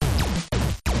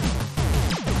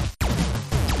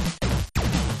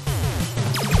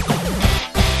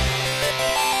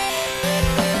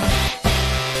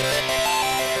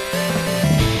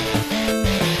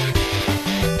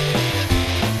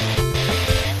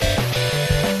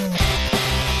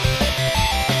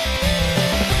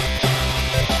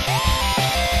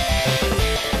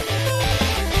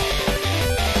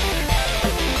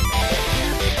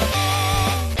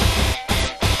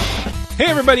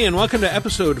everybody, and welcome to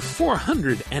episode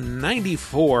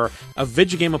 494 of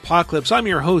Video Game Apocalypse. I'm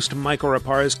your host, Michael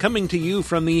Raparez, coming to you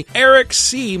from the Eric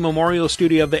C. Memorial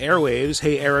Studio of the Airwaves.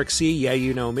 Hey, Eric C., yeah,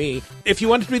 you know me. If you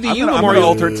want to be the U Memorial... I'm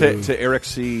going to alter to Eric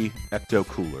C. Ecto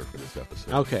Cooler for this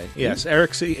episode. Okay, yes,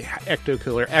 Eric C. Ecto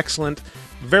Cooler, excellent.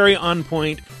 Very on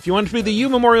point. If you want to be the U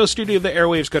Memorial Studio of the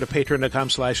Airwaves, go to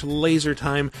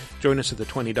patreon.com/lasertime. Join us at the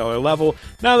 $20 level.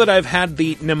 Now that I've had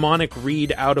the mnemonic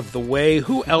read out of the way,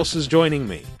 who else is joining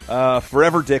me?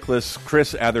 Forever Dickless,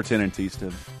 Chris Atherton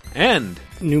Antista. And...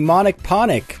 Mnemonic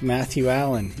Ponic, Matthew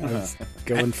Allen. I was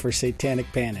going for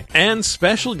Satanic Panic. And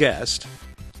special guest...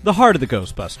 The heart of the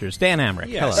Ghostbusters, Dan Amrich.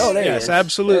 Yes. Hello. Oh, there he yes, is.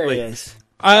 absolutely. There he is.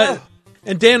 And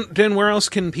Dan, where else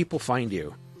can people find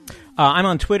you? I'm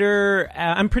on Twitter.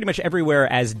 I'm pretty much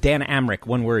everywhere as Dan Amrich,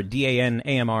 one word,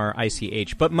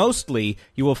 DanAmrich. But mostly,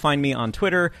 you will find me on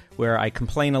Twitter, where I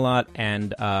complain a lot,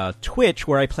 and Twitch,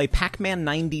 where I play Pac-Man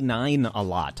 99 a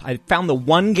lot. I found the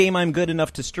one game I'm good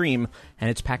enough to stream, and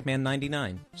it's Pac-Man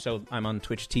 99. So I'm on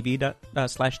twitch.tv/Dan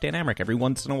Amrich every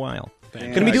once in a while.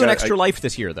 Going to be doing Extra Life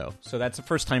this year, though, so that's the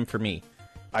first time for me.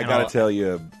 I got to tell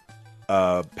you,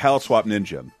 Palette Swap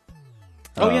Ninja.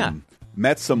 Yeah.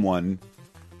 Met someone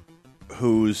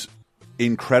who's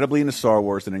incredibly into Star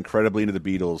Wars and incredibly into the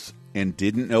Beatles and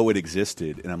didn't know it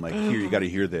existed. And I'm like, here, you got to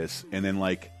hear this. And then,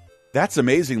 like, that's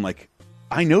amazing. Like,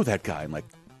 I know that guy. I'm like,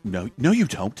 no, you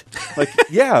don't. Like,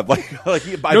 yeah, like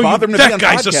I bother him to be on that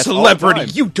guy's a podcasts celebrity. all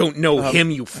the time. You don't know him,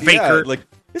 you faker. Yeah, like,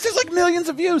 this is like millions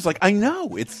of views. Like, I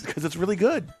know. It's because it's really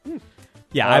good.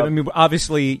 Yeah, I mean,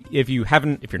 obviously, if you're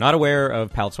not aware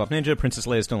of Palette Swap Ninja, Princess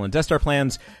Leia Stolen Death Star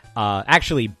plans,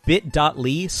 actually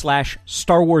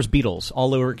bit.ly/Star Wars Beatles,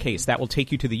 all lowercase. That will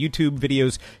take you to the YouTube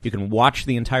videos. You can watch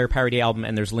the entire parody album,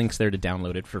 and there's links there to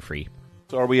download it for free.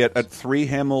 So are we at 3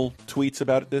 Hamill tweets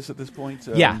about this at this point?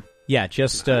 Yeah,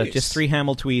 just Nice. 3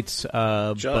 Hamill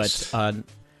tweets. Just.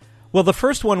 Well, the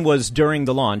first one was during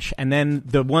the launch, and then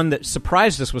the one that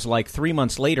surprised us was like 3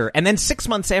 months later, and then 6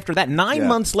 months after that, 9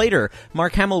 months later,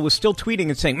 Mark Hamill was still tweeting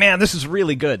and saying, "Man, this is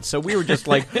really good." So we were just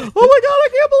like, "Oh my god, I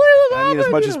can't believe it!" I mean, as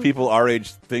much as people our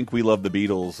age think we love the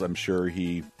Beatles, I'm sure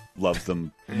he loves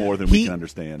them more than we can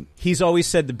understand. He's always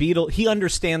said the Beatles. He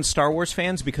understands Star Wars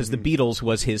fans because the Beatles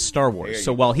was his Star Wars.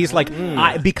 So while he's like,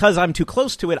 because I'm too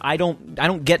close to it, I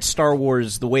don't get Star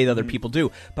Wars the way that other people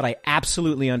do. But I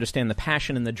absolutely understand the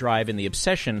passion and the drive and the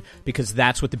obsession because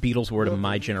that's what the Beatles were to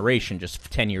my generation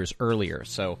just 10 years earlier.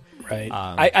 So. Right.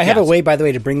 I have a way, by the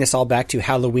way, to bring this all back to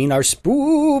Halloween, our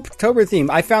Spooktober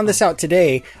theme. I found this out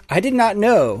today. I did not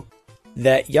know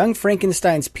that Young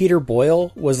Frankenstein's Peter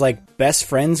Boyle was like best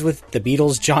friends with the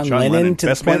Beatles' John Lennon to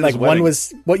best the point man at like his one wedding.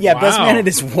 was best Wow. man at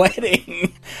his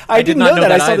wedding. I didn't not know know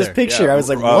that. I that saw this either. picture. Yeah. I was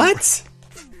like, what?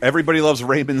 Everybody loves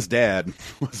Raymond's dad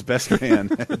was best man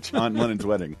at John Lennon's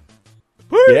wedding.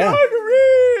 Yeah.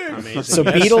 Amazing. So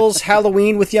Beatles,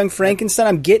 Halloween with Young Frankenstein.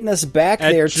 I'm getting us back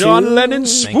At there John too.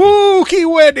 Lennon's spooky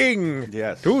wedding.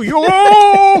 Yes. To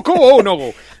Yoko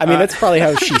Ono. I mean, that's probably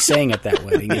how she sang at that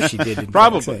wedding. If she did, in fact,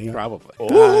 Probably. so, you know. Probably.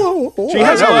 Oh, She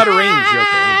has a lot of range,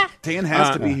 Yoko Ono. Dan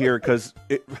has to be here because,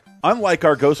 unlike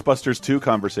our Ghostbusters 2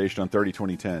 conversation on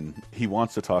 30-2010, he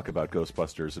wants to talk about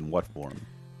Ghostbusters in what form?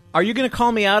 Are you going to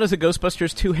call me out as a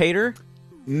Ghostbusters 2 hater?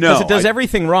 No. Because it does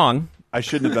everything wrong. I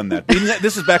shouldn't have done that.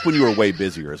 This is back when you were way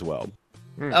busier as well.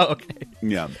 Oh, okay.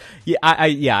 Yeah.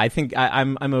 Yeah, I think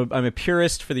I'm a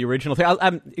purist for the original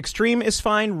thing. Extreme is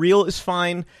fine, Real is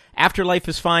fine, Afterlife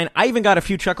is fine. I even got a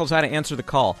few chuckles out of Answer the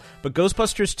Call. But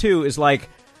Ghostbusters 2 is like,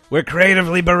 we're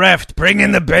creatively bereft. Bring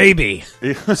in the baby.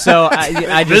 So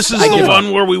I just, This is the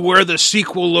one where we wear the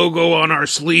sequel logo on our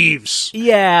sleeves.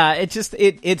 Yeah, it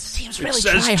seems really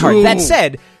says try hard. two. That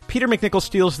said, Peter McNichol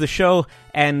steals the show,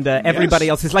 and everybody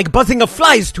else is like buzzing of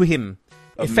flies to him.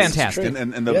 Fantastic.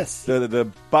 And the, Yes.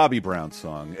 the Bobby Brown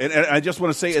song. And I just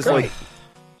want to say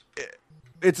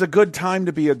it's a good time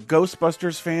to be a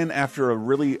Ghostbusters fan after a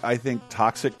really, I think,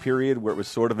 toxic period where it was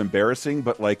sort of embarrassing.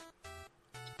 But, like,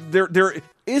 there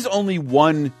is only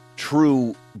one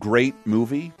true great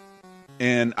movie.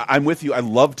 And I'm with you. I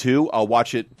love 2. I'll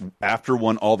watch it after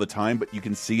 1 all the time, but you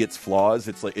can see its flaws.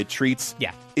 It's like it treats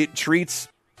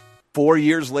 4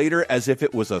 years later as if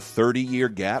it was a 30-year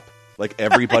gap. Like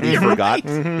everybody forgot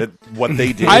that what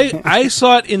they did. I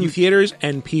saw it in theaters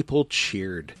and people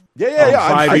cheered. Yeah.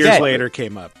 5 years get it. later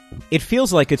came up. It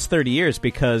feels like it's 30 years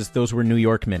because those were New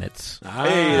York minutes.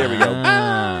 Hey, there we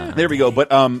go. There we go.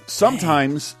 But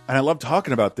sometimes, and I love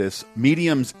talking about this,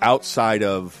 mediums outside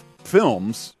of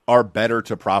films are better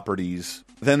to properties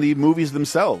than the movies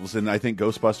themselves. And I think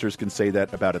Ghostbusters can say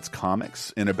that about its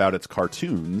comics and about its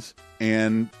cartoons.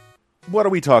 And What are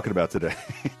we talking about today?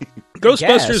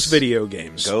 Ghostbusters video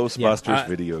games. Ghostbusters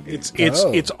video games.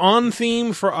 It's on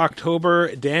theme for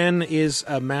October. Dan is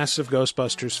a massive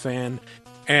Ghostbusters fan,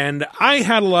 and I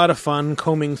had a lot of fun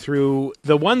combing through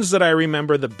the ones that I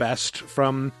remember the best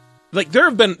from. Like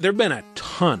there've been a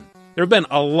ton. There have been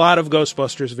a lot of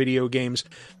Ghostbusters video games.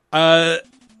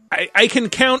 I can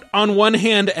count on one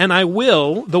hand, and I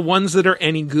will, the ones that are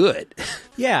any good.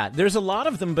 Yeah, there's a lot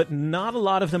of them, but not a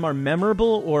lot of them are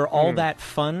memorable or all that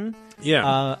fun.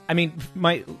 Yeah. I mean,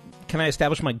 can I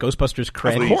establish my Ghostbusters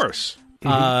cred? Of course.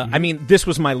 I mean, this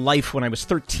was my life when I was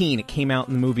 13. It came out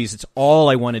in the movies. It's all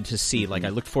I wanted to see. Like, I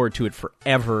looked forward to it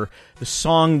forever. The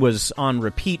song was on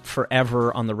repeat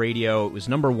forever on the radio. It was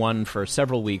 #1 for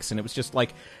several weeks, and it was just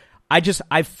like...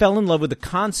 I fell in love with the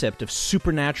concept of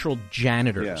supernatural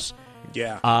janitors.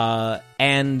 Yeah.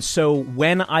 And so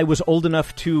when I was old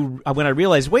enough to... when I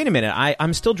realized, wait a minute,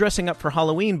 I'm still dressing up for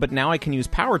Halloween, but now I can use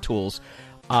power tools.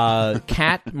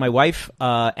 Kat, my wife,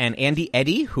 and Andy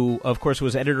Eddy, who, of course,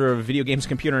 was editor of Video Games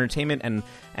Computer Entertainment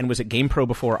and was at GamePro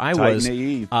before I was.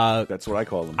 That's what I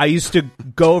call them. I used to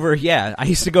go over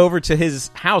to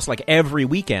his house like every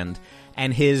weekend,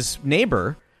 and his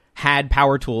neighbor... had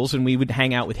power tools, and we would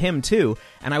hang out with him too.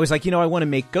 And I was like, I want to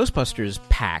make Ghostbusters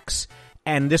packs.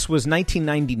 And this was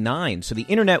 1999, so the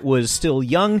internet was still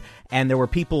young, and there were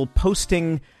people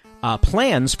posting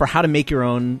plans for how to make your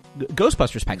own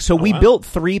Ghostbusters packs. So we built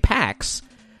 3 packs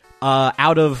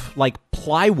out of like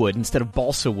plywood instead of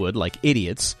balsa wood, like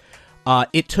idiots.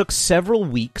 It took several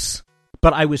weeks,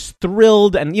 but I was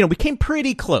thrilled, and we came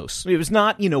pretty close. It was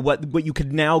not what you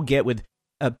could now get with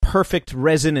perfect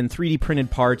resin and 3D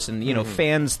printed parts, and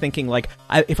fans thinking like,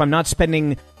 if I'm not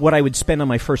spending what I would spend on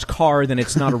my first car, then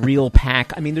it's not a real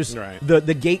pack. I mean, there's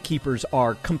the gatekeepers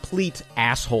are complete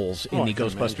assholes in the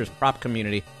Ghostbusters prop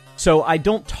community. So I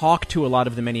don't talk to a lot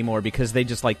of them anymore because they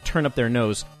just like turn up their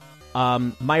nose.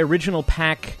 My original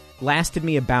pack lasted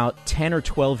me about 10 or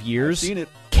 12 years. I've seen it.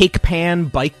 Cake pan,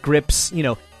 bike grips,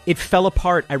 it fell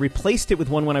apart. I replaced it with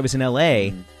one when I was in LA.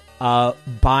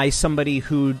 By somebody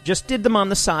who just did them on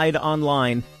the side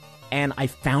online, and I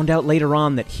found out later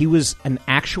on that he was an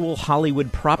actual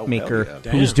Hollywood prop maker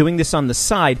who was doing this on the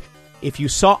side. If you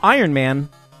saw Iron Man,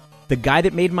 the guy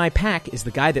that made my pack is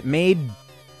the guy that made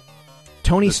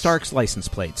Tony Stark's license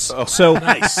plates. Oh, so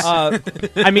nice.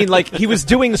 I mean, like, he was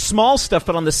doing small stuff,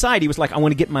 but on the side, he was like, I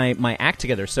want to get my act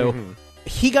together. So...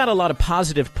 he got a lot of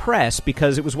positive press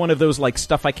because it was one of those like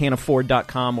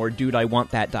StuffICan'tAfford.com or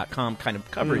DudeIWantThat.com kind of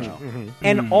coverage.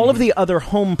 And all of the other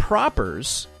home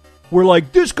proppers were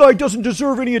like, this guy doesn't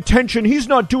deserve any attention. He's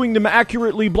not doing them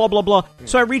accurately, blah, blah, blah.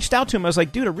 So I reached out to him. I was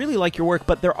like, dude, I really like your work,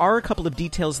 but there are a couple of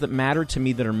details that matter to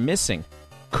me that are missing.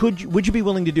 Would you be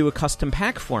willing to do a custom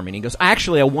pack for me? And he goes,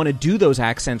 actually, I want to do those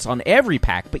accents on every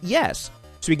pack, but yes.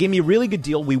 So he gave me a really good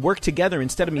deal. We worked together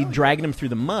instead of me dragging him through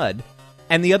the mud.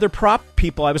 And the other prop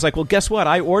people, I was like, well, guess what?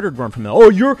 I ordered one from them. Oh,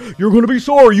 you're going to be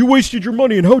sorry. You wasted your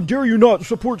money, and how dare you not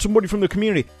support somebody from the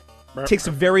community? It takes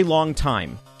a very long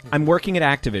time. I'm working at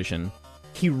Activision.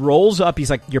 He rolls up. He's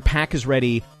like, your pack is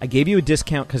ready. I gave you a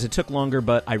discount because it took longer,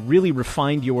 but I really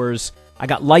refined yours. I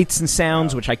got lights and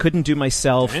sounds, which I couldn't do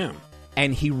myself. Damn.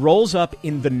 And he rolls up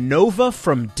in the Nova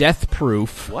from Death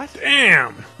Proof. What?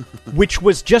 Damn! Which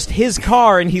was just his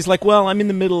car, and he's like, well, I'm in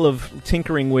the middle of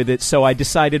tinkering with it, so I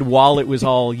decided while it was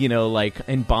all, like,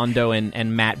 in Bondo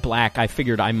and matte black, I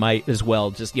figured I might as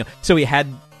well just, So he had,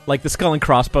 like, the skull and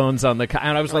crossbones on the...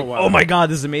 And I was like, oh my god,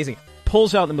 this is amazing.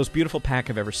 Pulls out the most beautiful pack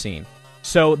I've ever seen.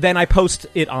 So then I post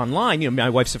it online. My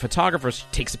wife's a photographer. She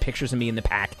takes the pictures of me in the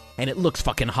pack, and it looks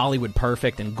fucking Hollywood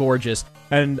perfect and gorgeous.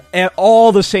 And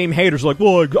all the same haters are like,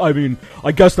 well, I mean,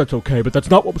 I guess that's okay, but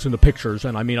that's not what was in the pictures.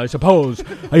 And I mean, I suppose,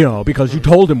 because you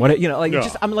told him what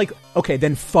I'm like, okay,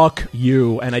 then fuck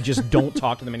you. And I just don't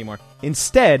talk to them anymore.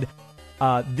 Instead,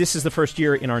 this is the first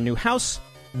year in our new house.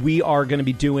 We are going to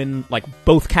be doing, like,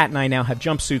 both Kat and I now have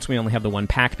jumpsuits. We only have the one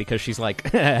pack because she's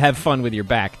like, have fun with your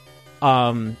back.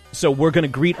 So we're going to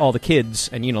greet all the kids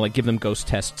and, give them ghost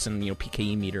tests and,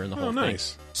 PKE meter and the whole thing.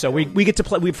 Nice. So we get to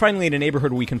play. We're finally in a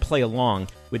neighborhood where we can play along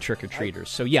with trick-or-treaters.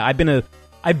 So yeah,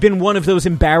 I've been one of those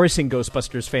embarrassing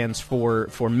Ghostbusters fans for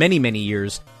many, many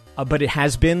years. But it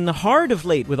has been hard of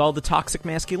late with all the toxic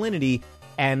masculinity.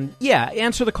 And yeah,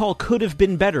 Answer the Call could have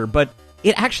been better, but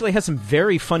it actually has some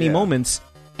very funny moments.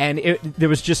 And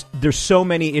there's so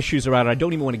many issues around it. I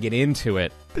don't even want to get into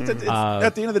it. At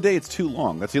the end of the day, it's too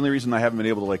long. That's the only reason I haven't been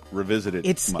able to revisit it.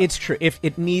 It's true. If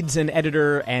it needs an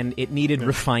editor and it needed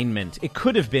refinement, it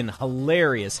could have been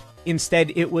hilarious.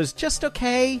 Instead, it was just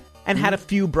okay and had a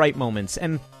few bright moments.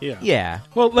 And yeah.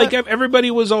 Well,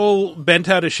 everybody was all bent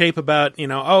out of shape about,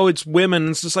 it's women.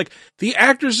 It's just like, the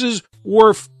actresses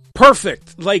were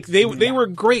perfect. Like they were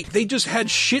great. They just had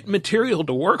shit material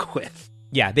to work with.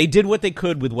 Yeah, they did what they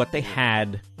could with what they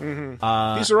had.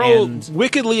 Mm-hmm. These are all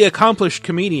wickedly accomplished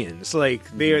comedians. Like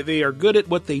they are good at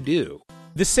what they do.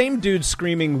 The same dudes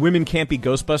screaming "Women can't be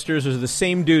Ghostbusters" are the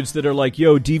same dudes that are like,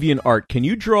 "Yo, DeviantArt, can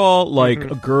you draw like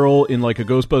a girl in like a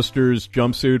Ghostbusters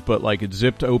jumpsuit, but like it's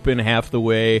zipped open half the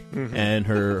way, and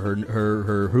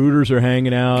her hooters are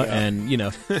hanging out, and you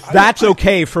know that's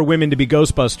okay for women to be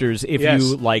Ghostbusters if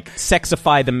you like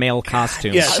sexify the male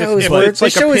costume." Yes, the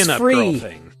show is free.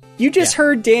 Thing. You just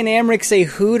heard Dan Amrich say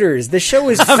Hooters. The show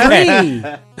is free.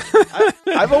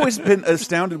 I've always been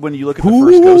astounded when you look at the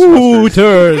first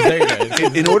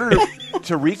Ghostbusters. In order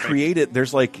to recreate it,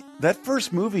 there's like that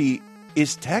first movie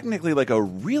is technically like a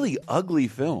really ugly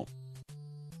film.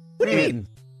 What do you mean?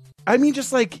 I mean,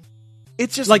 just like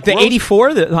it's just like the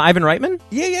 '84, the Ivan Reitman.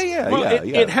 Yeah.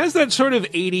 It has that sort of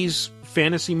 '80s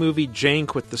fantasy movie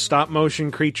jank with the stop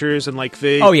motion creatures and like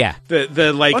the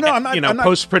the like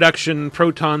post production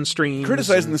proton streams.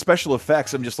 Criticizing the special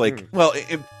effects, I'm just like, well,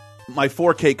 my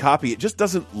 4K copy, it just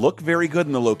doesn't look very good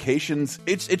in the locations.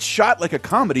 It's shot like a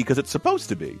comedy because it's supposed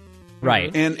to be.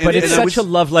 Right, but it's such a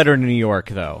love letter to New York,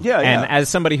 though. Yeah, and as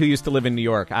somebody who used to live in New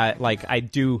York,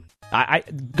 Ghostbusters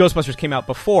came out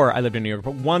before I lived in New York,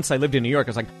 but once I lived in New York, I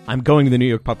was like, I'm going to the New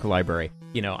York Public Library.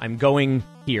 You know, I'm going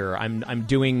here. I'm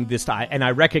doing this, and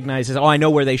I recognize this. Oh, I know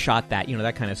where they shot that. You know,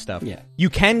 that kind of stuff. Yeah. You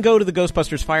can go to the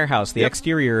Ghostbusters Firehouse, the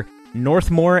exterior,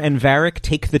 Northmore and Varick.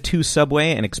 Take the 2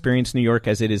 subway and experience New York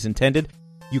as it is intended.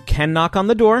 You can knock on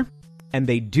the door. And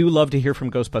they do love to hear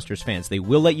from Ghostbusters fans. They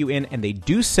will let you in, and they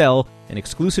do sell an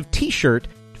exclusive T-shirt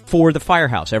for the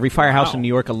Firehouse. Every Firehouse in New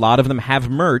York, a lot of them have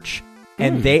merch,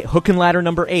 and they Hook and Ladder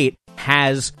number 8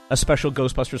 has a special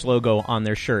Ghostbusters logo on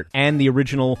their shirt and the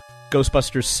original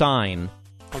Ghostbusters sign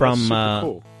from super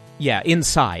cool.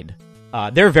 inside.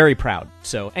 They're very proud.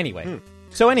 So anyway.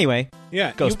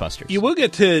 Yeah, Ghostbusters. You will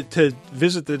get to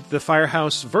visit the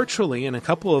Firehouse virtually in a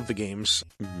couple of the games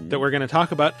that we're going to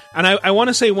talk about. And I want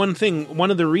to say one thing. One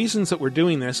of the reasons that we're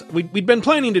doing this, we'd been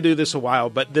planning to do this a while,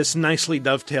 but this nicely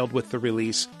dovetailed with the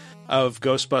release of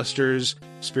Ghostbusters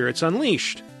Spirits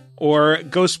Unleashed. Or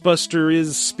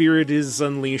Ghostbusters Spirit is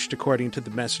Unleashed, according to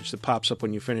the message that pops up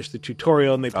when you finish the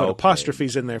tutorial, and they put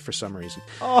apostrophes in there for some reason.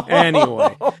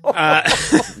 Anyway,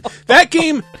 that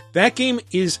game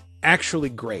is actually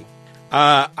great.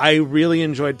 I really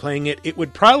enjoyed playing it. It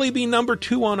would probably be number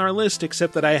 2 on our list,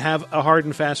 except that I have a hard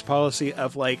and fast policy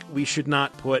of like, we should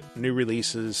not put new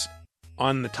releases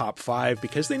on the top 5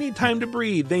 because they need time to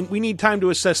breathe. We need time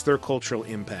to assess their cultural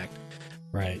impact.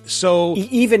 Right. So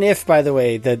even if, by the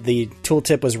way, the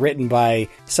tooltip was written by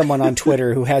someone on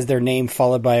Twitter who has their name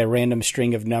followed by a random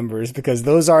string of numbers, because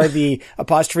those are the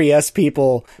apostrophe S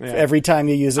people every time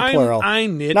you use a plural.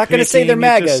 I'm not going to say they're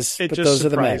MAGAs, but those are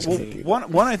the MAGAs.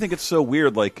 One, I think it's so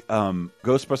weird. Like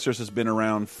Ghostbusters has been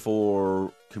around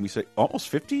for, can we say, almost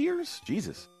 50 years?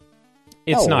 Jesus.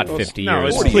 It's not 50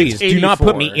 years. It's Please, do not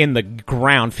put me in the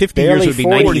ground. 50 Barely years would be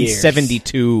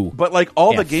 1972. But like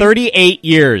all the game, 38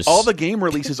 years. All the game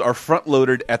releases are front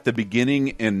loaded at the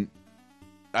beginning, and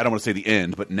I don't want to say the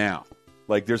end, but now.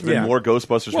 Like there's been more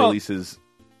Ghostbusters releases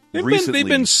recently. They've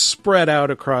been spread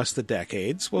out across the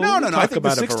decades. Well, no. I think the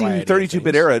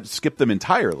 1632-bit era skipped them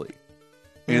entirely.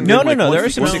 And no. There are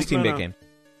some 16-bit games.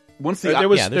 There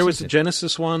was the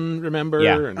Genesis one, remember?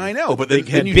 Yeah, and I know, but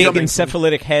then you big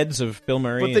encephalitic heads of Bill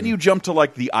Murray. But then you jump to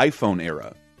like the iPhone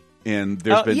era, and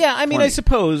there's been I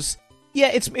suppose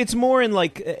it's more in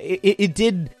like it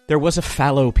did. There was a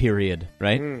fallow period,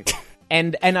 right?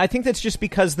 and I think that's just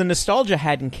because the nostalgia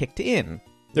hadn't kicked in.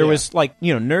 There was like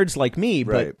nerds like me,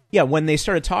 but when they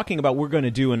started talking about we're going to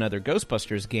do another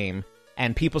Ghostbusters game,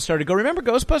 and people started to go, remember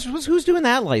Ghostbusters? Who's doing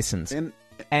that license?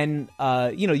 And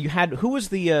you had, who was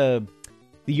the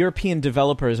European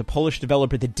developer, as a Polish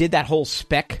developer that did that whole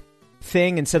spec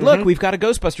thing and said, look, we've got a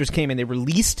Ghostbusters game, and they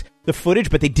released the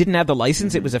footage, but they didn't have the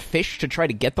license. It was a fish to try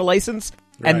to get the license.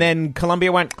 Right. And then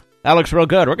Columbia went, that looks real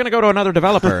good. We're going to go to another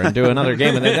developer and do another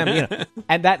game. And then,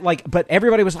 and that but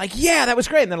everybody was like, yeah, that was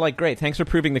great. And they're like, great, thanks for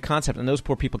proving the concept. And those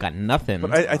poor people got nothing.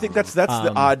 But I think that's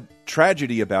the odd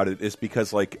tragedy about it, is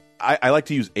because like I like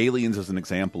to use Aliens as an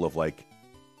example of like,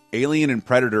 Alien and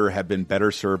Predator have been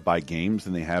better served by games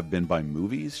than they have been by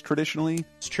movies traditionally.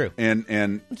 It's true. And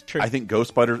it's true. I think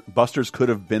Ghostbusters could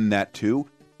have been that too.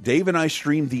 Dave and I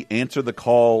streamed the Answer the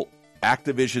Call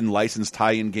Activision licensed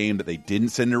tie-in game that they didn't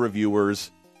send to reviewers.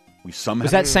 We somehow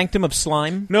was that Sanctum of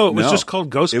Slime? No, it was just called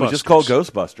Ghostbusters. It was just called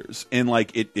Ghostbusters. And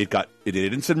like it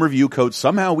didn't send review code.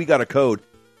 Somehow we got a code.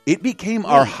 It became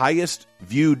our highest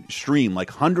viewed stream, like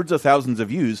hundreds of thousands of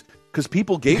views. because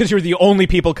people gave Because you're the only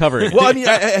people covering. Well, I mean,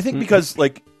 I think because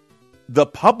like the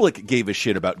public gave a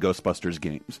shit about Ghostbusters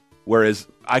games, whereas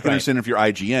I can understand if you're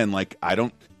IGN, like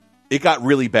it got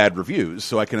really bad reviews,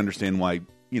 so I can understand why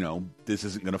this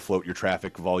isn't going to float your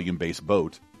traffic volume based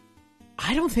boat.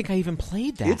 I don't think I even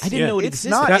played that. It's- I didn't know it it's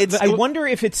existed. not- I wonder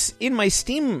if it's in my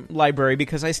Steam library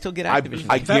because I still get Activision.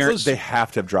 I games. guarantee they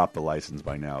have to have dropped the license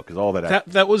by now because all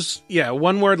That was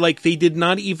one word. Like they did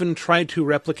not even try to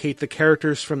replicate the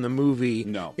characters from the movie.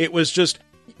 No. It was just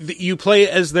you play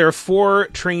as their 4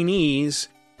 trainees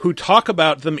who talk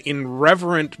about them in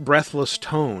reverent, breathless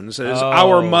tones as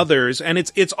our mothers, and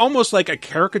it's almost like a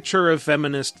caricature of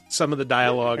feminist. Some of the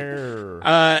dialogue,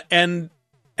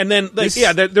 and then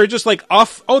they're just like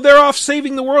off. Oh, they're off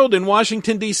saving the world in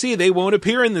Washington D.C. They won't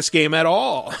appear in this game at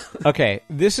all. Okay,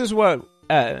 this is what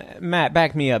Matt,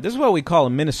 back me up. This is what we call a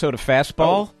Minnesota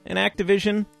fastball in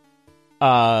Activision,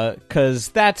 because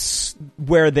that's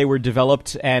where they were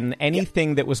developed, and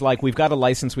anything that was like, we've got a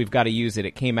license, we've got to use it,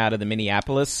 it came out of the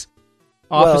Minneapolis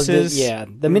offices.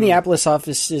 The Minneapolis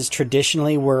offices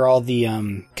traditionally were all the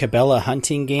Cabela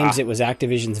hunting games. It was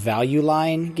Activision's Value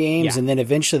Line games, and then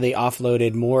eventually they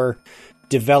offloaded more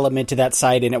development to that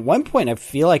side. And at one point, I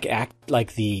feel like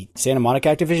the Santa Monica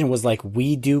Activision was like,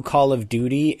 we do Call of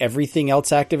Duty. Everything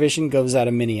else Activision goes out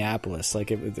of Minneapolis. Like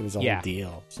it was a whole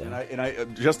deal. So. And I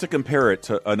just to compare it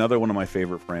to another one of my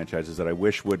favorite franchises that I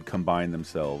wish would combine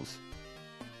themselves.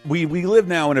 We live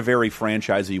now in a very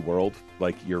franchisey world.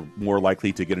 Like you're more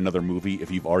likely to get another movie if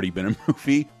you've already been in a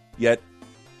movie. Yet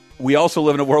we also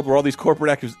live in a world where all these corporate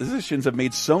acquisitions have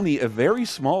made Sony a very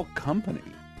small company.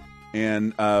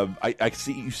 And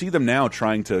you see them now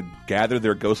trying to gather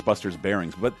their Ghostbusters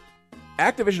bearings. But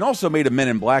Activision also made a Men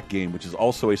in Black game, which is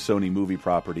also a Sony movie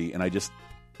property. And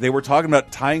they were talking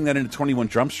about tying that into 21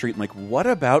 Jump Street. And like, what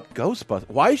about Ghostbusters?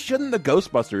 Why shouldn't the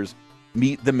Ghostbusters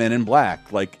meet the Men in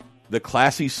Black? Like the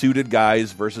classy suited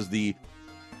guys versus the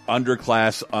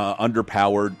underclass,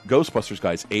 underpowered Ghostbusters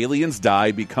guys. Aliens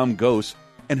die, become ghosts.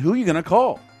 And who are you going to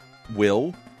call?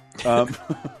 Will?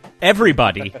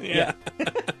 Everybody. Yeah.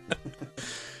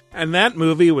 And that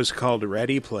movie was called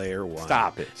Ready Player One.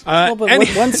 Stop it.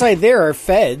 One side there are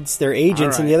feds, they're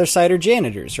agents, All and right. the other side are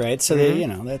janitors, right? So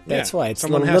that's why it's a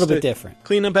little bit different.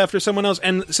 Clean up after someone else.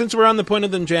 And since we're on the point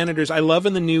of them janitors, I love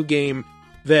in the new game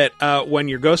that when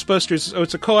your Ghostbusters,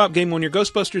 it's a co-op game, when your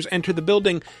Ghostbusters enter the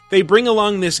building, they bring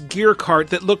along this gear cart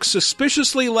that looks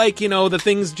suspiciously like, the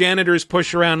things janitors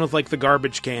push around with like the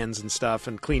garbage cans and stuff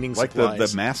and cleaning Like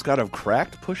supplies. the mascot of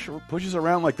Cracked pushes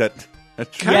around like that.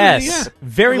 Yes,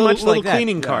 very much little like that.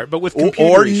 cleaning cart, but with Or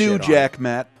computer New Jack,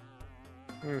 Matt.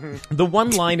 The one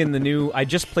line in the new, I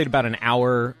just played about an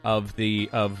hour of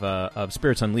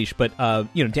Spirits Unleashed, but Dan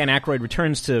Aykroyd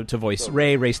returns to voice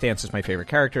Ray. Ray Stantz is my favorite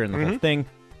character in the whole thing,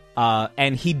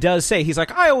 and he does say, he's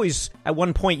like, I always, at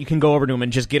one point you can go over to him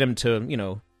and just get him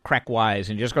to crack wise,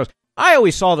 and he just goes, I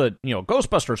always saw that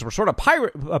Ghostbusters were sort of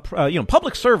pirate,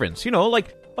 public servants,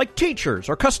 like teachers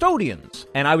or custodians,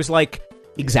 and I was like,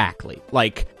 exactly,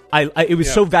 like it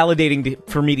was so validating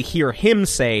for me to hear him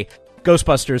say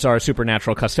Ghostbusters are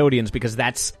supernatural custodians, because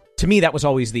to me that was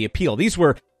always the appeal. These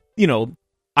were,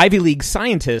 Ivy League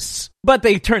scientists, but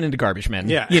they turn into garbage men.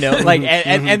 Yeah.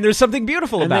 And there's something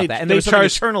beautiful about that. And they there's something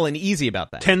charge eternal and easy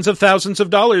about that. tens of thousands of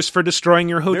dollars for destroying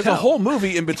your hotel. There's a whole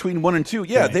movie in between 1 and 2.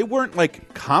 Yeah, they weren't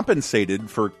like compensated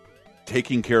for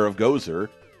taking care of Gozer,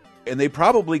 and they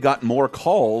probably got more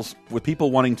calls with people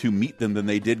wanting to meet them than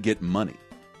they did get money.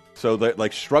 So that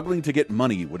like struggling to get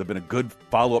money would have been a good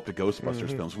follow-up to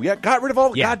Ghostbusters films. We got rid of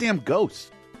all the goddamn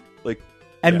ghosts. Like,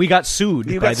 And we got sued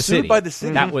You by got the sued city. by the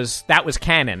city. That was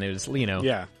canon. It was,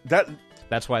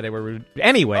 that's why they were.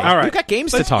 Anyway, All right. we've got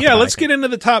games to talk about. Yeah, let's I think. get into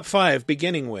the top 5,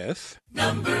 beginning with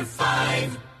Number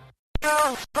 5.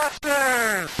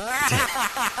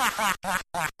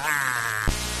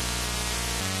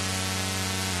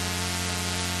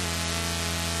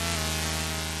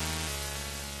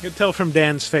 You could tell from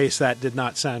Dan's face that did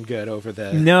not sound good over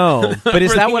the... No, but is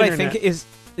over that the what I internet. think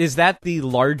is that the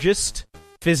largest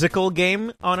physical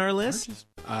game on our list?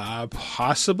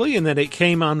 Possibly, and that it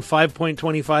came on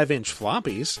 5.25-inch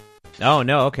floppies. Oh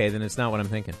no, okay, then it's not what I'm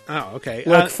thinking. Oh, okay.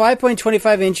 Look,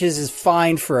 5.25 inches is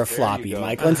fine for a floppy,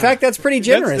 Michael. In fact, that's pretty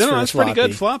generous for a that's floppy. pretty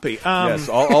good floppy. yes,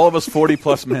 all of us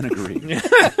 40-plus men agree.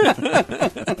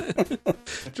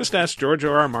 Just ask George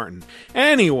R.R. Martin.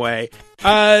 Anyway,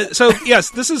 so yes,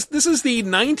 this is the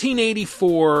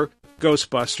 1984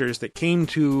 Ghostbusters that came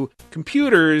to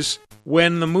computers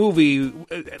when the movie,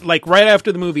 like right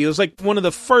after the movie. It was like one of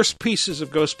the first pieces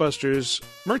of Ghostbusters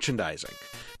merchandising.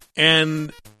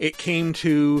 And it came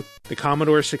to the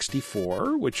Commodore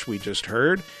 64, which we just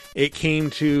heard. It came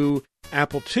to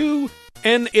Apple II,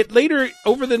 and it later,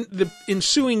 over the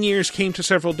ensuing years, came to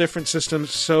several different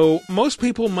systems, so most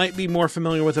people might be more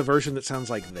familiar with a version that sounds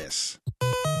like this.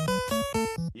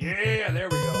 Yeah, there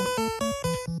we go.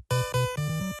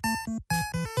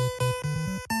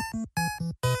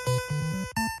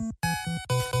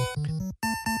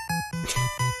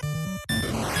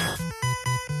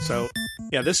 So,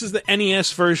 yeah, this is the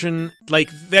NES version. Like,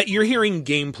 that you're hearing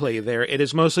gameplay there. It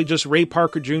is mostly just Ray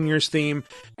Parker Jr.'s theme,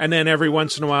 and then every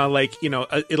once in a while, like, you know,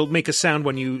 it'll make a sound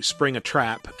when you spring a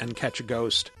trap and catch a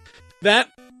ghost. That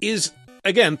is,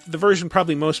 again, the version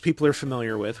probably most people are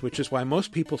familiar with, which is why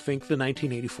most people think the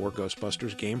 1984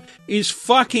 Ghostbusters game is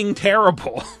fucking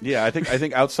terrible. Yeah, I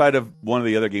think outside of one of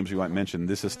the other games we might mention,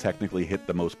 this has technically hit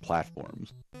the most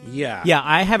platforms. Yeah. Yeah,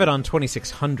 I have it on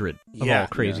 2600 of all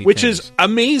crazy which things. is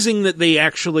amazing that they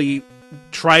actually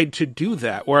tried to do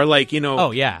that. Where, like, you know, Oh,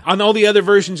 yeah. on all the other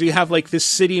versions, you have, like, this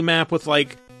city map with,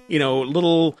 like, you know,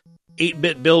 little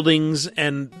 8-bit buildings,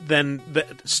 and then the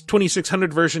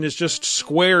 2600 version is just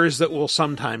squares that will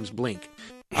sometimes blink.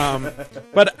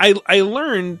 But I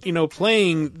learned, you know,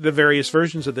 playing the various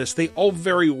versions of this, they all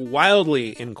vary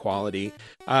wildly in quality.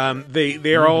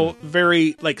 They are all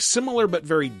very, like, similar but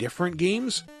very different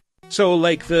games. So,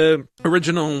 like, the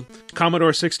original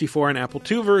Commodore 64 and Apple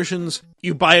II versions,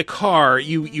 you buy a car,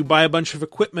 you buy a bunch of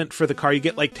equipment for the car, you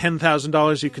get, like,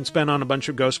 $10,000 you can spend on a bunch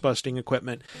of ghost-busting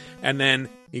equipment, and then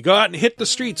you go out and hit the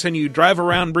streets, and you drive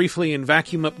around briefly and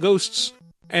vacuum up ghosts,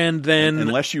 and then...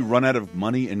 Unless you run out of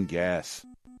money and gas.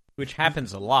 Which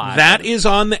happens a lot. That is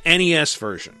on the NES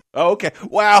version. Oh, okay.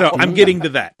 Wow. So I'm getting to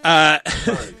that.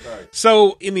 Sorry.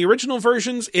 So in the original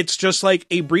versions, it's just like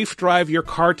a brief drive. Your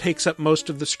car takes up most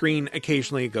of the screen.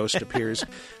 Occasionally a ghost appears.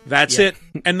 That's it.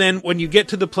 And then when you get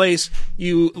to the place,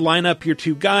 you line up your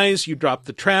two guys, you drop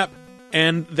the trap,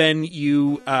 and then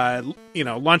you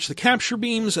launch the capture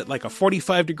beams at like a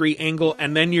 45-degree angle,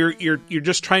 and then you're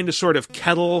just trying to sort of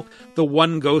kettle the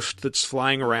one ghost that's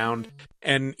flying around,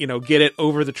 and, you know, get it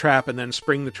over the trap and then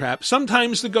spring the trap.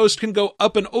 Sometimes the ghost can go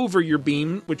up and over your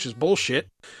beam, which is bullshit,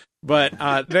 but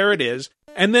there it is.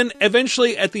 And then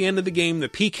eventually at the end of the game, the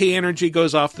PK energy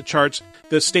goes off the charts,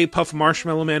 the Stay Puft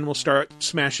Marshmallow Man will start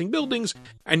smashing buildings,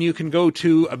 and you can go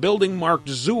to a building marked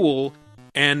Zool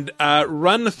and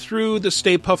run through the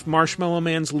Stay Puft Marshmallow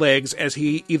Man's legs as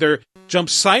he either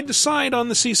jumps side to side on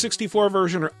the C64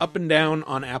 version or up and down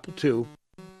on Apple II.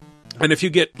 And if you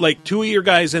get, like, two of your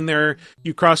guys in there,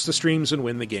 you cross the streams and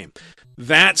win the game.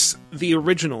 That's the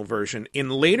original version. In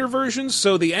later versions,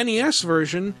 so the NES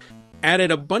version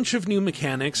added a bunch of new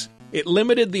mechanics. It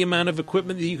limited the amount of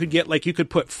equipment that you could get. Like, you could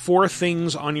put 4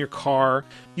 things on your car.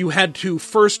 You had to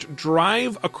first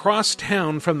drive across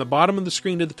town from the bottom of the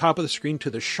screen to the top of the screen to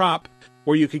the shop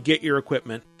where you could get your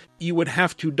equipment. You would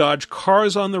have to dodge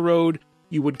cars on the road.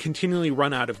 You would continually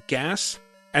run out of gas.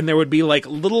 And there would be, like,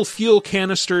 little fuel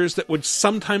canisters that would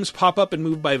sometimes pop up and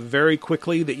move by very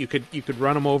quickly that you could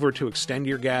run them over to extend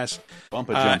your gas. Bump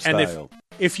a jump style.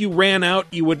 If you ran out,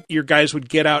 your guys would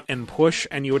get out and push,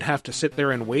 and you would have to sit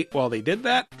there and wait while they did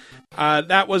that.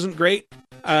 That wasn't great.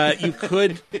 You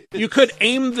could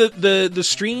aim the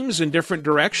streams in different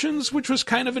directions, which was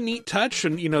kind of a neat touch.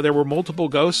 And, you know, there were multiple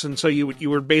ghosts, and so you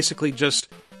were basically just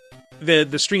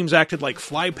the streams acted like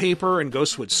flypaper, and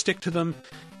ghosts would stick to them.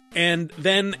 And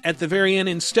then at the very end,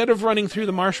 instead of running through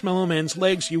the Marshmallow Man's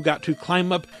legs, you got to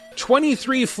climb up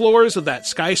 23 floors of that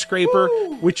skyscraper,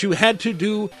 which you had to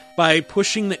do by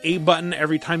pushing the A button.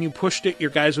 Every time you pushed it, your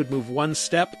guys would move one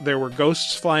step. There were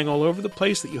ghosts flying all over the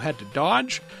place that you had to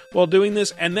dodge while doing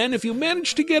this. And then if you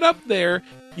managed to get up there,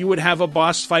 you would have a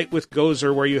boss fight with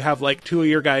Gozer where you have, like, 2 of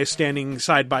your guys standing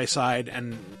side by side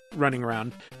and running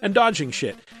around and dodging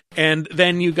shit. And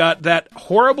then you got that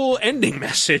horrible ending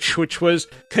message, which was,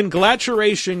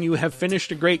 "Congratulations, you have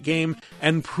finished a great game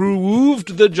and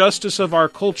proved the justice of our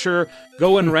culture.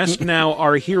 Go and rest now,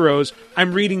 our heroes."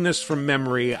 I'm reading this from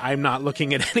memory. I'm not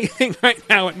looking at anything right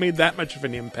now. It made that much of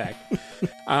an impact.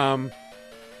 And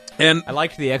I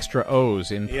liked the extra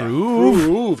O's in yeah, prove.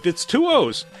 proved. It's 2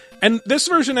 O's. And this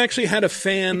version actually had a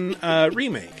fan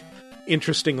remake.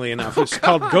 Interestingly enough, it's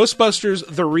called Ghostbusters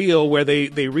The Real, where they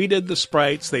redid the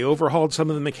sprites, they overhauled some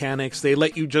of the mechanics, they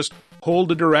let you just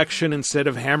hold a direction instead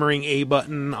of hammering A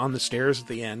button on the stairs at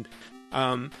the end.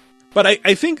 But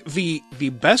I think the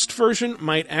best version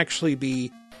might actually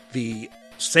be the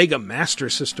Sega Master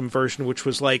System version, which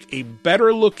was like a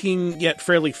better looking yet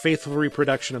fairly faithful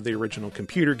reproduction of the original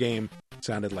computer game. It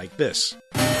sounded like this.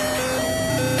 So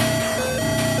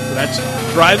that's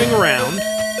driving around.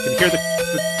 You can hear the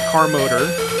car motor.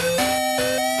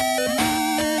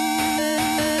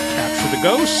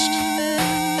 Ghost.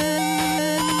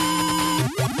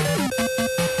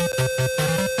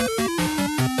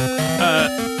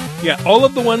 Yeah, all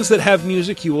of the ones that have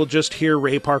music, you will just hear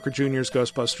Ray Parker Jr.'s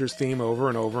Ghostbusters theme over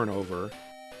and over and over,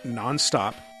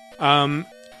 nonstop.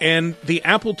 And the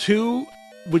Apple II,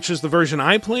 which is the version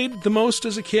I played the most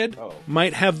as a kid,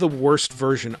 might have the worst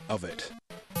version of it.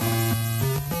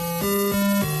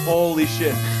 Holy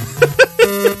shit.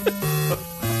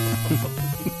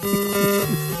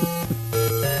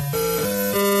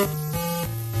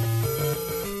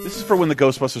 This is for when the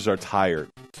Ghostbusters are tired.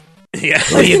 Yeah.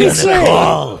 What are you going to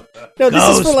call? No, this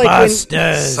is for like when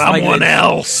someone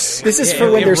else. This is for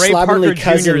when their slovenly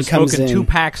cousin comes in. 2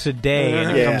 packs a day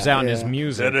and it comes out in his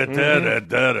music.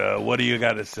 What do you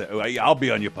got to say? I'll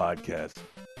be on your podcast.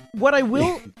 What I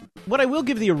will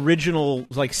give the original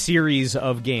like series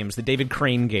of games, the David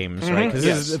Crane games, right? Because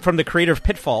this is from the creator of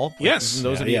Pitfall. Yes,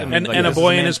 those of you, and A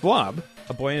Boy and His Blob,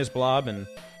 A Boy and His Blob, and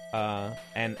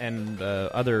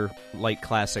other light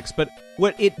classics. But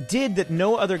what it did that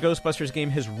no other Ghostbusters game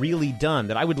has really done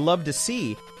that I would love to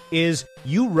see is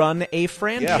you run a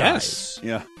franchise.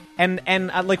 Yeah. And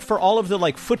like for all of the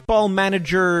like Football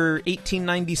Manager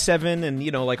 1897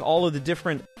 and like all of the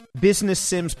different business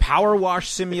sims, Power Wash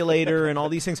Simulator and all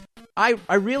these things, I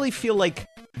really feel like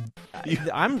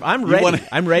I'm ready.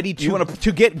 I'm ready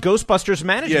to get Ghostbusters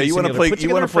Management. Yeah, you want to play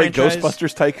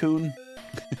Ghostbusters Tycoon?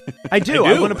 I do.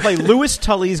 I want to play Louis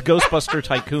Tully's Ghostbuster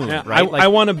Tycoon. Yeah, right? I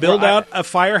want to build out a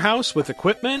firehouse with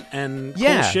equipment and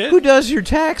cool shit. Who does your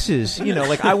taxes?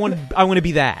 I want to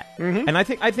be that. Mm-hmm. And I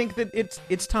think that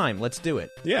it's time. Let's do it.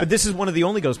 Yeah. But this is one of the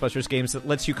only Ghostbusters games that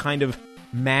lets you kind of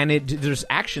manage. There's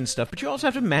action stuff, but you also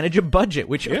have to manage a budget,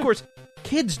 which of course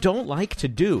kids don't like to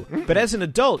do. Mm-hmm. But as an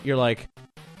adult, you're like,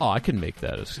 oh, I can make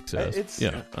that a success.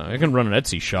 I can run an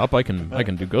Etsy shop. I can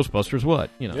do Ghostbusters. What?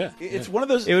 It's one of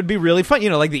those. It would be really fun.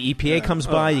 Like the EPA comes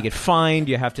by, you get fined.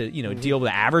 You have to deal with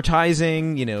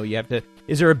advertising. You have to.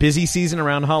 Is there a busy season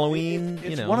around Halloween?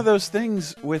 It's one of those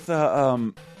things with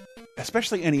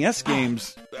especially NES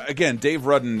games. Again, Dave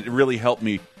Rudden really helped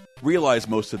me realize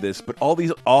most of this. But all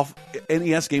these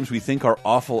NES games we think are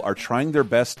awful are trying their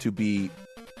best to be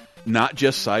not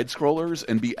just side scrollers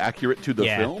and be accurate to the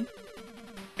film.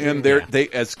 And they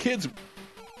as kids,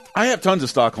 I have tons of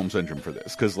Stockholm Syndrome for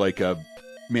this because, I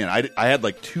had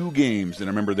like 2 games, and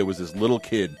I remember there was this little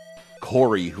kid,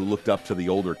 Corey, who looked up to the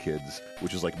older kids,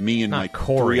 which is like me and my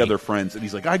 3 other friends, and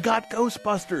he's like, "I got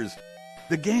Ghostbusters,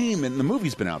 the game," and the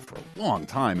movie's been out for a long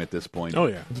time at this point. Oh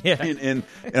yeah. And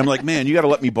I'm like, man, you got to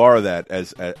let me borrow that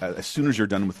as soon as you're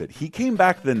done with it. He came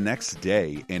back the next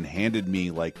day and handed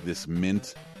me like this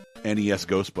mint NES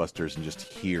Ghostbusters, and just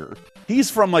here. He's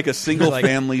from like a single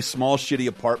family, small shitty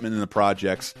apartment in the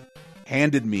projects,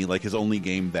 handed me like his only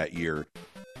game that year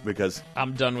because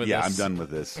I'm done with this. Yeah, I'm done with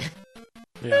this.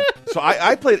 Yeah. So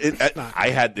I played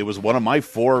it. It was one of my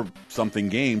 4-something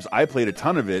games. I played a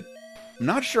ton of it. I'm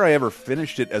not sure I ever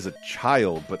finished it as a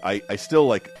child, but I still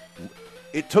like.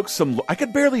 It took some. I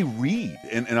could barely read,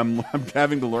 and I'm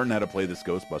having to learn how to play this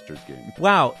Ghostbusters game.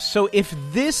 Wow! So if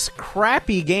this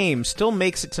crappy game still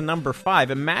makes it to number 5,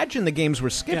 imagine the games we're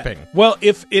skipping. Yeah. Well,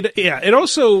 it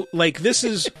also this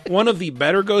is one of the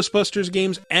better Ghostbusters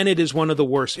games, and it is one of the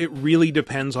worst. It really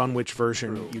depends on which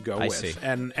version you go with, see.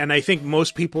 and I think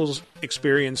most people's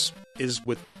experience is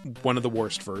with one of the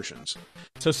worst versions.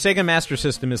 So Sega Master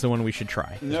System is the one we should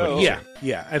try. No.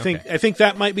 Yeah. I think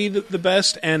that might be the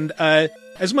best. And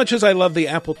as much as I love the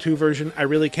Apple II version, I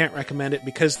really can't recommend it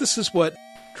because this is what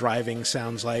driving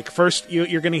sounds like. First,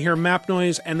 you're going to hear map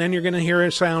noise, and then you're going to hear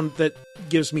a sound that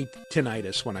gives me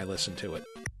tinnitus when I listen to it.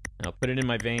 I'll put it in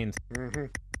my veins. Mm-hmm.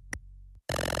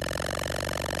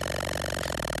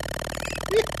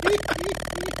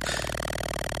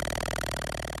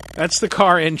 That's the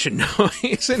car engine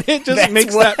noise, and it just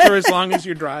makes that for as long as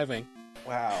you're driving.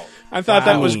 Wow. I thought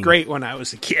that was great when I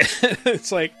was a kid.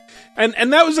 It's like,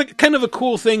 and that was kind of a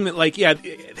cool thing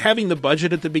that having the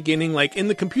budget at the beginning, in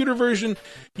the computer version,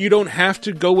 you don't have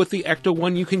to go with the Ecto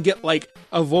one. You can get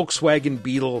a Volkswagen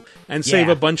Beetle and save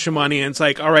a bunch of money. And it's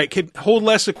like, all right, can hold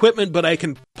less equipment, but I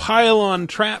can pile on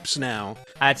traps now.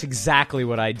 That's exactly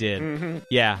what I did. Mm-hmm.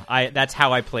 Yeah, that's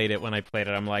how I played it when I played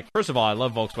it. I'm like, first of all, I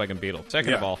love Volkswagen Beetle.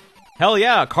 Second of all, hell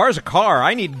yeah, a car's a car.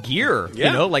 I need gear.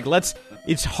 Yeah.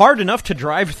 It's hard enough to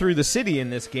drive through the city in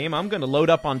this game. I'm going to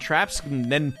load up on traps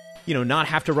and then, not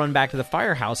have to run back to the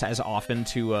firehouse as often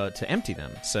to empty them.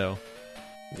 So,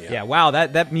 wow,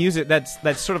 that music,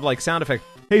 that's sort of like sound effect.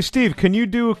 Hey, Steve, can you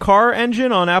do a car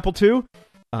engine on Apple II?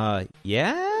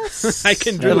 Yeah? Russ? I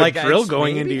can do like a drill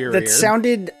going into your ear. That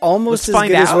sounded almost as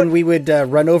good as when we would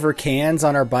run over cans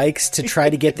on our bikes to try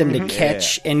to get them to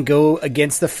catch and go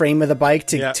against the frame of the bike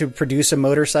to produce a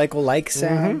motorcycle-like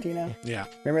sound, you know? Yeah.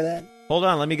 Remember that? Hold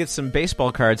on, let me get some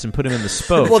baseball cards and put them in the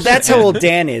spokes. Well, that's how old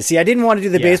Dan is. See, I didn't want to do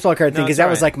the baseball card thing because that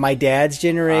was like my dad's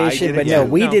generation. But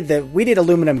we did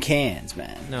aluminum cans,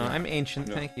 man. No, I'm ancient.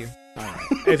 Thank you.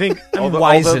 I think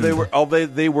although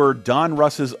they were Don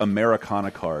Russ's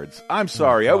Americana cards. I'm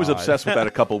sorry, I was obsessed with that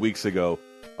a couple weeks ago.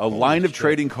 A line of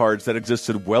trading cards that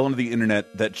existed well into the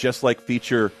internet that just like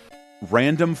feature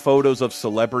random photos of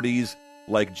celebrities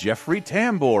like Jeffrey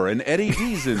Tambor and Eddie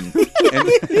Deason.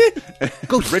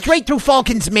 Go straight through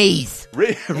Falcon's maze.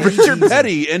 Richard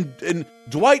Petty and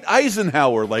Dwight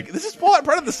Eisenhower. Like, this is part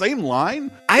of the same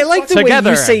line? I like the way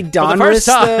you say Donruss,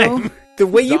 though. The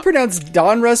way you pronounce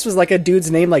Donruss was like a dude's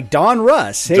name, like Don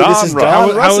Russ. Hey, this is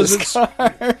Don Russ's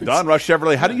card. Don Russ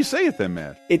Chevrolet. How do you say it then,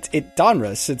 man?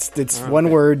 Donruss. It's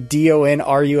one word,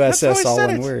 DONRUSS, all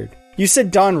one word. You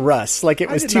said Don Russ, like it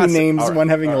was two names, one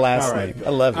having a last name. I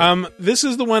love it. This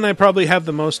is the one I probably have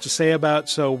the most to say about,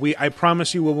 so I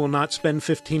promise you we will not spend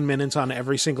 15 minutes on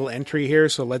every single entry here,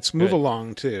 so let's move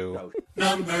along to...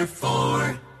 Number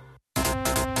 4.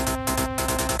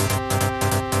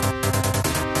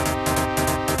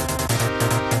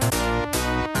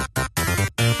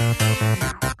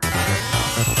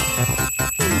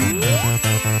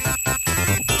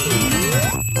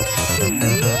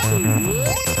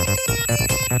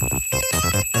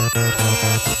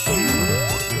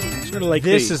 Sort of like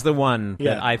this is the one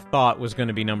that I thought was going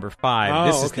to be number 5. Oh,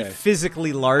 this is the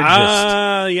physically largest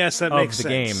yes, that of makes the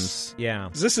sense. games. Yeah.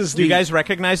 This is Do you guys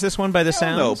recognize this one by the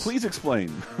sounds? No, please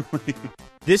explain.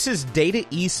 This is Data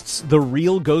East's The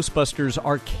Real Ghostbusters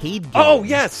arcade game. Oh,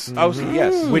 yes.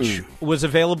 Yes. Which was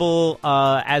available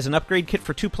as an upgrade kit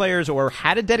for 2 players or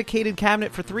had a dedicated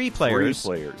cabinet for 3 players. 3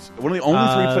 players. One of the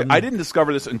only 3 players. I didn't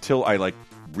discover this until I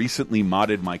recently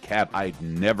modded my cab. I'd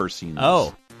never seen this.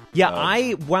 Oh. Yeah,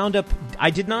 I wound up... I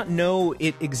did not know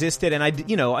it existed, and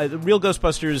The Real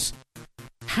Ghostbusters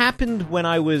happened when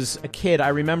I was a kid. I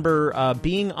remember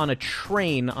being on a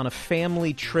train on a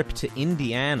family trip to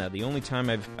Indiana, the only time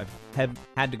I've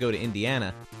had to go to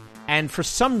Indiana, and for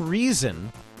some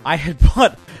reason, I had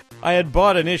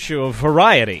bought an issue of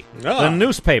Variety, the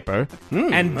newspaper,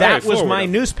 and that was my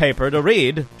newspaper to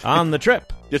read on the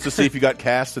trip. Just to see if you got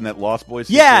cast in that Lost Boys.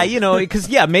 Yeah, because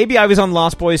maybe I was on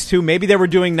Lost Boys too. Maybe they were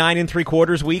doing 9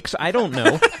 3/4 weeks. I don't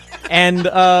know. And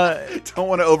don't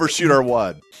want to overshoot our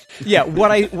wad. Yeah,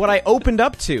 what I opened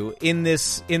up to in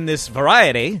this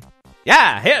Variety.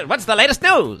 Yeah, here, what's the latest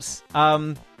news?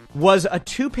 Was a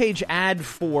 2-page ad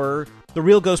for the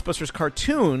Real Ghostbusters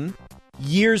cartoon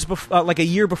years before, like a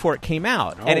year before it came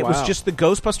out, and it was just the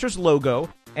Ghostbusters logo.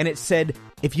 And it said,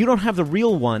 if you don't have the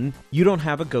real one, you don't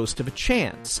have a ghost of a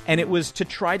chance. And it was to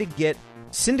try to get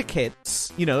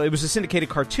syndicates, it was a syndicated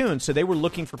cartoon, so they were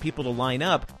looking for people to line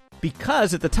up.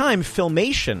 Because at the time,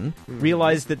 Filmation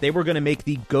realized that they were going to make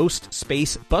the Ghost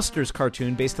Space Busters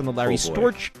cartoon based on the Larry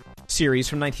Storch series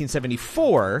from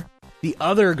 1974. The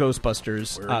other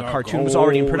Ghostbusters cartoon was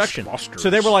already in production. So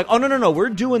they were like, oh, no, we're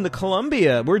doing the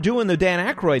Columbia. We're doing the Dan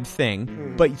Aykroyd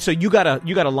thing. But so you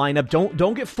gotta line up.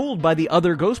 Don't get fooled by the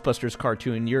other Ghostbusters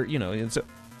cartoon. And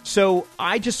so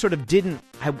I just sort of didn't.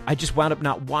 I just wound up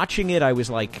not watching it. I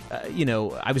was like,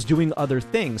 I was doing other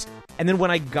things. And then when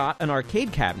I got an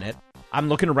arcade cabinet, I'm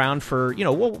looking around for,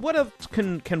 what else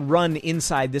can run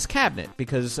inside this cabinet?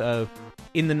 Because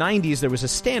in the 90s, there was a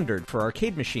standard for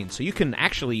arcade machines, so you can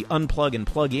actually unplug and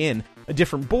plug in a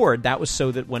different board. That was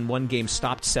so that when one game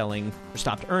stopped selling or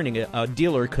stopped earning, a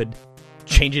dealer could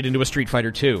change it into a Street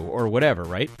Fighter 2 or whatever,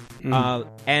 right?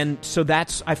 And so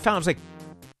I found, I was like,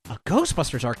 a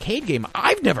Ghostbusters arcade game?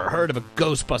 I've never heard of a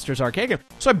Ghostbusters arcade game.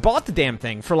 So I bought the damn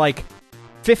thing for like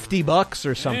 $50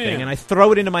 or something, and I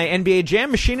throw it into my NBA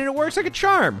Jam machine, and it works like a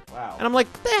charm. Wow. And I'm like,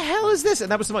 what the hell is this? And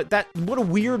that was what a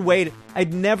weird way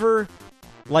I'd never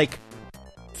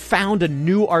found a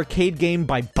new arcade game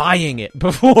by buying it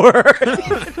before.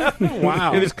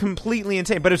 Wow. It was completely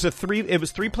insane. But it was a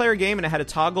 3-player game, and it had a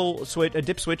toggle switch, a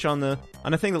dip switch on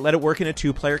a thing that let it work in a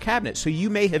 2-player cabinet. So you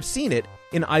may have seen it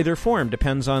in either form.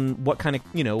 Depends on what kind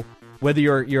of, whether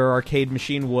your arcade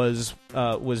machine was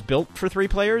built for 3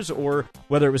 players or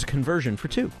whether it was a conversion for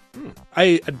 2.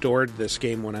 I adored this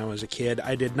game when I was a kid.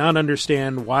 I did not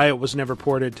understand why it was never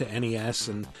ported to NES,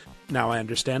 and now I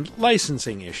understand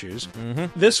licensing issues.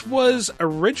 This was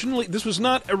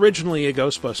not originally a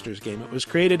Ghostbusters game. It was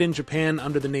created in Japan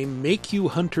under the name Make-You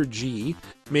Hunter G.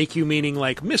 Make-You meaning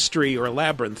like mystery or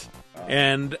labyrinth.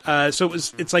 And so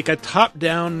it's like a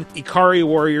top-down Ikari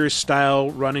Warriors style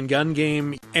run-and-gun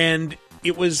game, and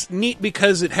it was neat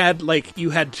because it had, like, you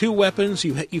had two weapons.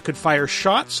 You could fire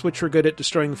shots, which were good at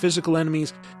destroying physical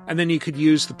enemies, and then you could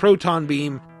use the proton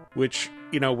beam, which,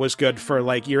 you know, was good for,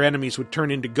 like, your enemies would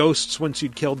turn into ghosts once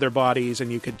you'd killed their bodies,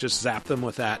 and you could just zap them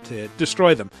with that to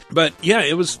destroy them. But, yeah,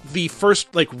 it was the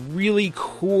first, like, really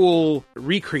cool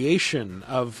recreation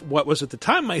of what was at the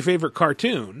time my favorite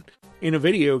cartoon in a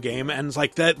video game, and it's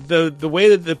like that the way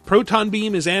that the proton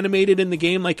beam is animated in the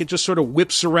game, like, it just sort of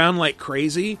whips around like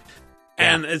crazy.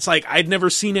 And it's like, I'd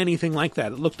never seen anything like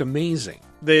that. It looked amazing.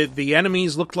 The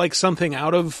enemies looked like something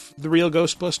out of the real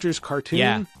Ghostbusters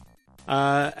cartoon.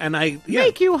 Yeah.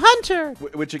 Make you hunter.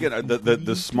 Which, again,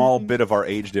 the small bit of our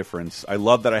age difference, I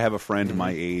love that I have a friend my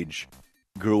age,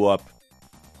 grew up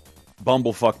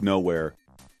bumblefuck nowhere,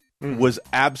 was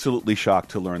absolutely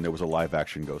shocked to learn there was a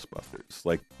live-action Ghostbusters.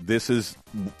 Like, this is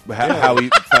how he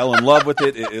fell in love with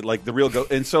it, like, the real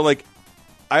and so, like,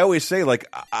 I always say,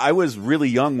 like, I was really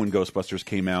young when Ghostbusters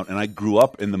came out, and I grew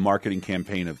up in the marketing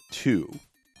campaign of 2.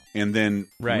 And then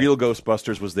real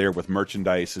Ghostbusters was there with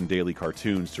merchandise and daily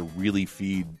cartoons to really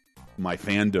feed my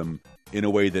fandom in a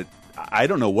way that I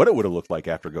don't know what it would have looked like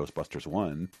after Ghostbusters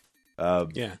 1.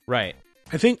 Right.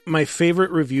 I think my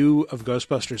favorite review of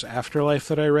Ghostbusters Afterlife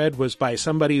that I read was by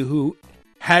somebody who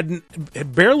had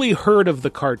barely heard of the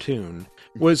cartoon,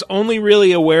 was only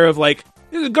really aware of, like,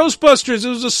 Ghostbusters, it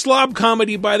was a slob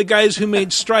comedy by the guys who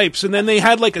made Stripes, and then they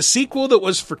had, like, a sequel that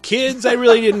was for kids. I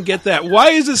really didn't get that.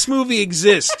 Why does this movie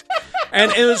exist?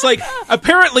 And it was like,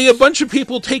 apparently a bunch of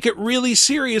people take it really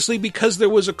seriously because there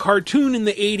was a cartoon in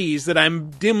the 80s that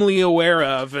I'm dimly aware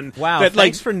of. And wow, that,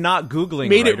 thanks like, for not Googling,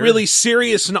 made writer. it really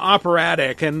serious and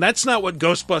operatic, and that's not what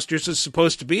Ghostbusters is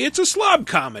supposed to be. It's a slob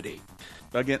comedy.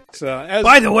 Again, So,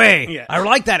 By the way, Yeah. I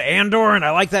like that Andor and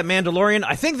I like that Mandalorian.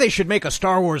 I think they should make a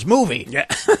Star Wars movie. yeah.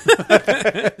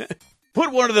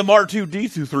 put one of them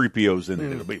R2-D2-3POs in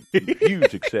it. It'll be a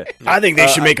huge success. I think they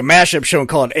should make a mashup show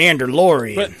called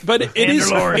Andorlorian. But it is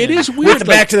With weird. the like-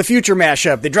 Back to the Future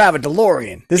mashup, they drive a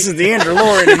DeLorean. This is the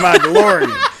Andorlorian in my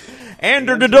DeLorean.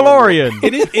 Andor the DeLorean.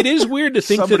 it is weird to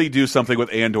think Somebody that do something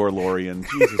with Andor Lorian.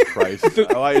 Jesus Christ.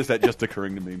 Why is that just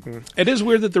occurring to me? it is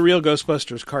weird that the real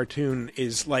Ghostbusters cartoon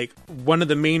is like one of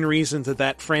the main reasons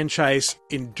that franchise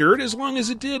endured as long as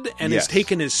it did and is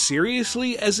taken as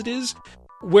seriously as it is.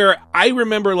 Where I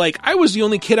remember, like, I was the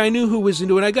only kid I knew who was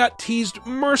into it. I got teased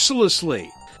mercilessly.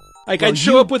 Like, I'd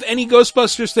show up with any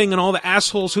Ghostbusters thing, and all the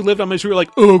assholes who lived on my street were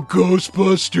like, "Oh,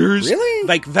 Ghostbusters!" Really?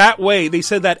 Like that way. They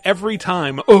said that every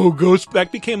time. "Oh,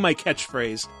 That became my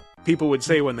catchphrase. People would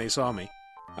say when they saw me.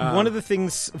 One of the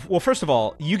things, well, first of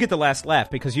all, you get the last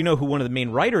laugh because you know who one of the main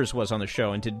writers was on the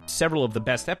show and did several of the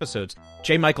best episodes.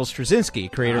 J. Michael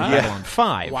Straczynski, creator of Babylon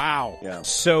 5. Wow. Yeah.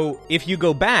 So if you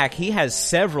go back, he has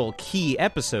several key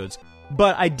episodes.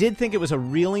 But I did think it was a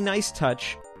really nice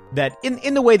touch that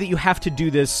in the way that you have to do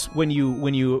this when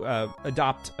you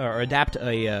adapt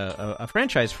a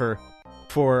franchise for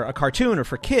a cartoon or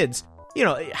for kids. You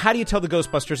know, how do you tell the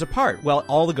Ghostbusters apart? Well,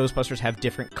 all the Ghostbusters have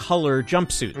different color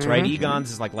jumpsuits, right?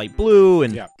 Egon's is like light blue,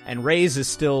 and Ray's is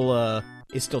still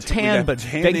tan, but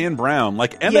tan and brown,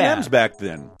 like M&M's back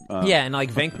then. Yeah, and like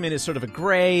Venkman is sort of a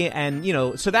gray, and you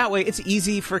know, so that way it's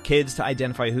easy for kids to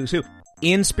identify who's who.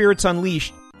 In Spirits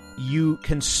Unleashed, you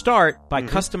can start by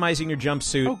customizing your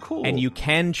jumpsuit, Oh, cool. and you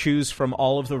can choose from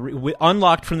all of the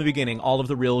unlocked from the beginning all of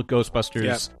the real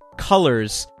Ghostbusters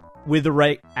colors with the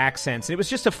right accents. It was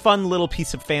just a fun little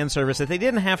piece of fan service that they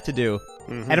didn't have to do.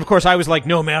 And of course, I was like,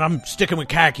 "No, man, I'm sticking with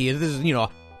khaki. This is, you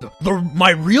know, my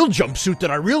real jumpsuit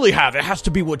that I really have. It has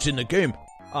to be what's in the game."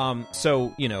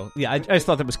 So you know, yeah, I just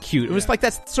thought that was cute. It was like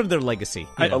that's sort of their legacy.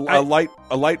 You know? A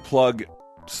light plug,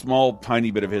 small tiny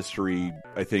bit of history.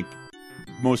 I think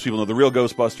most people know the real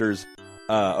Ghostbusters.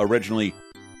 Originally,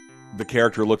 the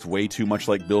character looked way too much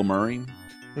like Bill Murray.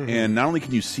 And not only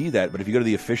can you see that, but if you go to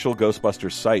the official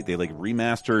Ghostbusters site, they like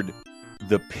remastered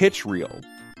the pitch reel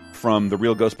from the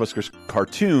real Ghostbusters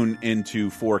cartoon into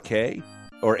 4K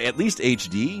or at least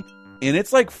HD, and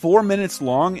it's like 4 minutes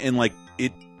long, and like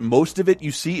most of it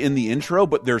you see in the intro,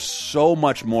 but there's so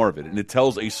much more of it, and it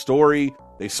tells a story.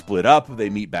 They split up, they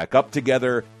meet back up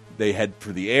together, they head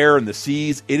for the air and the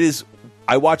seas. It is.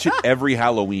 I watch it every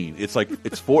Halloween. It's like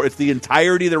it's the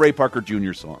entirety of the Ray Parker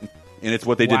Jr. song. And it's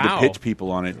what they did to pitch people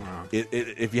on it.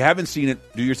 If you haven't seen it,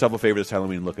 do yourself a favor this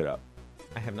Halloween and look it up.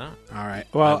 I have not. All right.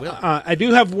 Well, I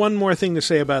do have one more thing to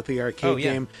say about the arcade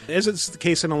yeah. game. As it's the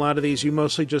case in a lot of these, you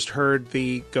mostly just heard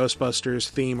the Ghostbusters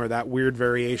theme or that weird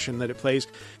variation that it plays.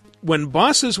 When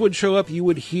bosses would show up, you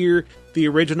would hear the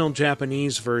original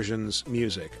Japanese version's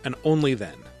music, and only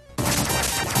then.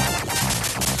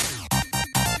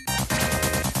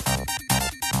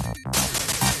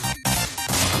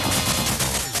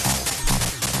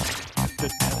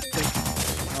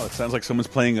 Sounds like someone's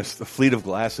playing a fleet of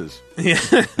glasses.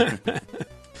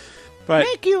 But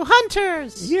Make you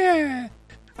hunters! yeah.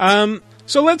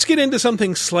 So let's get into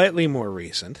something slightly more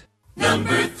recent.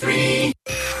 Number 3.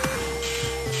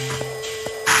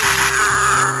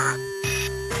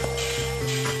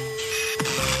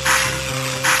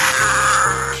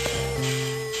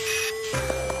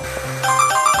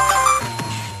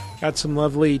 Got some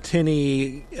lovely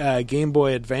tinny Game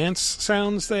Boy Advance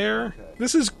sounds there.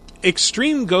 This is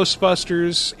Extreme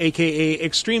Ghostbusters, aka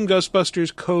Extreme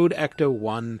Ghostbusters Code Ecto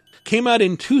 1. Came out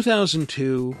in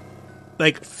 2002.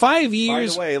 Like 5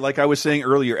 years. By the way, like I was saying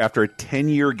earlier, after a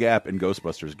 10-year gap in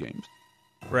Ghostbusters games.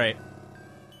 Right.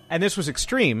 And this was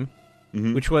Extreme,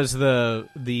 which was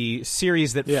the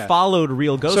series that followed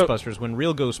Real Ghostbusters. When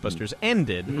Real Ghostbusters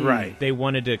ended, Right. they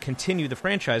wanted to continue the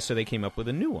franchise, so they came up with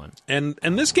a new one. And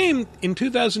this game in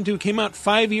 2002 came out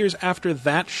 5 years after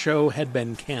that show had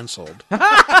been canceled.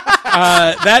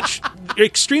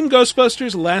 Extreme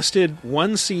Ghostbusters lasted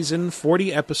one season,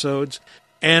 40 episodes,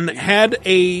 and had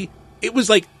it was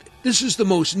like, this is the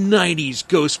most 90s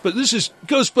Ghostbusters. This is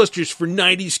Ghostbusters for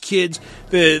 90s kids.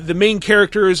 The main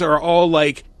characters are all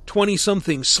like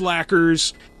 20-something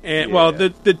slackers. And well,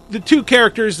 the two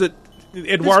characters that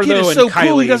Eduardo This kid is and so Kylie.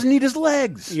 cool, he doesn't need his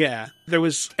legs. Yeah, there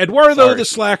was Eduardo Sorry. the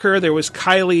slacker. There was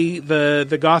Kylie,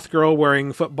 the goth girl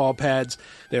wearing football pads.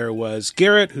 There was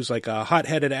Garrett, who's like a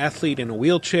hot-headed athlete in a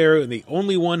wheelchair, and the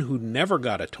only one who never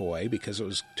got a toy because it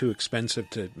was too expensive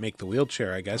to make the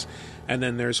wheelchair, I guess. And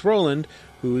then there's Roland,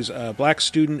 who's a black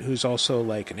student who's also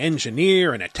like an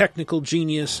engineer and a technical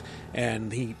genius,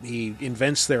 and he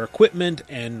invents their equipment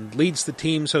and leads the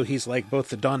team, so he's like both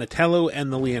the Donatello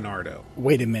and the Leonardo.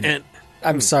 Wait a minute. And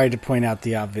I'm sorry to point out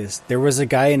the obvious. There was a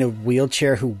guy in a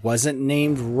wheelchair who wasn't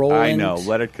named Roland. I know.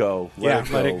 Let it go. let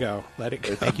it go.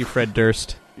 Thank you, Fred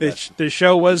Durst. The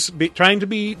show was trying to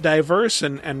be diverse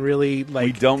and really We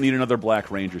like don't need another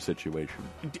Black Ranger situation.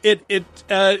 it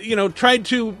tried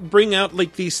to bring out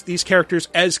like these characters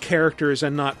as characters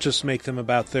and not just make them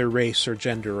about their race or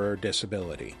gender or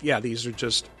disability. Yeah, these are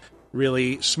just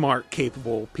really smart,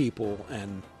 capable people,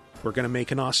 and we're going to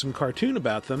make an awesome cartoon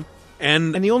about them.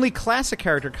 And And the only classic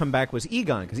character come back was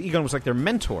Egon, because Egon was like their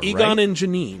mentor, Egon right? and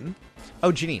Janine.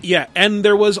 Oh, Janine. Yeah, and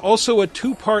there was also a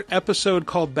 2-part episode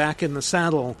called Back in the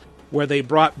Saddle where they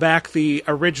brought back the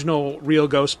original Real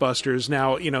Ghostbusters,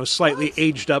 now, slightly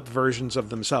aged up versions of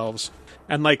themselves.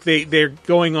 And like they're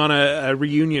going on a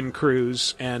reunion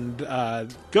cruise, and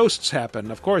ghosts happen,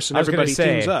 of course, and I was gonna everybody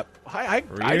say, teams up. I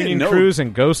didn't Reunion know. cruise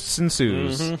and ghosts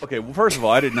ensues. Okay, well, first of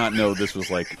all, I did not know this was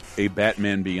like a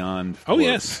Batman Beyond. Oh, for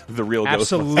yes. the Real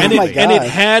Absolutely. And, Oh my and it gosh.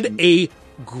 had a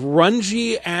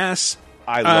grungy ass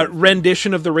I love it.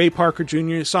 rendition of the Ray Parker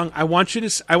Jr. song. I want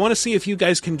to see if you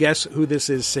guys can guess who this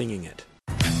is singing it.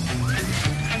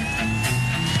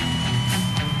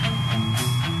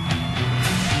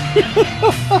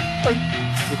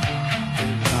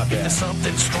 There's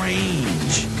something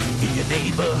strange in your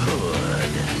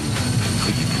neighborhood. Who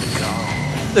you gonna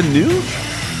call? The new?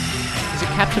 Is it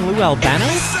Captain Lou Albano?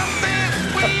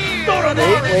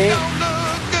 Wait.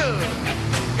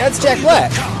 That's Jack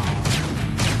Black.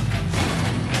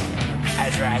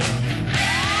 That's right.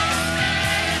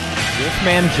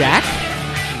 Wolfman Jack?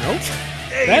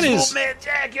 That is Man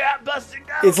Jack, you're out busting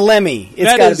down. It's Lemmy. It's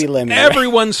that got to is be Lemmy.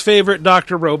 everyone's favorite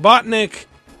Dr. Robotnik,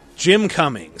 Jim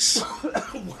Cummings.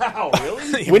 Wow,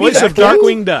 really? Voice the of Pooh?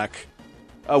 Darkwing Duck.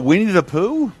 Winnie the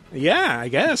Pooh? Yeah, I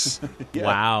guess.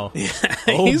 Wow.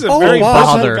 He's a Oh, very wow.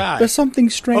 personal Bother. guy. There's something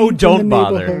strange. Oh, don't in the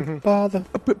bother. neighborhood. Bother.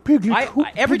 Piglet.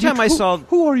 Every time I saw...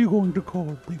 Who are you going to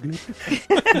call, Piglet?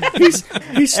 He's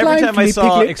Every slimed time I me, saw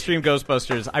Piglet. Extreme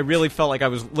Ghostbusters, I really felt like I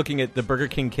was looking at the Burger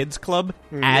King Kids Club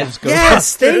as Ghostbusters.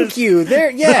 Yes, thank you. There,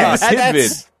 yes, Tidbit.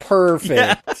 that's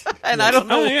perfect. And I don't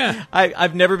know. Oh, yeah.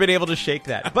 I've never been able to shake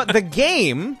that. But the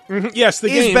game Yes, the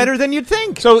is game. better than you'd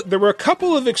think. So there were a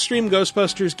couple of Extreme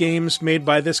Ghostbusters games made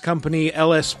by this company,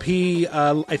 LSP.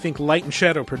 I think Light and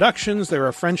Shadow Productions. They're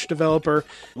a French developer.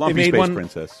 Lumpy Space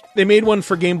Princess. They made one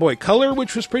for Game Boy Color,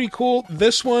 which was pretty cool.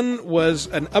 This one was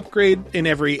an upgrade in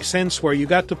every sense, where you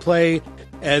got to play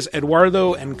as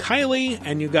Eduardo and Kylie,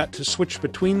 and you got to switch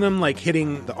between them, like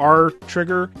hitting the R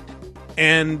trigger.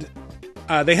 And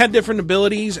they had different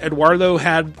abilities. Eduardo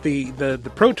had the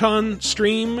proton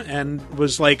stream and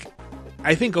was like,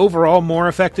 I think overall more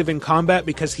effective in combat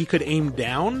because he could aim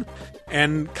down,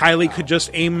 and Kylie could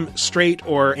just aim straight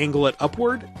or angle it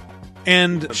upward.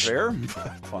 And Fair?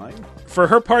 Fine. for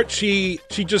her part, she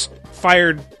just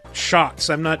fired shots.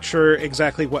 I'm not sure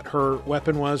exactly what her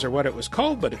weapon was or what it was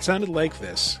called, but it sounded like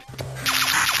this.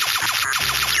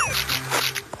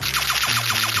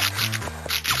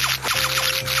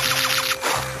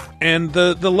 And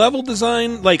the level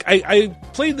design, like I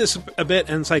played this a bit,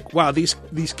 and it's like, wow, these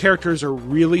characters are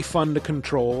really fun to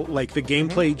control. Like the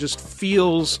gameplay just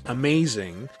feels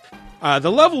amazing.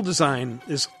 The level design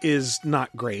is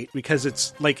not great because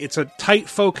it's a tight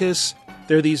focus.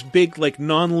 There are these big like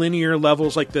non-linear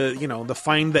levels, like the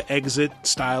find the exit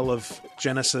style of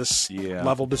Genesis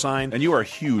level design. And you are a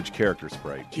huge character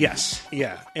sprite. Jesus. Yes,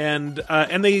 yeah, and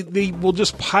they will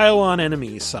just pile on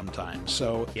enemies sometimes.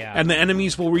 So and the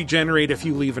enemies will regenerate if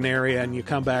you leave an area and you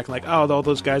come back like, oh, all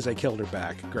those guys I killed are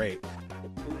back. Great.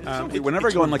 Whenever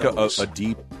I go on like a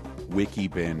deep wiki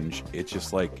binge, it's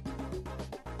just like,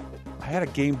 I had a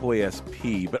Game Boy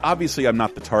SP, but obviously I'm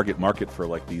not the target market for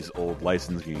like these old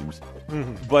licensed games.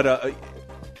 Mm-hmm. But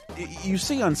you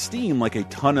see on Steam like a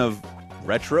ton of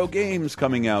retro games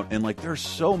coming out, and like there's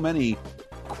so many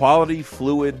quality,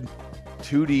 fluid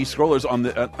 2D scrollers on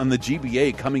the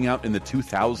GBA coming out in the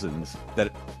 2000s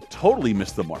that totally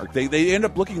missed the mark. They end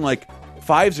up looking like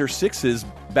 5s or 6s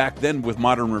back then with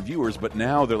modern reviewers, but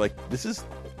now they're like, this is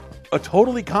a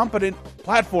totally competent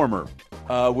platformer.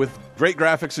 With great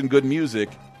graphics and good music,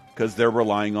 because they're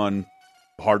relying on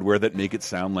hardware that make it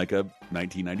sound like a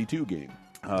 1992 game.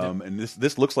 And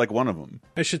this looks like one of them.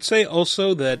 I should say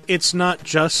also that it's not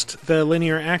just the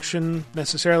linear action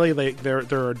necessarily. Like there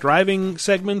are driving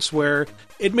segments where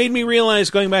it made me realize,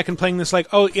 going back and playing this, like,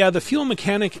 oh yeah, the fuel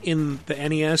mechanic in the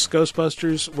NES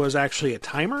Ghostbusters was actually a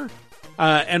timer.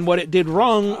 And what it did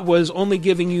wrong was only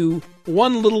giving you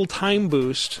one little time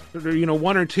boost, or,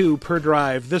 one or two per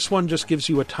drive. This one just gives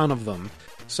you a ton of them.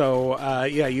 So,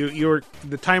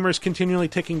 the timer's continually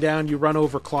ticking down. You run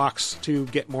over clocks to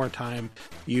get more time.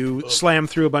 You slam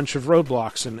through a bunch of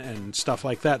roadblocks and stuff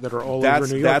like that are all over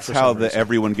New York. That's how the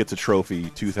everyone gets a trophy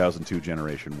 2002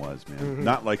 generation was, man. Mm-hmm.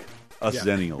 Not like us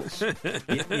Zennials.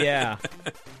 Yeah.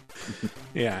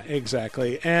 Yeah,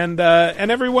 exactly. And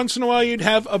every once in a while you'd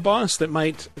have a boss that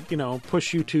might,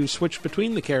 push you to switch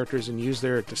between the characters and use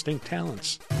their distinct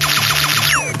talents.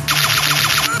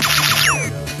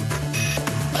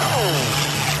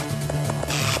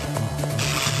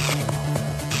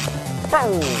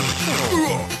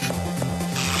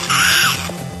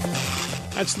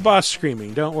 That's the boss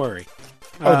screaming, don't worry.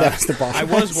 Oh, that's the boss. I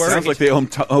was worried. Sounds like they owe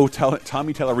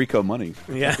Tommy Tallarico money.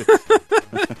 Yeah.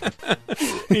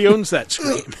 He owns that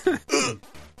scream.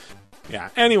 Yeah.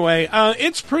 Anyway,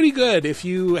 it's pretty good. If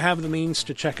you have the means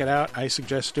to check it out, I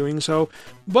suggest doing so.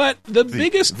 But the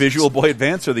biggest... Visual Boy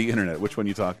Advance or the Internet? Which one are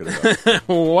you talking about?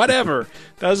 Whatever.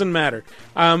 Doesn't matter.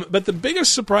 But the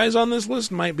biggest surprise on this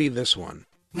list might be this one.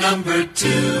 Number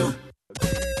 2.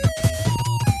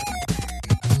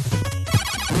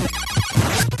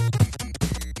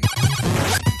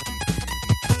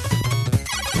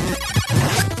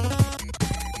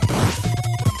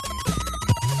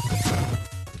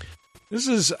 This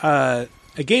is a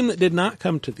game that did not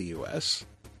come to the U.S.,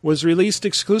 was released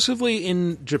exclusively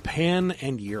in Japan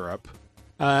and Europe.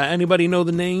 Anybody know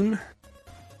the name?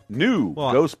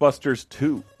 Ghostbusters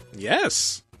 2.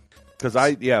 Yes. Because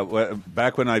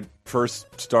back when I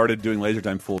first started doing Laser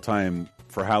Time full time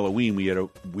for Halloween, we had a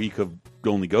week of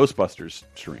only Ghostbusters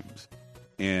streams,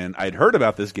 and I'd heard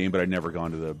about this game, but I'd never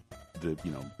gone to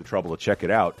the trouble to check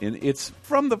it out. And it's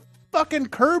from the fucking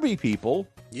Kirby people.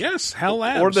 Yes, Hell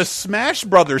Labs. Or the Smash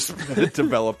Brothers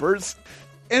developers,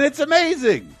 and it's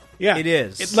amazing. Yeah, it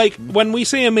is. When we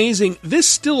say amazing, this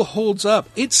still holds up.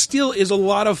 It still is a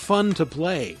lot of fun to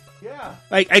play. Yeah.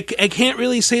 I can't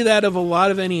really say that of a lot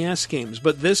of NES games,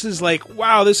 but this is like,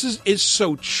 wow, this is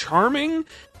so charming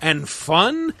and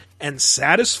fun and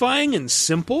satisfying and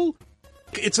simple.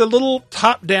 It's a little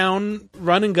top-down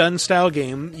run-and-gun style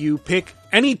game. You pick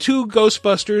any two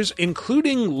Ghostbusters,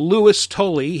 including Louis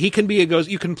Tully. He can be a ghost.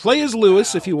 You can play as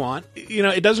Louis if you want.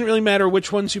 It doesn't really matter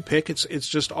which ones you pick. It's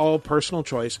just all personal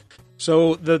choice.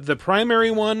 So the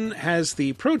primary one has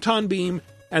the proton beam,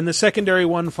 and the secondary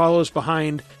one follows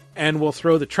behind and will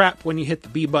throw the trap when you hit the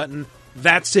B button.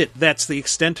 That's it. That's the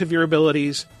extent of your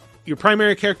abilities. Your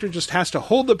primary character just has to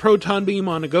hold the proton beam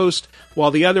on a ghost,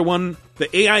 while the other one,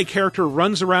 the AI character,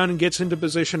 runs around and gets into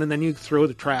position, and then you throw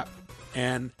the trap.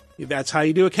 And that's how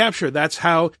you do a capture. That's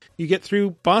how you get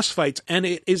through boss fights. And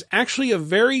it is actually a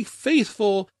very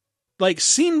faithful,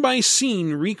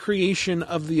 scene-by-scene recreation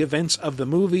of the events of the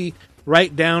movie,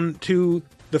 right down to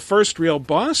the first real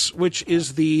boss, which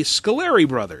is the Scoleri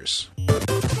brothers.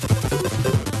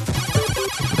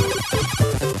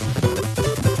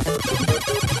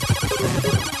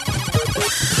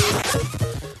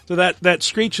 So that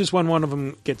Screech is when one of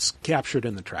them gets captured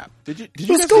in the trap. Did you The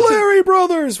guys Scolari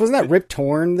brothers! Wasn't that Rip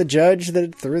Torn, the judge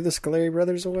that threw the Scolari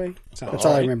brothers away? That's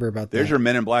all I remember about There's that. your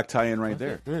Men in Black tie-in right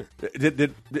there.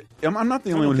 I'm not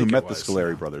the only one who think met it the was,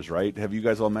 Scolari brothers, right? Have you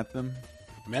guys all met them?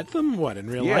 Met them? What, in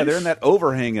real life? Yeah, they're in that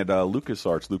overhang at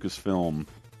LucasArts, Lucasfilm,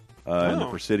 in the Oh.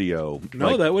 Presidio. No,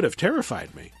 Like, that would have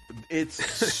terrified me. it's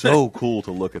so cool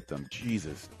to look at them.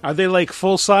 Jesus. Are they like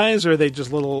full size, or are they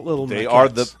just little? They maquettes? are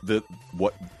the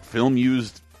what film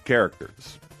used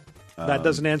characters. That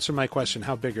doesn't answer my question.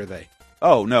 How big are they?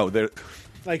 Oh no, they're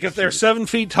Like if they're 7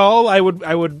 feet tall, I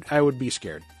would be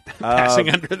scared passing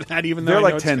under that. Even though they're I know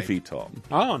like it's 10 fake. feet tall.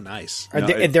 Oh, nice. Are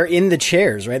they're in the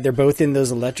chairs, right? They're both in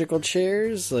those electrical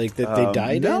chairs, like that they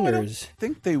died no, in. I Or don't is...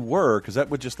 think they were, because that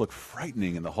would just look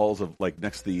frightening in the halls of like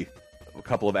next to a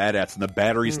couple of AT-ATs and the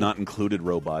batteries not included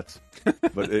robots,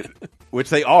 but which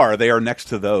they are next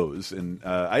to those. And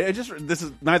this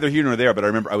is neither here nor there, but I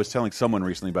remember I was telling someone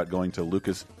recently about going to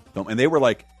Lucasfilm, and they were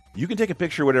like, "You can take a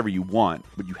picture whatever you want,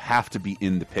 but you have to be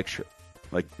in the picture."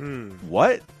 Like,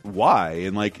 what? Why?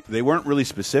 And like, they weren't really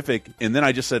specific. And then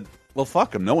I just said, well,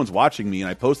 fuck them. No one's watching me. And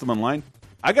I post them online.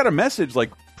 I got a message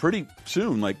like pretty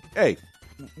soon, like, hey,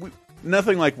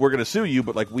 nothing like we're going to sue you,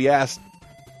 but like we asked,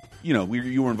 you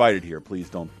were invited here. Please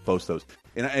don't post those.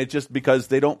 And it's just because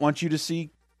they don't want you to see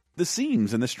the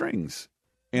seams and the strings.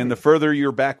 And the further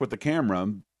you're back with the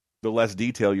camera, the less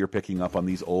detail you're picking up on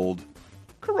these old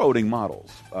corroding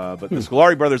models. But the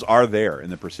Scolari brothers are there in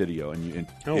the Presidio, and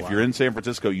if you're in San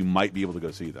Francisco, you might be able to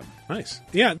go see them. Nice.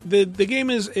 Yeah, the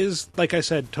game is like I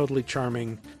said, totally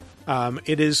charming.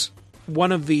 It is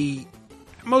one of the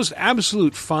most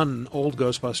absolute fun old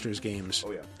Ghostbusters games.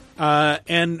 Oh yeah.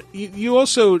 And you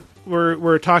also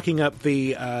were talking up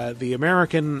the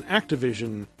American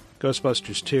Activision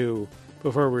Ghostbusters 2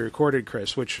 before we recorded,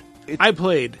 Chris, which I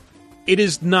played. It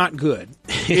is not good.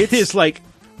 It is like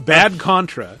bad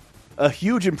Contra. A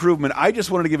huge improvement. I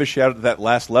just wanted to give a shout out to that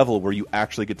last level where you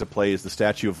actually get to play as the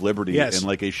Statue of Liberty in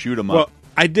like a shoot 'em up. Well,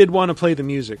 I did want to play the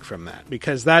music from that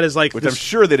because that is like which I'm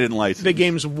sure they didn't license. the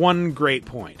game's one great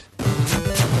point.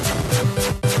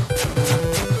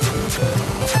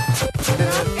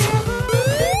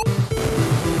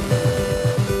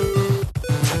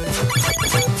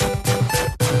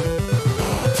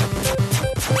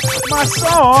 My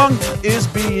song is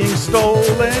being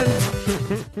stolen.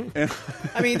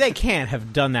 I mean, they can't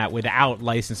have done that without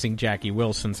licensing Jackie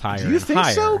Wilson's higher. Do you and think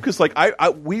higher. so? Because like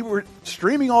we were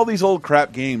streaming all these old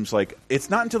crap games. Like it's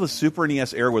not until the Super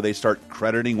NES era where they start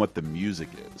crediting what the music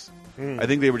is. I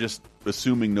think they were just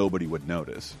assuming nobody would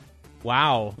notice.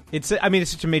 Wow, it's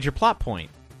such a major plot point.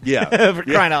 Yeah, For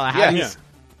crying out loud. Yeah.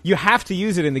 You have to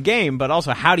use it in the game, but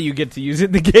also how do you get to use it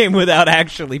in the game without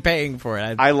actually paying for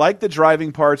it? I like the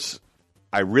driving parts.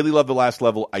 I really love the last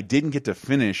level. I didn't get to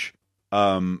finish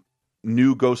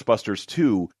New Ghostbusters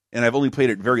 2, and I've only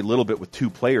played it very little bit with 2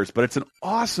 players, but it's an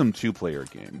awesome 2-player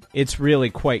game. It's really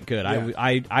quite good. Yeah.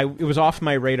 It was off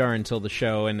my radar until the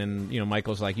show, and then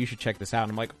Michael's like, "You should check this out."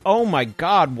 And I'm like, "Oh my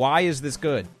god, why is this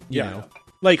good?" You know?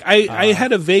 Like, I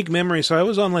had a vague memory, so I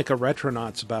was on, like, a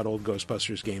Retronauts about old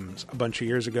Ghostbusters games a bunch of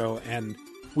years ago, and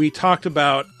we talked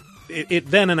about it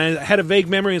then, and I had a vague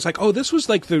memory. It's like, oh, this was,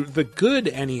 like, the good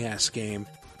NES game.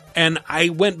 And I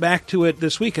went back to it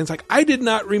this week, and it's like, I did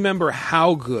not remember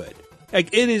how good. Like,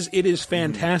 it is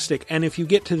fantastic, and if you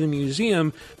get to the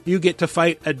museum, you get to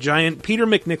fight a giant Peter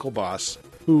McNichol boss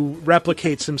who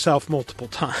replicates himself multiple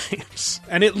times.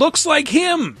 And it looks like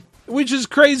him! Which is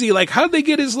crazy. Like, how'd they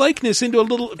get his likeness into a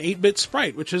little 8-bit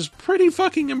sprite? Which is pretty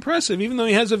fucking impressive, even though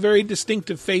he has a very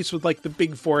distinctive face with, like, the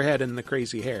big forehead and the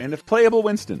crazy hair. And if playable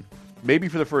Winston, maybe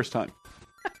for the first time.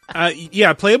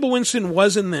 Yeah, playable Winston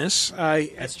was in this.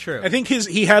 That's true. I think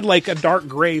he had, like, a dark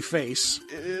gray face.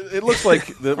 It looks like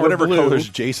whatever blue. colors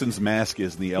Jason's mask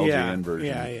is in the LJN version.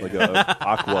 Yeah. Like a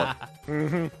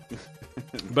aqua.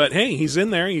 But hey, he's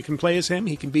in there. You can play as him.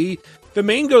 He can be the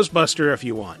main Ghostbuster if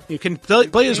you want. You can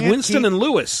play as Winston and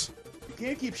Lewis. You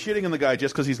can't keep shitting on the guy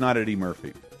just because he's not Eddie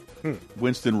Murphy.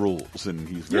 Winston rules, and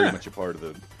he's very much a part of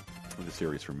the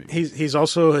series for me. He's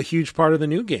also a huge part of the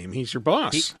new game. He's your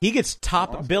boss. He gets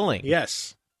top billing.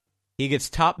 Yes. He gets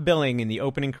top billing in the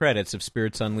opening credits of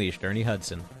Spirits Unleashed. Ernie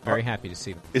Hudson. Very happy to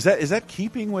see him. Is that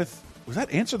keeping with... Was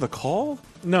that Answer the Call?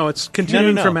 No, it's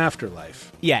continuing No. from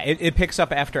Afterlife. Yeah, it picks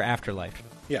up after Afterlife.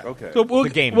 Yeah. Okay. So we'll The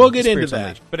game. we'll get into Spirits that.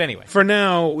 Unleashed. But anyway. For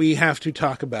now, we have to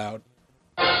talk about...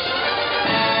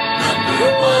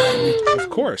 Of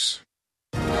course.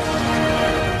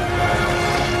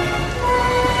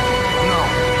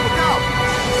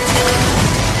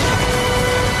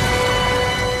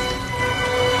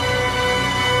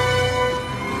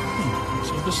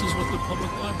 So this is what the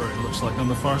public library looks like on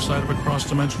the far side of a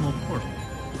cross-dimensional portal.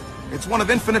 It's one of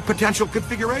infinite potential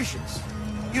configurations.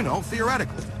 You know,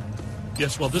 theoretically.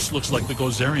 Yes, well, this looks like the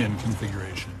Gozerian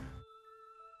configuration.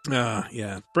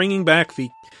 Yeah. Bringing back the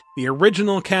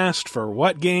original cast for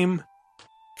what game?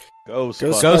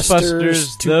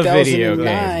 Ghostbusters, the video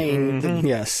game. Mm-hmm.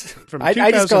 Yes. From I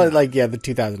just call it the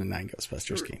 2009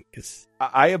 Ghostbusters game. Cause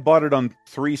I have bought it on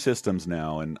 3 systems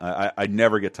now, and I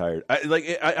never get tired.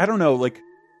 I don't know.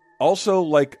 Also,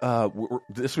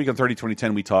 this week on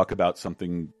 30-2010, we talk about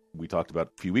something we talked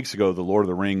about a few weeks ago, the Lord of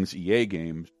the Rings EA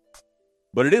games.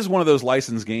 But it is one of those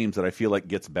licensed games that I feel like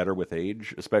gets better with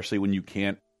age, especially when you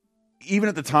can't. Even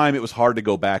at the time, it was hard to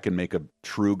go back and make a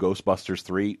true Ghostbusters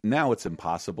 3. Now it's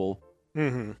impossible.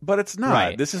 Mm-hmm. But it's not.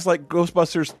 Right. This is like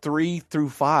Ghostbusters 3 through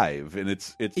 5, and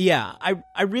it's Yeah,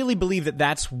 I really believe that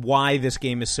that's why this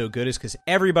game is so good, is because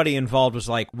everybody involved was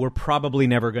like, we're probably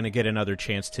never going to get another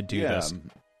chance to do this.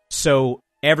 So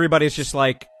everybody's just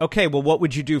like, okay, well, what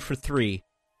would you do for 3?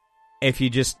 If you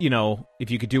just,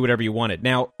 if you could do whatever you wanted.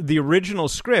 Now, the original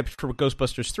script for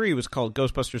Ghostbusters 3 was called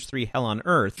Ghostbusters 3 Hell on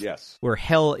Earth. Yes. Where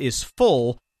hell is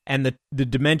full, and the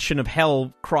dimension of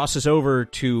hell crosses over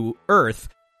to Earth,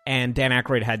 and Dan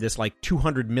Aykroyd had this,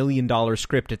 $200 million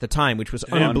script at the time, which was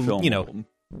unbelievable.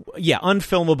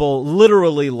 Unfilmable.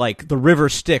 Literally, the River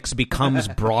Styx becomes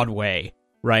Broadway.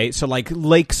 Right? So,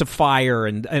 lakes of fire,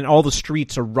 and all the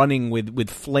streets are running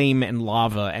with flame and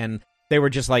lava, and they were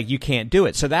just like, you can't do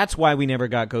it. So that's why we never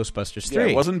got Ghostbusters 3. Yeah,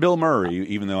 it wasn't Bill Murray,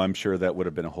 even though I'm sure that would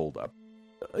have been a holdup.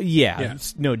 Yeah,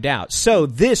 no doubt. So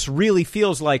this really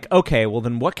feels like, okay, well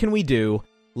then what can we do?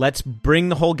 Let's bring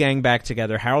the whole gang back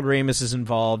together. Harold Ramis is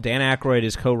involved. Dan Aykroyd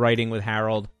is co-writing with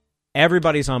Harold.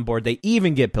 Everybody's on board. They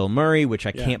even get Bill Murray, which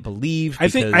I can't believe. I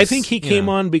think he came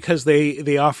on because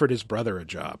they offered his brother a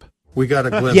job. We got a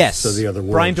glimpse of the other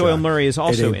world. Brian Doyle John. Murray is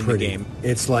also in pretty. the game.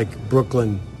 It's like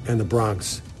Brooklyn and the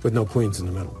Bronx, with no Queens in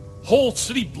the middle. Whole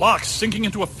city blocks sinking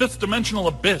into a 5th-dimensional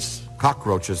abyss.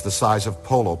 Cockroaches the size of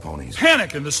polo ponies.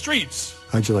 Panic in the streets.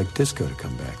 How'd you like disco to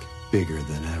come back? Bigger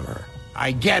than ever.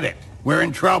 I get it. We're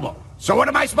in trouble. So what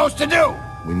am I supposed to do?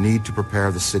 We need to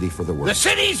prepare the city for the worst. The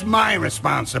city's my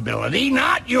responsibility,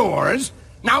 not yours.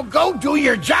 Now go do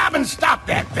your job and stop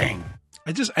that thing.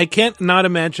 I can't not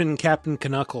imagine Captain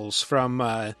Knuckles from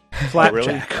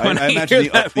Flapjack. Oh, really? I imagine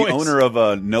the owner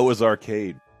of Noah's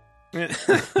Arcade.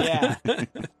 Yeah.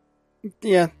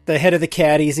 Yeah, the head of the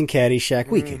caddies and Caddyshack.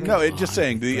 We can just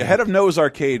saying, the head of Noah's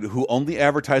Arcade, who only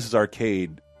advertises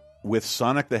arcade with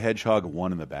Sonic the Hedgehog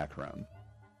 1 in the background.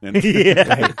 And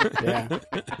yeah.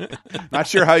 Not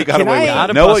sure how you got away with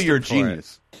it. Noah, you're a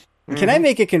genius. Can I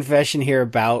make a confession here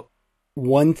about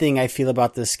one thing I feel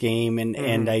about this game,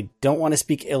 and I don't want to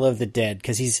speak ill of the dead,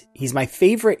 because he's my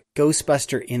favorite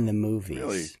Ghostbuster in the movies.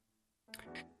 Really?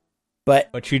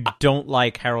 But you don't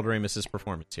like Harold Ramis's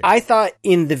performance here. I thought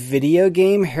in the video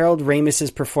game, Harold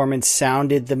Ramis's performance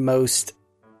sounded the most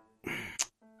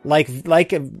like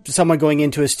someone going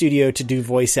into a studio to do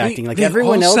voice acting. Like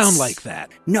everyone else sound like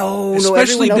that. No,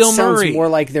 especially everyone else Bill sounds Murray. more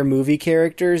like their movie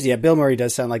characters. Yeah, Bill Murray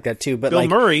does sound like that too. But Bill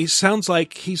Murray sounds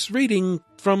like he's reading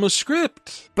from a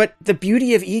script. But the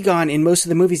beauty of Egon in most of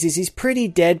the movies is he's pretty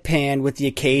deadpan with the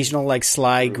occasional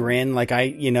sly grin.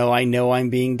 I know I'm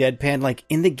being deadpan. Like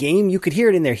in the game, you could hear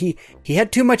it in there. He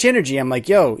had too much energy. I'm like,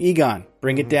 yo, Egon,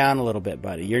 bring it down a little bit,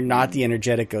 buddy. You're not the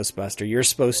energetic Ghostbuster. You're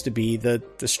supposed to be the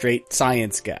straight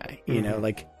science guy. You know,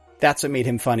 that's what made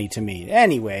him funny to me.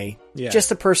 Anyway,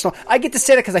 just a personal. I get to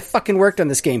say that because I fucking worked on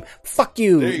this game. Fuck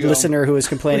you listener who is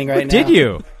complaining right now. Did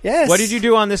you? Yes. What did you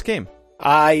do on this game?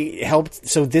 I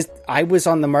helped. I was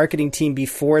on the marketing team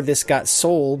before this got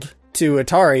sold to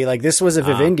Atari. This was a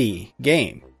Vivendi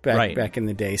game back in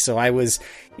the day. So I was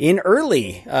in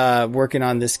early working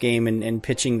on this game and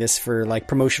pitching this for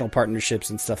promotional partnerships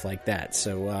and stuff like that.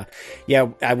 So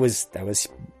I was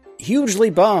hugely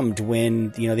bummed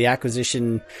when the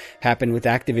acquisition happened with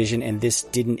Activision and this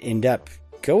didn't end up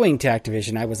going to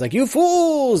Activision. I was like, you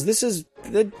fools! This is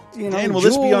the And will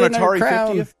this be on Atari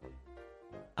 50th?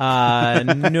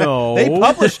 No. They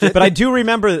published it. But I do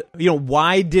remember,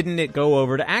 why didn't it go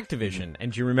over to Activision?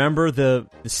 And do you remember the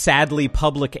sadly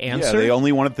public answer? Yeah, they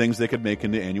only wanted things they could make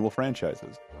into annual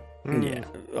franchises. Yeah.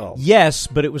 Oh. Yes,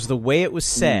 but it was the way it was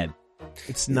said.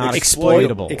 It's not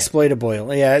exploitable.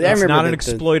 Exploitable. Yeah, I it's remember not an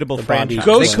exploitable franchise.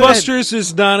 Ghostbusters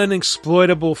is not an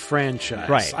exploitable franchise.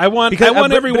 Right. I want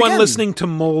everyone listening to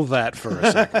mull that for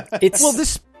a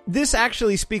second. This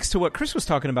actually speaks to what Chris was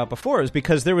talking about before, is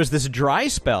because there was this dry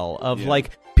spell of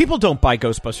people don't buy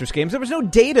Ghostbusters games. There was no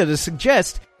data to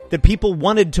suggest that people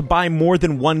wanted to buy more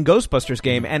than one Ghostbusters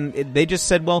game, and they just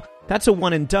said, well, that's a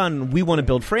one and done. We want to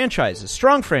build franchises,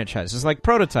 strong franchises like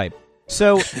Prototype.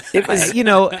 So,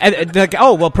 like,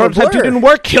 oh, well, Prototype 2 didn't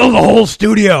work. Kill the whole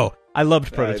studio. I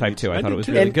loved Prototype 2. I thought it was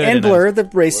really good. And Blur, the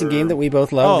racing game that we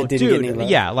both love, that didn't get any love.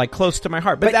 Yeah, like close to my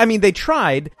heart. But I mean, they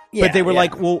tried, but they were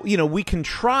like, well, we can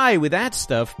try with that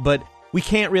stuff, but we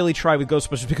can't really try with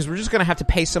Ghostbusters because we're just going to have to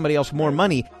pay somebody else more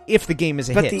money if the game is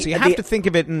a hit. So you have to think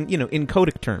of it in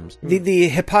codic terms. The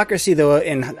hypocrisy, though,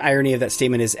 and irony of that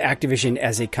statement is Activision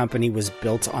as a company was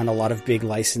built on a lot of big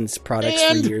licensed products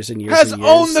for years and years. Has and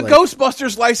years. owned the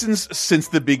Ghostbusters license since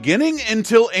the beginning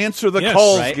until Answer the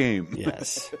Calls game.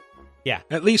 Yes. Yeah.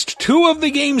 At least 2 of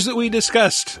the games that we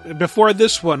discussed before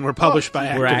this one were published by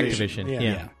Activision. Were Activision.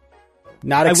 Yeah.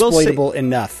 Not exploitable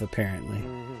enough, apparently.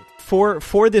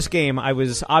 For this game, I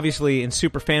was obviously in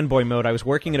super fanboy mode. I was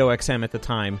working at OXM at the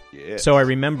time. Yes. So I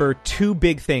remember 2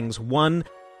 big things. One,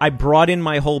 I brought in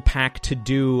my whole pack to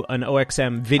do an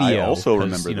OXM video. I also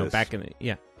remember this. Back in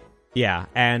yeah,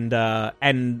 and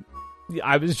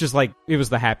I was just like, it was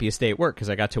the happiest day at work because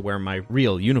I got to wear my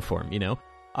real uniform,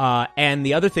 And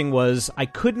the other thing was, I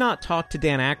could not talk to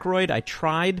Dan Aykroyd. I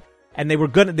tried, and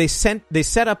they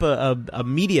set up a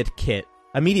media kit,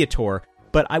 a media tour.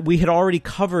 But we had already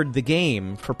covered the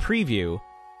game for preview,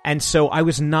 and so I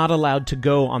was not allowed to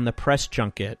go on the press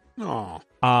junket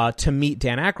to meet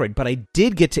Dan Aykroyd. But I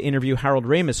did get to interview Harold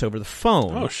Ramis over the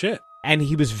phone. Oh, shit. And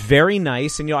he was very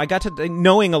nice, and I got to,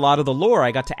 knowing a lot of the lore,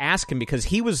 I got to ask him because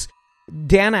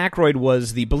Dan Aykroyd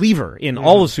was the believer in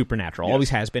all of Supernatural, always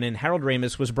has been, and Harold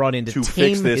Ramis was brought in to tame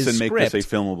fix this his and script. make this a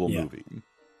filmable movie.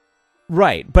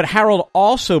 Right, but Harold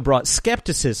also brought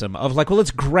skepticism of like, well,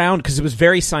 let's ground, because it was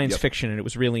very science fiction and it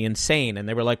was really insane, and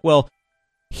they were like, well,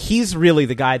 he's really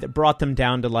the guy that brought them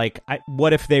down to like,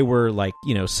 what if they were like,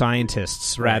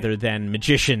 scientists rather than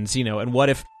magicians, and what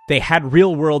if they had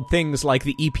real world things like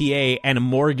the EPA and a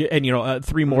mortgage and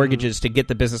 3 mortgages to get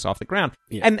the business off the ground,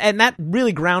 and that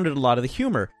really grounded a lot of the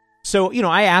humor. So,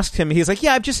 I asked him, he's like,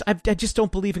 yeah, I just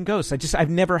don't believe in ghosts.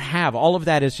 I've never have. All of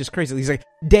that is just crazy. He's like,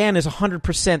 Dan is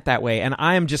 100% that way. And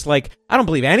I am just like, I don't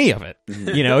believe any of it.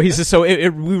 He says, so we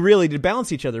really did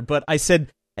balance each other. But I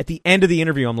said at the end of the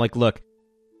interview, I'm like, look,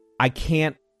 I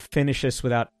can't finish this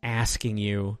without asking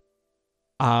you.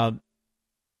 I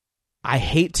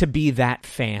hate to be that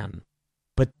fan,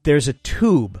 but there's a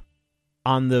tube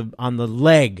on the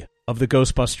leg of the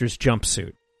Ghostbusters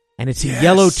jumpsuit. And it's a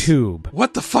yellow tube.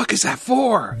 What the fuck is that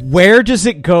for? Where does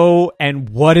it go, and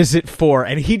what is it for?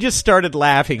 And he just started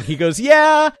laughing. He goes,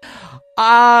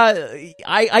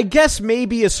 I guess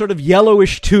maybe a sort of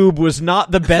yellowish tube was not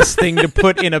the best thing to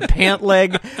put in a pant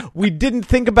leg. We didn't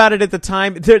think about it at the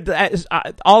time.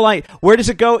 Where does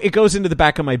it go? It goes into the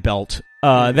back of my belt.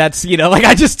 That's,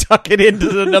 I just tuck it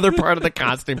into another part of the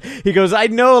costume. He goes, I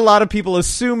know a lot of people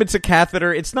assume it's a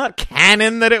catheter. It's not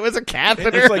canon that it was a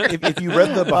catheter. It's like, if you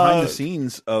read the behind the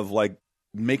scenes of like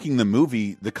making the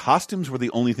movie, the costumes were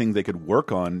the only thing they could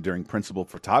work on during principal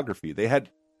photography. They had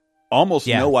almost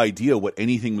no idea what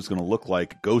anything was going to look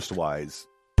like ghost-wise.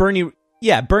 Bernie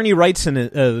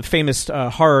Wrightson, a famous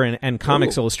horror and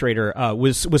comics illustrator,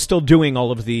 was still doing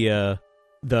all of the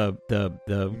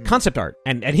concept art,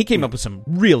 and he came up with some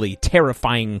really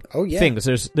terrifying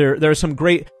things. There are some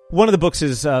great. One of the books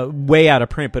is way out of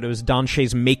print, but it was Don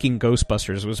Shea's Making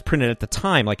Ghostbusters. It was printed at the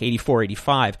time, like 84,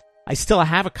 85. I still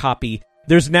have a copy.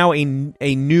 There's now a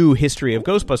new History of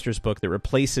Ghostbusters book that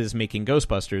replaces Making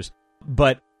Ghostbusters,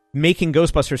 but Making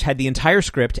Ghostbusters had the entire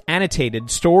script, annotated,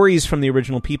 stories from the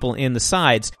original people in the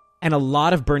sides, and a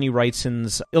lot of Bernie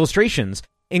Wrightson's illustrations,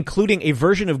 including a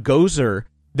version of Gozer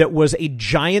that was a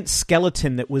giant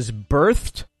skeleton that was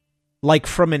birthed like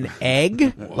from an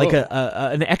egg, like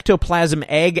an ectoplasm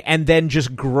egg, and then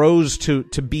just grows to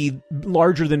be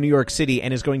larger than New York City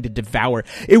and is going to devour.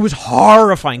 It was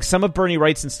horrifying. Some of Bernie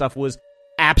Wrightson's stuff was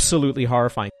absolutely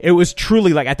horrifying. It was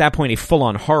truly, like, at that point, a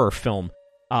full-on horror film.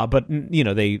 But,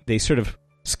 they sort of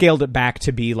scaled it back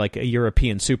to be like a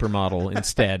European supermodel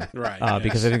instead. Right.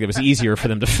 Because I think it was easier for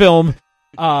them to film.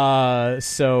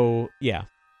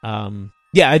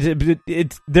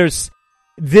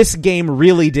 This game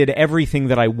really did everything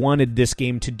that I wanted this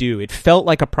game to do. It felt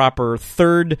like a proper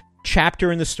third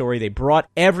chapter in the story. They brought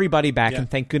everybody back, and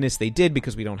thank goodness they did,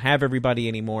 because we don't have everybody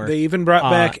anymore. They even brought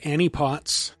back Annie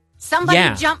Potts.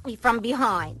 Somebody jumped me from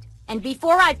behind, and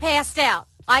before I passed out,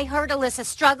 I heard Alyssa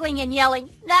struggling and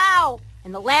yelling, "No!"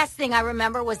 And the last thing I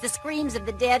remember was the screams of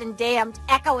the dead and damned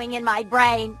echoing in my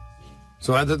brain.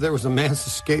 So either there was a mass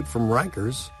escape from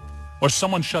Rikers, or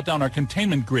someone shut down our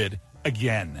containment grid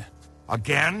again.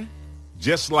 Again?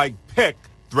 Just like Peck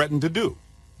threatened to do.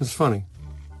 It's funny.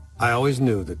 I always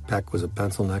knew that Peck was a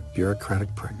pencil-necked,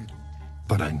 bureaucratic prick,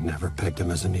 but I never pegged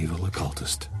him as an evil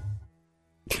occultist.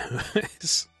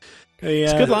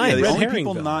 It's a good line. The Red only herring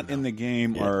people villain. not in the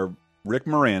game are Rick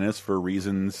Moranis for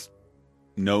reasons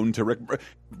known to Rick.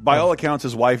 By all accounts,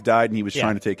 his wife died, and he was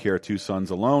trying to take care of 2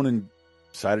 sons alone, and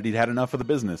decided he'd had enough of the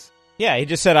business. Yeah, he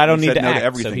just said, "I don't need to no act." to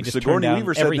everything. So he just Sigourney turned down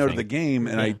Weaver said everything. no to the game,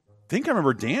 and I think I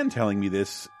remember Dan telling me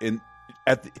this.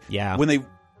 Yeah. When they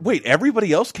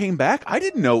everybody else came back. I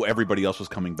didn't know everybody else was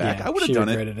coming back. Yeah, I would have she done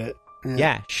regretted it.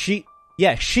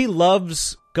 She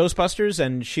loves Ghostbusters,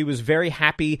 and she was very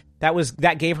happy.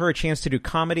 That gave her a chance to do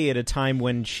comedy at a time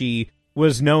when she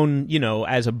was known,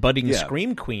 as a budding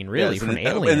scream queen, really, from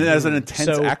Alien, and as an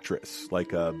intense actress,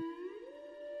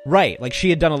 right, like she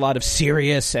had done a lot of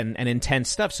serious and intense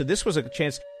stuff. So this was a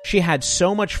chance. She had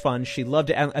so much fun. She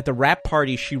loved it. At the wrap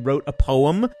party, she wrote a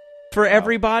poem for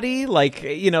everybody.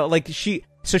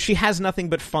 So she has nothing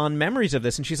but fond memories of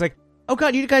this. And she's like, "Oh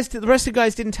God, the rest of the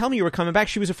guys didn't tell me you were coming back."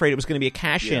 She was afraid it was going to be a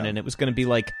cash-in, and it was going to be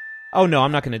like, "Oh no,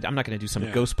 I'm not going to do some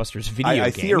Ghostbusters video game."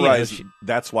 I theorize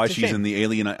that's why she's in the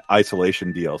Alien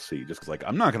Isolation DLC, just because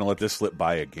I'm not going to let this slip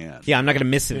by again. Yeah, I'm not going to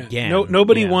miss it again.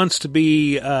 Nobody wants to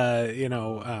be,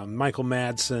 Michael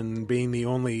Madsen being the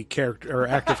only character or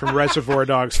actor from Reservoir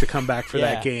Dogs to come back for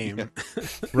that game.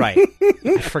 Right.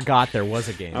 I forgot there was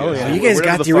a game. Oh yeah, you guys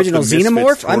got the original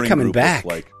Xenomorph? I'm coming back.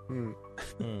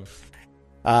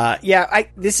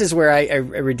 This is where I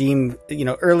redeem,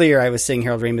 earlier I was saying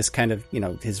Harold Ramis kind of,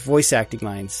 his voice acting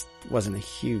lines wasn't a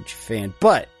huge fan,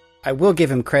 but I will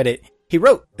give him credit. He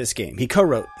wrote this game. He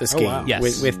co-wrote this game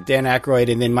with Dan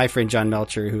Aykroyd, and then my friend John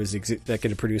Melcher, who is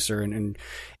executive producer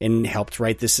and helped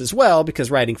write this as well, because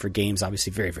writing for games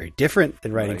obviously very, very different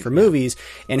than writing for movies.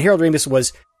 And Harold Ramis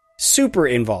was super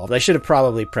involved. I should have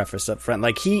probably prefaced up front.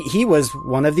 Like he was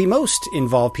one of the most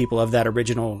involved people of that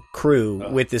original crew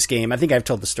with this game. I think I've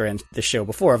told the story on the show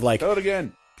before of tell it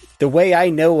again. The way I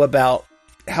know about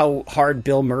how hard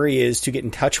Bill Murray is to get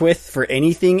in touch with for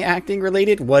anything acting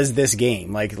related was this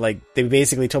game. Like they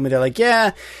basically told me, they're like,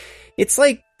 yeah, it's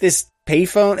like this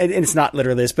payphone, and it's not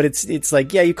literally this, but it's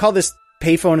like, yeah, you call this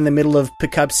payphone in the middle of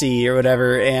Poughkeepsie or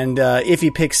whatever, and if he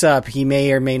picks up, he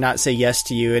may or may not say yes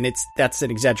to you, and that's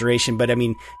an exaggeration, but I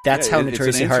mean that's how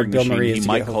notoriously hard Bill Murray is. He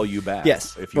might call you back.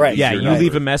 Yes, if you you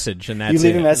leave a message, and that's you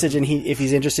leave a message, and if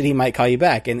he's interested, he might call you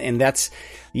back, and that's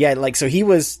so he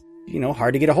was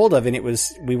hard to get a hold of, and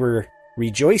we were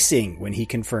rejoicing when he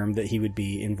confirmed that he would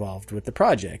be involved with the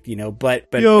project, but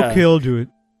I'll do it.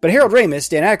 But Harold Ramis,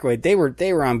 Dan Aykroyd, they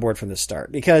were on board from the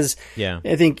start, because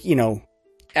I think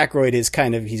Aykroyd is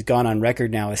he's gone on record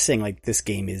now as saying like this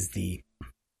game is the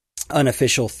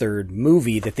unofficial third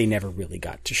movie that they never really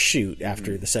got to shoot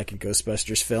after the second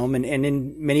Ghostbusters film, and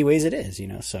in many ways it is,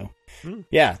 so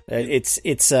it's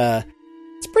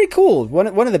pretty cool.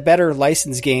 One of the better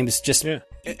licensed games, just and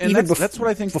that's what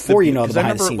I think before the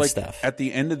behind the scenes stuff. At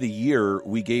the end of the year,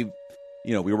 we gave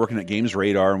we were working at Games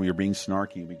Radar and we were being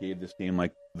snarky. We gave this game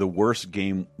like the worst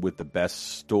game with the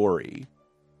best story,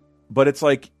 but it's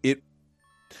like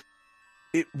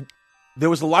there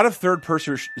was a lot of third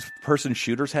person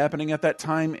shooters happening at that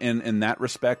time, and in that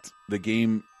respect, the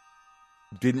game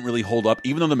didn't really hold up,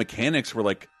 even though the mechanics were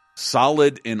like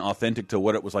solid and authentic to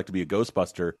what it was like to be a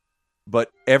Ghostbuster. But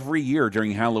every year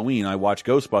during Halloween, I watch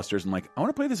Ghostbusters and like, I want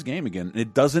to play this game again. And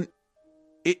it doesn't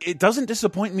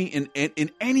disappoint me in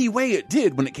any way it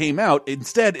did when it came out.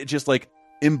 Instead, it just like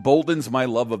emboldens my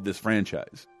love of this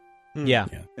franchise. Yeah.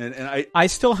 And I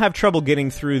still have trouble getting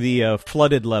through the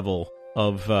flooded level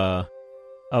of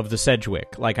the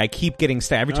Sedgwick. Like I keep getting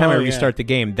stuck every time I restart the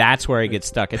game. That's where I get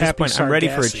stuck. At this point, I'm ready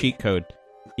for a cheat code.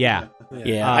 Yeah.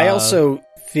 I also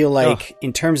feel like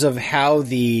in terms of how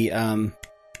the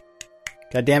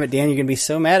God damn it, Dan, you're gonna be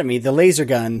so mad at me. The laser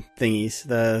gun thingies.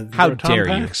 How dare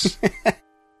you?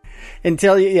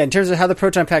 In terms of how the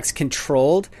proton pack's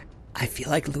controlled, I feel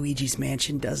like Luigi's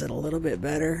Mansion does it a little bit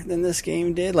better than this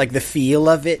game did. Like the feel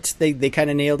of it, they kind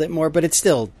of nailed it more, but it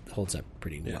still holds up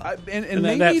pretty well. And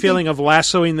that feeling of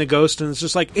lassoing the ghost, and it's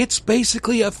just like, it's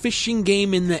basically a fishing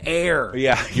game in the air.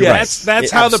 Yeah.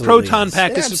 That's how the proton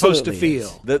pack is supposed to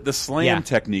feel. The slam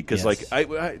technique, because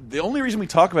the only reason we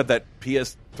talk about that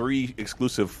PS3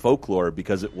 exclusive Folklore,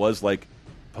 because it was like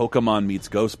Pokemon meets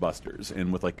Ghostbusters,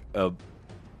 and with like a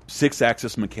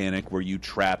 6-axis mechanic where you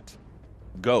trapped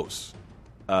ghosts,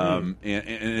 and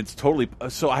it's totally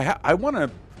so. I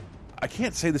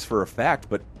can't say this for a fact,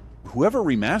 but whoever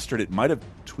remastered it might have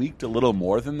tweaked a little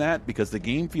more than that, because the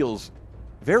game feels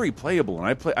very playable,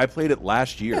 and I played it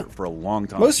last year for a long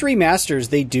time. Most remasters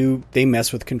they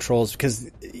mess with controls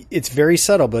because it's very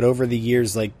subtle, but over the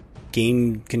years, like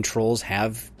game controls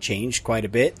have changed quite a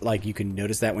bit. Like you can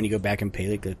notice that when you go back and play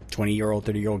like a 20-year-old,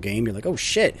 30-year-old game, you're like, oh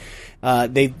shit.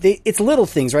 It's little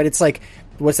things, right? It's like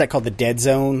what's that called? The dead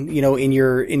zone,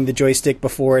 in the joystick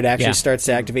before it actually starts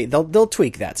to activate. They'll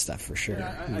tweak that stuff for sure.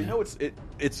 Yeah, I know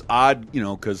it's odd,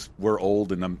 because we're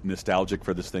old and I'm nostalgic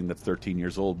for this thing that's 13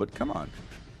 years old. But come on,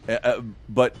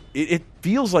 but it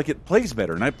feels like it plays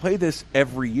better, and I play this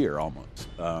every year almost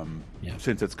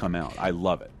since it's come out. I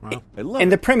love it. Wow. I love it.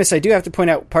 And the premise, I do have to point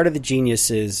out, part of the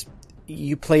genius is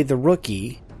you play the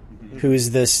rookie, who's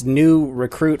this new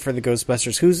recruit for the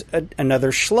Ghostbusters, who's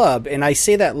another schlub. And I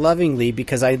say that lovingly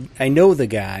because I know the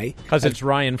guy. Because it's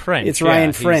Ryan French. It's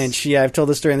Ryan French. Yeah, I've told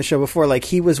the story on the show before. Like,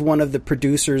 he was one of the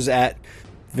producers at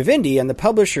Vivendi on the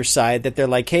publisher side that they're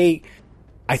like, hey,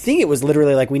 I think it was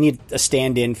literally like, we need a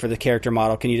stand-in for the character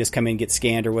model. Can you just come in and get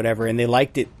scanned or whatever? And they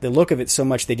liked it, the look of it so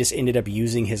much, they just ended up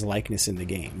using his likeness in the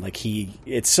game. Like,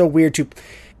 it's so weird to...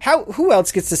 Who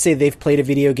else gets to say they've played a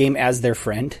video game as their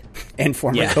friend and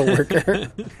former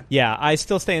coworker? Yeah, I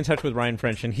still stay in touch with Ryan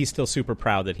French, and he's still super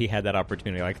proud that he had that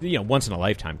opportunity. Like, once in a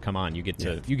lifetime. Come on, you get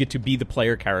to be the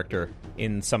player character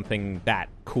in something that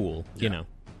cool. You know.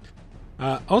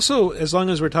 Also, as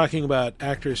long as we're talking about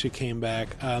actors who came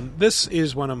back, this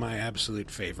is one of my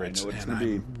absolute favorites, and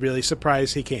I'm really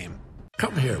surprised he came.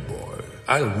 Come here, boy.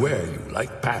 I'll wear you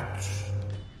like Patch.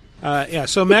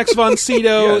 So Max von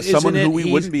Sydow is someone in it. who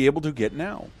we wouldn't be able to get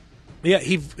now. Yeah,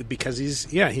 because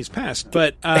he's passed.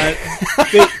 But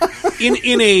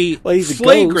in a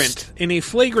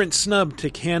flagrant snub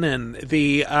to canon,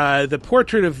 the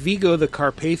portrait of Vigo the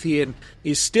Carpathian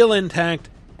is still intact,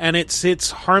 and it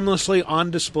sits harmlessly on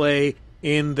display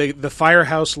in the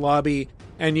firehouse lobby.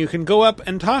 And you can go up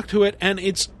and talk to it, and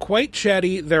it's quite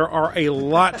chatty. There are a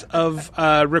lot of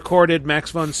recorded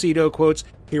Max von Sydow quotes.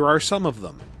 Here are some of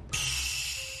them.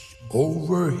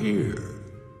 Over here.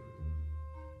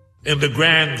 In the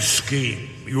grand scheme,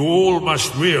 you all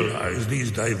must realize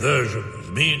these diversions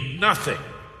mean nothing.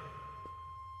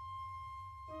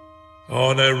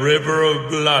 On a river of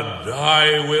blood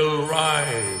I will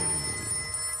ride.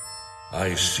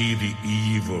 I see the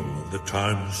evil of the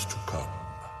times to come.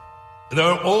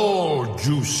 They're all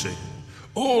juicing.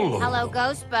 All of Hello, them.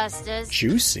 Ghostbusters.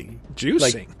 Juicing? Juicing.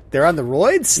 Like, they're on the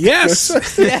roids? Yes.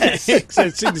 Yes.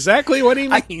 That's exactly what he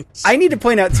means. I need to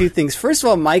point out two things. First of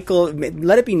all, Michael,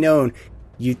 let it be known,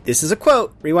 this is a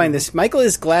quote. Rewind this. Michael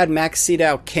is glad Max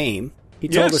Sydow came. He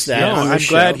told us that. No, on the I'm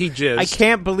show. glad he jizzed. I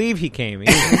can't believe he came.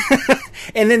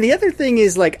 And then the other thing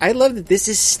is, like, I love that this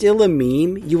is still a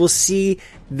meme. You will see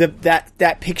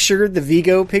that picture, the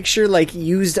Vigo picture, like,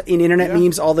 used in internet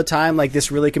memes all the time. Like,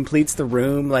 this really completes the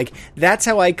room. Like, that's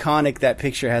how iconic that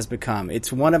picture has become.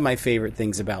 It's one of my favorite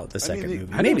things about the second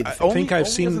movie. I think I've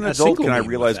seen as an a adult single can I meme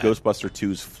realize of that. Ghostbuster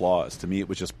 2's flaws. To me, it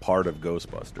was just part of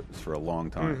Ghostbusters for a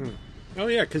long time. Mm-hmm. Oh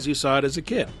yeah, because you saw it as a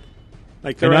kid.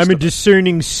 Like, and I'm a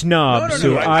discerning snob,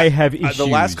 so I have issues. The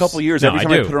last couple of years, every time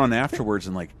I put it do. on afterwards,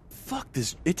 and like, fuck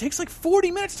this. It takes like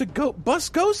 40 minutes to go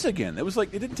bust ghosts again. It was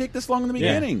like, it didn't take this long in the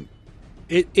beginning.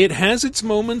 It has its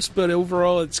moments, but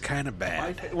overall it's kind of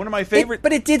bad. One of my favorite...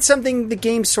 But it did something the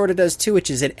game sort of does too,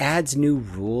 which is it adds new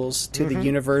rules to the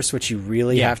universe, which you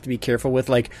really have to be careful with.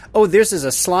 Like, this is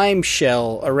a slime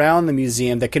shell around the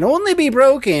museum that can only be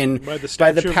broken by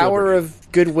the power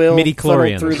of goodwill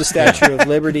funneled through the Statue of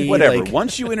Liberty. Whatever. Like,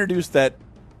 Once you introduce that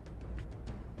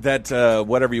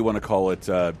whatever you want to call it,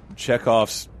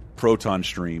 Chekhov's proton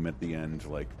stream at the end,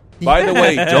 like, by the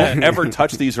way, don't ever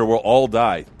touch these or we'll all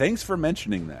die. Thanks for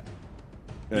mentioning that.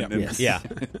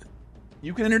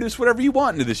 You can introduce whatever you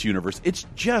want into this universe. It's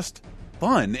just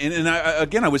fun. And I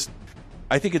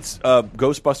think it's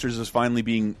Ghostbusters is finally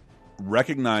being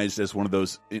recognized as one of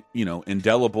those,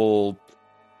 indelible,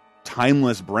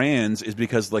 timeless brands, is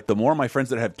because, like, the more of my friends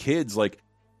that have kids, like,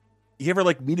 you ever,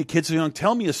 like, meet a kid so young,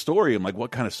 tell me a story. I'm like, what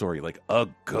kind of story? Like, a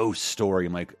ghost story.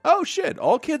 I'm like, oh shit,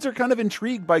 all kids are kind of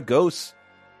intrigued by ghosts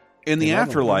in the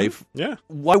afterlife. Yeah.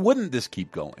 Why wouldn't this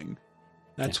keep going?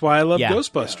 That's why I love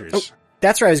Ghostbusters. Oh,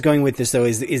 that's where I was going with this, though,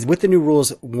 is with the new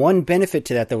rules, one benefit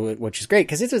to that, though, which is great,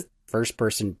 because it's a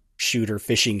first-person shooter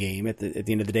fishing game at the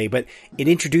end of the day, but it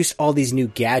introduced all these new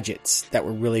gadgets that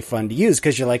were really fun to use,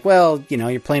 because you're like, well,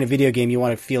 you're playing a video game, you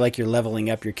want to feel like you're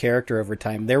leveling up your character over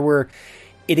time.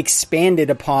 It expanded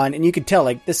upon, and you could tell,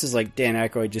 like, this is like Dan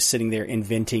Aykroyd just sitting there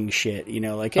inventing shit,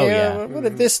 like, hey, what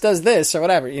if this does this or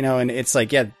whatever, and it's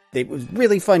like, it was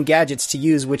really fun gadgets to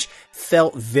use, which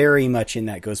felt very much in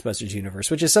that Ghostbusters universe,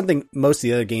 which is something most of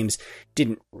the other games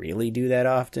didn't really do that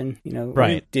often,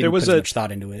 Right. Didn't put as much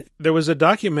thought into it. There was a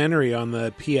documentary on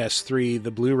the PS3,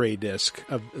 the Blu-ray disc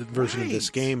version of this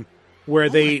game, where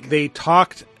they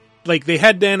talked. Like, they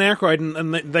had Dan Aykroyd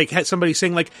and like had somebody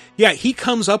saying, like, yeah, he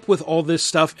comes up with all this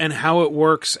stuff and how it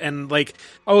works, and like,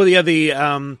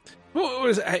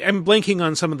 I'm blanking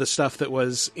on some of the stuff that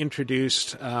was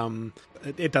introduced.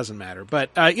 It doesn't matter,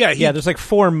 but there's like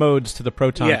 4 modes to the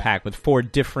proton pack with 4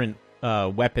 different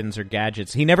weapons or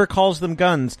gadgets. He never calls them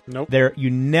guns. Nope. You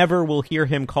never will hear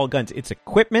him call guns. It's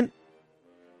equipment,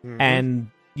 and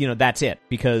that's it,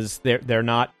 because they're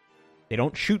not. They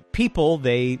don't shoot people.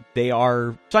 They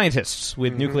are scientists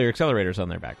with nuclear accelerators on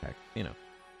their backpack.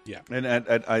 Yeah,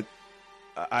 and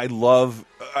I love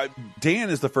Dan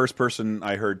is the first person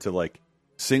I heard to like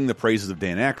sing the praises of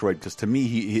Dan Aykroyd, because to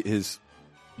me, his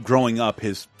growing up,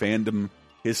 his fandom,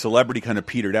 his celebrity kind of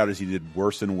petered out as he did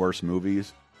worse and worse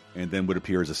movies, and then would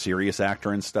appear as a serious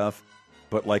actor and stuff.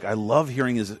 But like, I love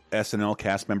hearing his SNL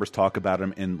cast members talk about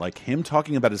him, and like him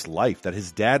talking about his life, that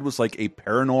his dad was like a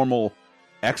paranormal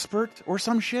expert or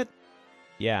some shit.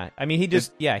 Yeah, I mean,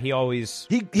 he always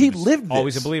lived this.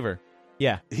 Always a believer.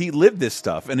 Yeah, he lived this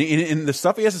stuff, and the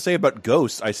stuff he has to say about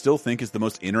ghosts, I still think is the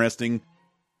most interesting.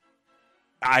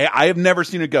 I have never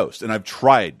seen a ghost, and I've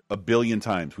tried a billion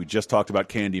times. We just talked about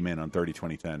Candyman on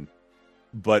 30/20/10,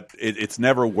 but it's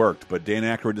never worked. But Dan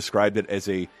Aykroyd described it as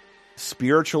a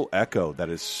spiritual echo that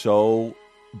is so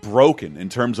broken in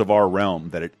terms of our realm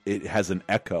that it has an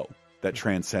echo that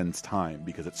transcends time,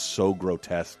 because it's so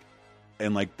grotesque.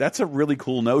 And like, that's a really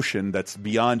cool notion that's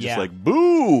beyond just like,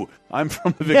 boo, I'm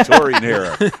from the Victorian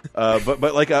era.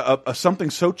 But like a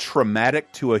something so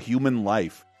traumatic to a human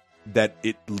life that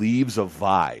it leaves a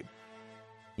vibe.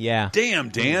 Yeah. Damn,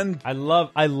 Dan. I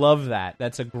love that.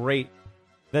 That's a great.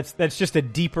 That's just a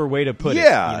deeper way to put it.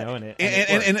 Yeah.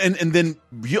 And then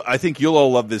I think you'll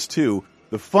all love this too.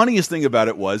 The funniest thing about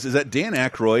it is that Dan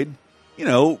Aykroyd,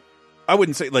 I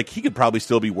wouldn't say, like, he could probably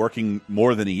still be working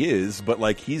more than he is, but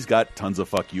like, he's got tons of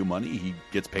fuck you money. He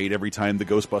gets paid every time the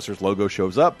Ghostbusters logo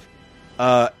shows up.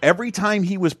 Every time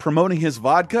he was promoting his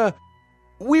vodka,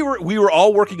 we were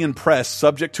all working in press,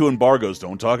 subject to embargoes.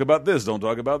 Don't talk about this. Don't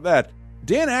talk about that.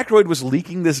 Dan Aykroyd was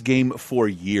leaking this game for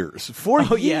years.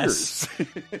 Years.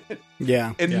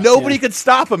 Yeah. And nobody could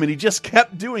stop him, and he just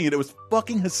kept doing it. It was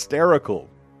fucking hysterical.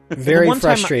 Very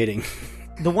frustrating.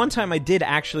 The one time I did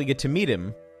actually get to meet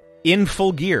him in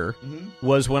full gear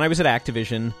was when I was at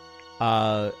Activision.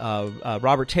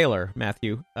 Robert Taylor,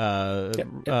 Matthew,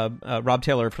 Rob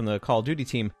Taylor from the Call of Duty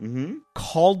team,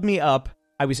 called me up.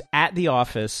 I was at the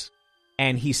office,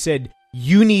 and he said,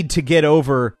 "You need to get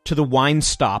over to the wine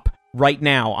stop right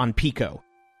now on Pico,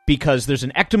 because there's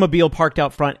an Ectomobile parked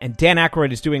out front, and Dan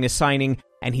Aykroyd is doing a signing,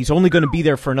 and he's only going to be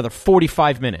there for another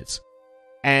 45 minutes.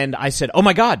 And I said, "Oh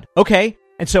my God, okay."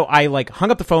 And so I like hung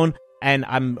up the phone, and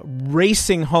I'm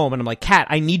racing home, and I'm like, "Kat,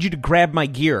 I need you to grab my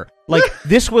gear." Like,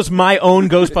 this was my own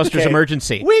Ghostbusters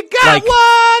emergency. We got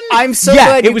one! I'm so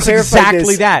glad you it was clarified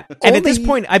exactly this. that. And at this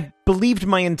point, I believed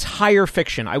my entire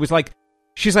fiction. I was like,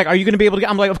 she's like, "Are you going to be able to get?"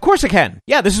 I'm like, "Of course I can.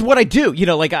 Yeah, this is what I do."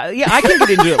 I can get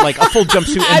into it, like a full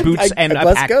jumpsuit and boots and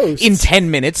a pack in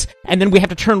 10 minutes. And then we have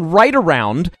to turn right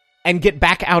around and get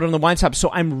back out on the wine stop.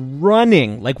 So I'm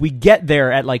running. Like, we get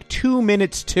there at like 2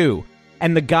 minutes to.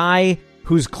 And the guy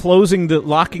who's locking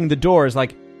the door is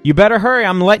like, "You better hurry.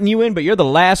 I'm letting you in, but you're the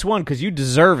last one because you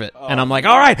deserve it." And I'm like,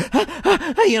 "All right."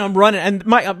 I'm running. And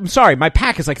I'm sorry, my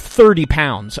pack is like 30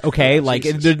 pounds. Okay. Like,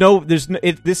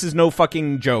 this is no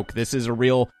fucking joke. This is a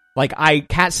real, like,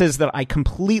 Kat says that I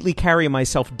completely carry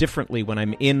myself differently when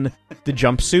I'm in the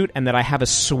jumpsuit, and that I have a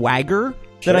swagger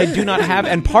that I do not have.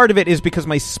 And part of it is because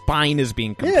my spine is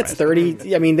being compressed. Yeah, it's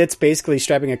 30. I mean, that's basically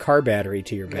strapping a car battery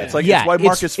to your back. It's like, it's why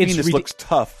Marcus Phoenix looks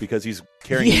tough, because he's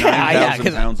carrying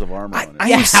 9,000 pounds of armor on it. I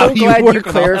am so glad you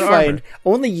clarified.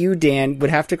 Only you, Dan,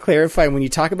 would have to clarify when you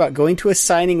talk about going to a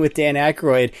signing with Dan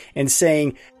Aykroyd and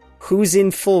saying, "Who's in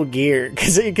full gear?"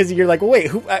 Because you're like, well, wait,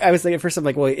 who? I was like, at first I'm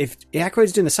like, well, if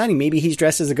Aykroyd's doing the signing, maybe he's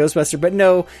dressed as a Ghostbuster. But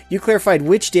no, you clarified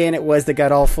which Dan it was that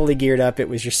got all fully geared up. It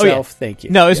was yourself. Thank you.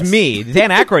 No, it's me.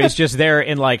 Dan Aykroyd is just there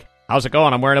in like, "How's it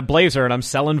going? I'm wearing a blazer and I'm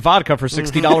selling vodka for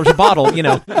 $60 a bottle."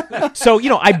 So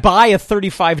I buy a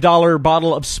 $35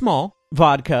 bottle of small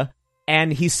vodka,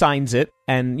 and he signs it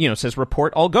and says,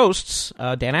 "Report all ghosts,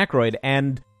 Dan Aykroyd,"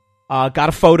 and got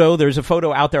a photo. There's a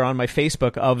photo out there on my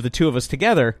Facebook of the two of us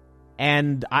together.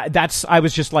 And I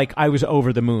was just like, I was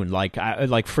over the moon. Like,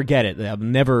 forget it. I'll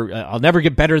never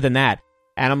get better than that.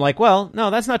 And I'm like, well, no,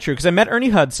 that's not true. Because I met Ernie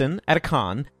Hudson at a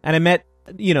con, and I met,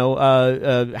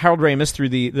 Harold Ramis through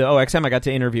the OXM. I got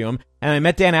to interview him, and I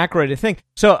met Dan Aykroyd at a thing.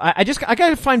 So I got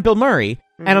to find Bill Murray,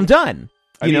 and I'm done.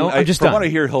 I'm just done. From what I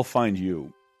hear, he'll find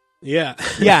you. Yeah.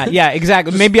 yeah,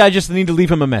 exactly. Maybe I just need to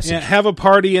leave him a message. Yeah, have a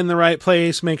party in the right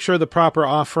place, make sure the proper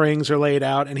offerings are laid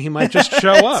out, and he might just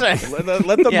show up.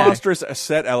 Let the monstrous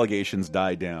set allegations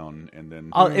die down, and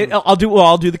then I'll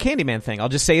do the Candyman thing. I'll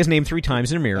just say his name 3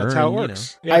 times in a mirror. That's how it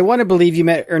works. Yeah. I want to believe you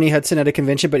met Ernie Hudson at a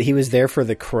convention, but he was there for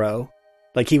the Crow.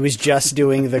 Like he was just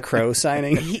doing the Crow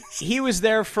signing. He was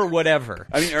there for whatever.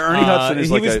 I mean, Ernie Hudson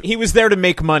is he was there to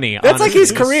make money. That's like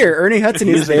his career. Ernie Hudson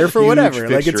is there for whatever.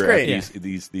 Like it's great.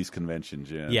 These conventions,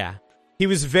 yeah. Yeah. He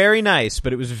was very nice,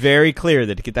 but it was very clear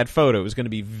that to get that photo was going to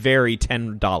be very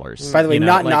 $10. By the way,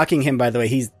 knocking him, by the way,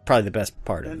 he's probably the best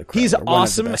part of the Crow. He's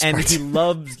awesome, and he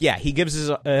loves, he gives his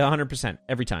 100%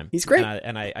 every time. He's great.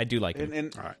 And I do like him.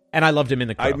 And I loved him in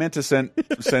the Crow. I meant to send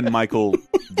Michael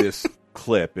this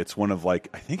clip. It's one of I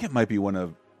think it might be one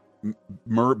of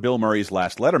Bill Murray's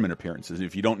last Letterman appearances.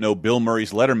 If you don't know Bill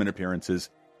Murray's Letterman appearances,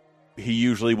 he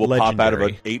usually will pop out of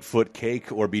an 8-foot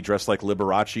cake or be dressed like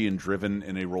Liberace and driven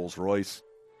in a Rolls Royce.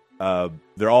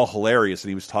 They're all hilarious. And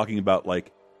he was talking about I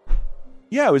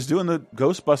was doing the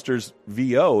Ghostbusters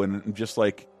VO and I'm just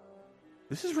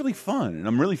this is really fun and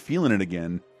I'm really feeling it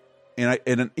again. And I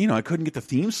couldn't get the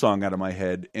theme song out of my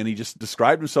head. And he just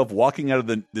described himself walking out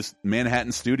of this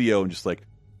Manhattan studio and just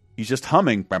he's just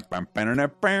humming.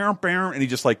 And he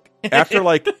just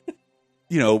after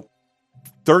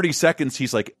 30 seconds,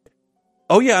 he's like,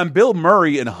 oh yeah, I'm Bill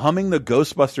Murray and humming the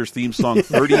Ghostbusters theme song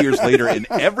 30 years later. And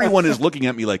everyone is looking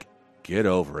at me like, get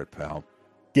over it, pal.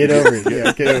 Get over it.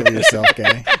 Yeah, get over yourself,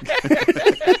 guy.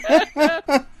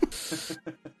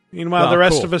 Meanwhile, the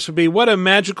rest of us would be, what a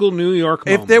magical New York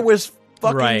moment. If there was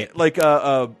fucking,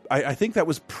 I think that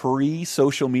was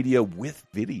pre-social media with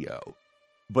video.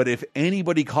 But if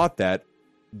anybody caught that,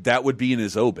 that would be in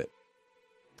his obit.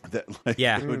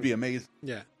 It would be amazing.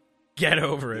 Yeah. Get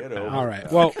over it. All right.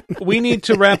 Well, we need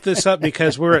to wrap this up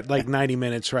because we're at 90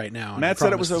 minutes right now. Matt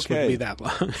said it was okay. Be that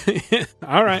long.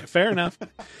 All right. Fair enough.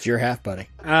 It's your half, buddy.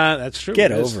 That's true.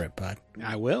 Get over it, bud.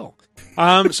 I will.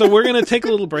 So we're going to take a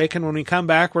little break, and when we come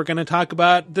back, we're going to talk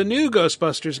about the new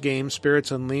Ghostbusters game, Spirits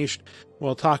Unleashed.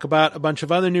 We'll talk about a bunch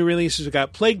of other new releases. We've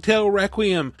got Plague Tale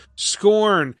Requiem,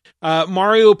 Scorn,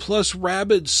 Mario plus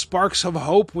Rabbids Sparks of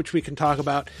Hope, which we can talk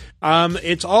about.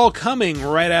 It's all coming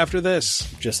right after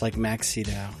this. Just like Max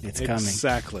Sydow. It's coming.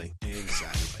 Exactly.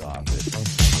 Stop it.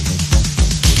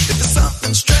 If there's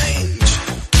something strange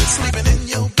sleeping in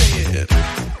your bed,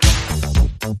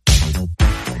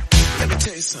 let me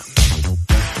tell you something.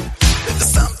 If there's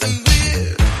something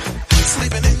weird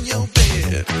sleeping in your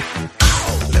bed,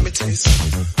 oh, let me tell you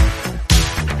something.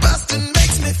 Busting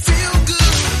makes me feel good.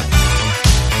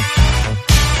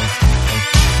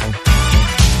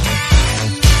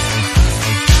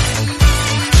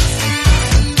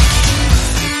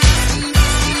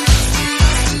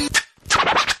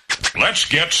 Let's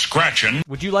get scratching.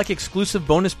 Would you like exclusive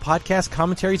bonus podcast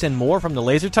commentaries and more from the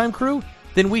LaserTime crew?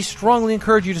 Then we strongly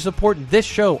encourage you to support this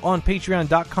show on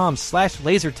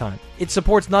patreon.com/lasertime. It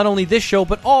supports not only this show,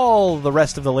 but all the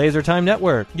rest of the LaserTime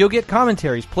network. You'll get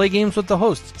commentaries, play games with the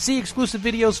hosts, see exclusive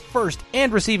videos first,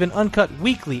 and receive an uncut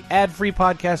weekly ad-free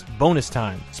podcast bonus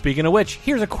time. Speaking of which,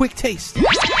 here's a quick taste.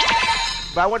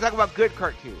 But I want to talk about good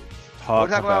cartoons. I want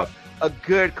to talk about a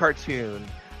good cartoon,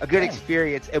 a good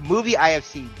experience, a movie I have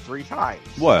seen 3 times.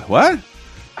 What?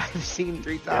 I've seen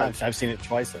 3 times. Yeah, I've seen it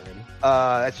twice already.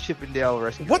 That's Chippendale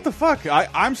Rescue. What the fuck?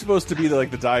 I'm supposed to be the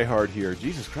diehard here.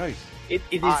 Jesus Christ. It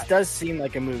does seem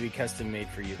like a movie custom made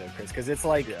for you though, Chris, because it's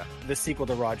like the sequel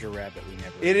to Roger Rabbit.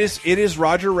 It is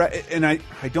Roger Rabbit, and I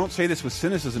don't say this with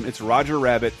cynicism. It's Roger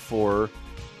Rabbit for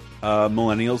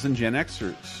millennials and Gen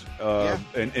Xers,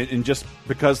 and just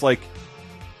because I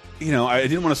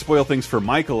didn't want to spoil things for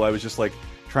Michael. I was just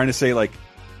trying to say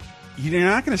you're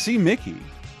not going to see Mickey.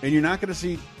 And you're not going to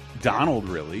see Donald,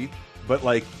 really. But,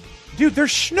 dude,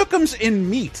 there's schnookums in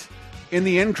meat in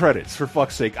the end credits, for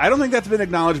fuck's sake. I don't think that's been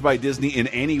acknowledged by Disney in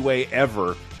any way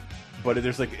ever. But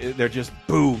they're just,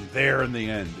 boom, there in the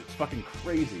end. It's fucking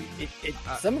crazy.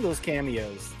 Some of those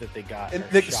cameos that they got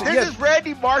This is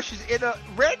Randy Marsh is in a...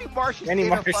 Randy Marsh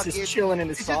is chilling in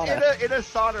his sauna. In a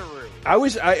sauna room. I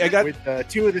got... With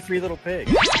 2 of the 3 little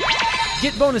pigs.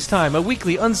 Get Bonus Time, a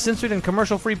weekly uncensored and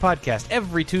commercial-free podcast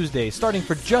every Tuesday, starting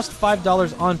for just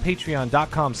 $5 on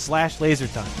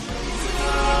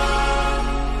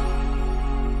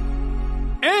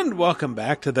patreon.com/lasertime. And welcome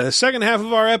back to the second half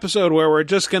of our episode where we're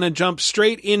just going to jump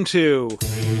straight into...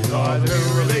 These are the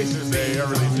new releases, they are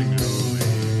releasing new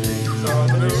releases. These are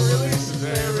the new releases,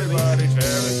 everybody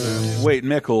cherish them. Wait,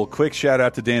 Mickle, quick shout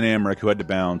out to Dan Amrich, who had to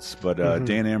bounce, but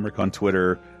Dan Amrich on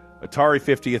Twitter Atari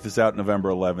 50th is out November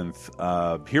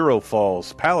 11th. Hero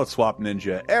Falls, Palette Swap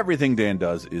Ninja, everything Dan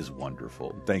does is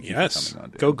wonderful. Thank you for coming on,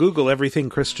 Dan. Go Google everything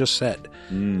Chris just said.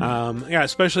 Yeah,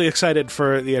 especially excited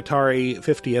for the Atari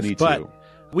 50th. Me but too.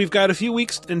 we've got a few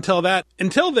weeks until that.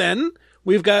 Until then,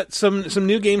 we've got some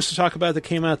new games to talk about that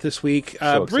came out this week.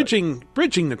 Bridging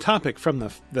the topic from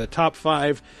the top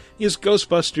 5 is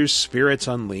Ghostbusters Spirits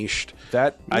Unleashed.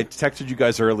 That I texted you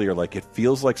guys earlier, like it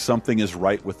feels like something is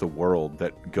right with the world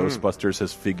that Ghostbusters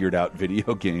has figured out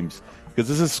video games, because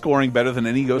this is scoring better than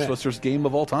any Ghostbusters game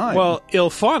of all time. Well,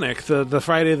 Ilphonic, the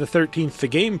Friday the 13th the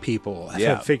game people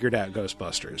have figured out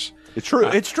Ghostbusters. It's true.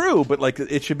 It's true, but like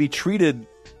it should be treated.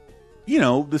 You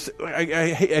know, this.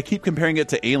 I keep comparing it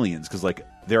to Aliens because like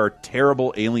there are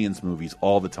terrible Aliens movies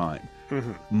all the time.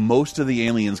 Most of the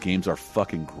Aliens games are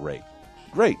fucking great.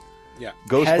 Yeah.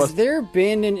 Has there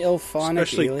been an Ilphonic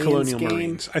Especially Aliens Colonial game?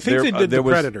 Marines. I think they did the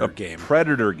Predator game.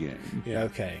 Predator game. Yeah.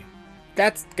 Okay.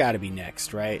 That's got to be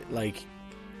next, right? Like,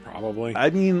 probably.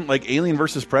 I mean, like Alien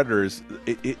versus Predators.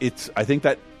 It's. I think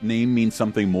that name means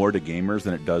something more to gamers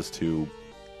than it does to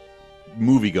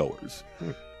moviegoers.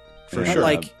 For but sure.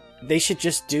 Like, they should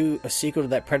just do a sequel to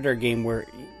that Predator game where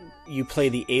you play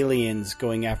the aliens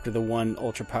going after the one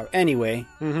ultra power. Anyway,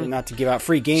 not to give out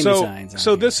free game designs.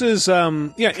 So this is,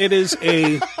 it is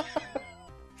a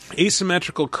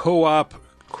asymmetrical co-op,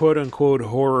 quote unquote,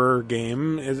 horror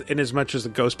game. In as much as the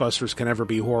Ghostbusters can ever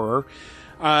be horror,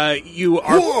 you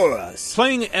are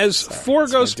playing as 4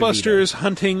 Ghostbusters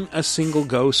hunting a single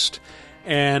ghost.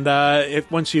 And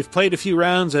once you've played a few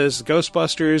rounds as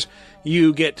Ghostbusters,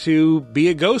 you get to be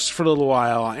a ghost for a little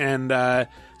while. And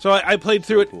so I played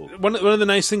through it. One of the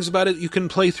nice things about it, you can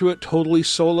play through it totally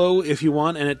solo if you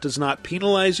want, and it does not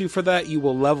penalize you for that. You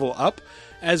will level up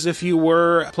as if you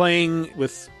were playing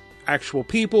with actual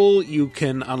people. You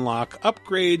can unlock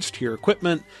upgrades to your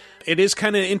equipment. It is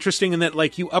kind of interesting in that,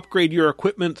 like, you upgrade your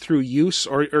equipment through use,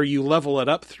 or you level it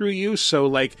up through use. So,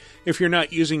 like, if you're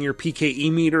not using your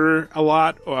PKE meter a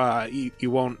lot, you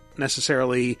won't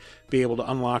necessarily be able to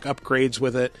unlock upgrades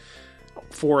with it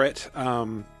for it.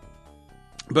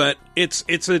 But it's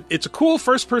a cool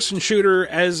first-person shooter.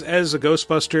 As a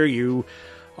Ghostbuster, you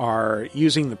are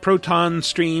using the proton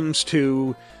streams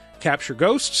to capture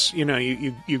ghosts. You know,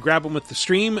 you grab them with the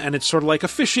stream, and it's sort of like a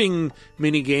fishing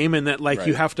mini game in that, like,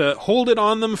 you have to hold it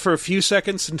on them for a few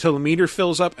seconds until the meter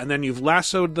fills up, and then you've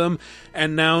lassoed them,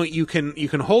 and now you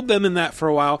can hold them in that for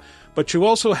a while. But you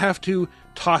also have to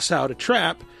toss out a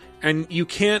trap, and you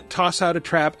can't toss out a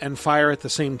trap and fire at the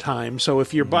same time. So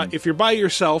if you're by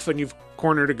yourself and you've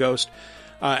cornered a ghost,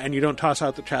 and you don't toss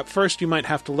out the trap first, you might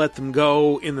have to let them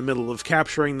go in the middle of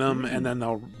capturing them, and then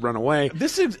they'll run away.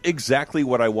 This is exactly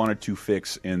what I wanted to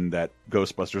fix in that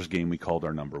Ghostbusters game we called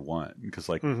our number 1, because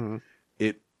like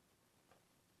it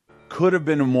could have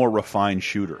been a more refined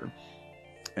shooter,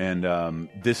 and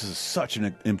this is such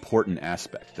an important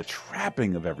aspect. The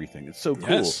trapping of everything, it's so cool.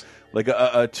 Yes. Like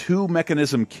a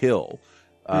 2-mechanism kill.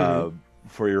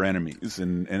 For your enemies,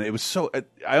 and it was so.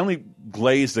 I only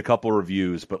glazed a couple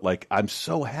reviews, but like I'm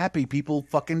so happy people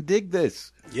fucking dig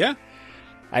this. Yeah,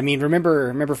 I mean,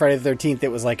 remember Friday the 13th? It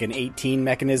was like an 18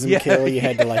 mechanism kill. You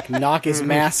had to like knock his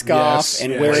mask off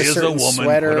and wear a certain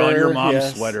sweater. Put on your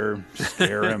mom's sweater,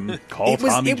 scare him. Call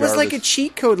Tommy It was Jarvis. like a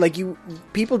cheat code. Like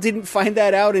people didn't find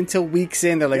that out until weeks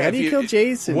in. They're like, "How do you kill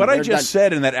Jason?" What I just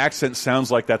said in that accent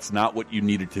sounds like that's not what you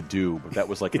needed to do, but that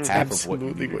was like it's half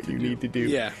absolutely of what you need to do.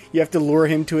 Yeah, you have to lure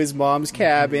him to his mom's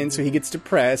cabin so he gets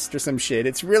depressed or some shit.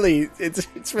 It's really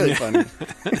funny.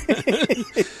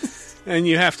 And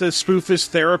you have to spoof his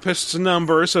therapist's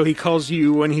number so he calls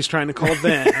you when he's trying to call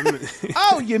them.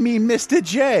 Oh, you mean Mr.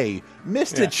 J?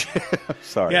 Mr. J.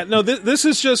 Sorry. Yeah, no, this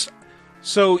is just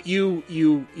so you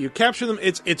capture them.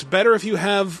 It's better if you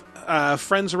have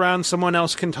friends around. Someone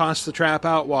else can toss the trap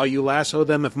out while you lasso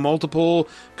them. If multiple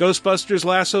Ghostbusters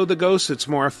lasso the ghosts, it's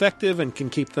more effective and can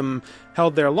keep them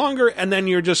held there longer. And then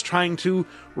you're just trying to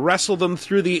wrestle them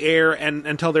through the air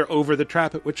until they're over the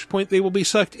trap, at which point they will be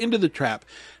sucked into the trap.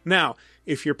 Now,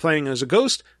 if you're playing as a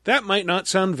ghost, that might not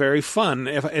sound very fun.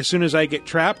 As soon as I get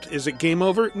trapped, is it game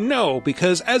over? No,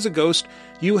 because as a ghost,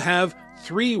 you have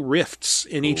 3 rifts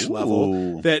in each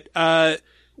level that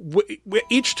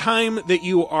each time that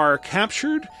you are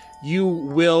captured, you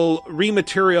will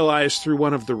rematerialize through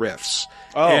one of the rifts.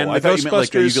 Oh, and I thought you meant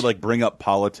like you could like bring up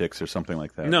politics or something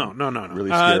like that. No.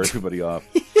 Really scare everybody off.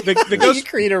 You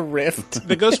create a rift.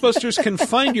 The Ghostbusters can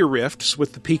find your rifts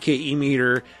with the PKE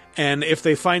meter, and if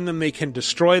they find them, they can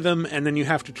destroy them, and then you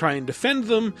have to try and defend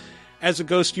them. As a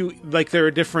ghost, there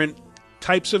are different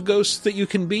types of ghosts that you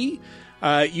can be.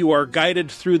 You are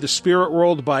guided through the spirit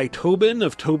world by Tobin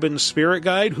of Tobin's Spirit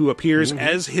Guide, who appears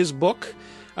as his book.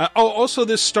 Also,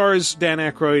 this stars Dan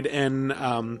Aykroyd and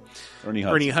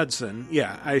Ernie Hudson.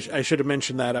 Yeah, I should have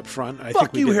mentioned that up front. I Fuck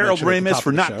think we you, did Harold mention it at the Ramis, top for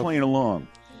of the not show. playing along.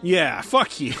 Yeah,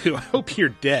 fuck you. I hope you're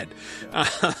dead.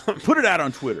 Put it out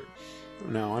on Twitter.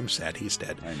 No, I'm sad he's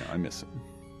dead. I know, I miss him.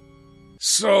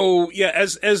 So yeah,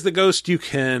 as the ghost, you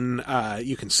can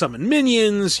summon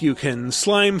minions, you can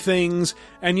slime things,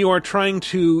 and you are trying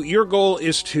to. Your goal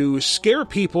is to scare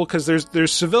people because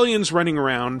there's civilians running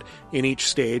around in each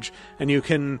stage, and you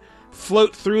can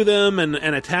float through them and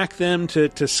attack them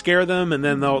to scare them, and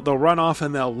then they'll run off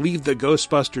and they'll leave the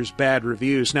Ghostbusters bad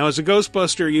reviews. Now, as a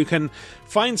Ghostbuster, you can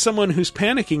find someone who's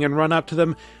panicking and run up to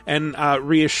them and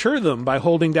reassure them by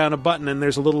holding down a button, and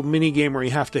there's a little mini game where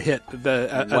you have to hit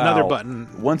another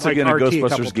button. Once like again, a RT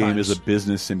Ghostbusters game times. is a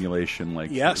business simulation. Like,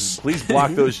 yes. Please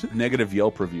block those negative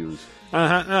Yelp reviews.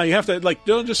 No, you have to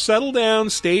don't just settle down,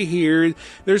 stay here.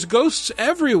 There's ghosts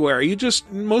everywhere.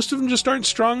 Most of them just aren't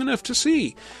strong enough to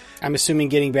see. I'm assuming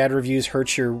getting bad reviews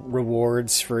hurts your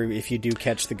rewards for if you do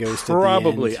catch the ghost.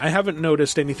 Probably. At the end. I haven't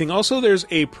noticed anything. Also, there's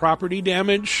a property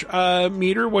damage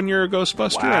meter when you're a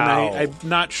Ghostbuster, Wow. and I'm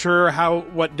not sure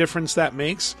what difference that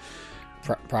makes.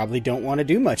 Probably don't want to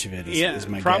do much of it. Is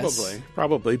my guess.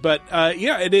 Probably. But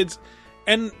yeah, it is.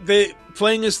 And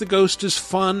playing as the ghost is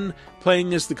fun.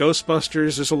 Playing as the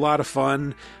Ghostbusters is a lot of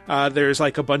fun. There's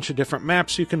like a bunch of different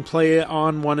maps you can play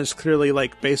on. One is clearly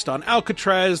like based on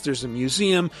Alcatraz. There's a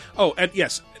museum. Oh, and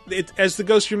yes, as the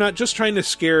ghost, you're not just trying to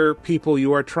scare people.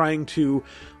 You are trying to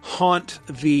haunt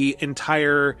the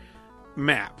entire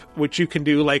map, which you can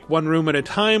do like one room at a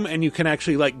time, and you can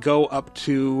actually like go up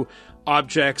to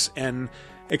objects and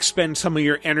expend some of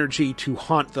your energy to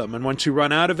haunt them. And once you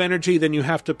run out of energy, then you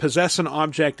have to possess an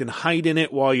object and hide in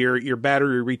it while your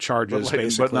battery recharges,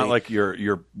 basically. But not like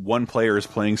your one player is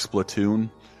playing Splatoon.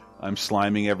 I'm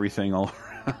sliming everything all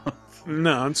around.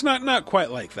 No, it's not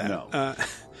quite like that. No.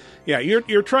 Yeah,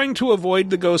 you're trying to avoid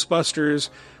the Ghostbusters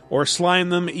or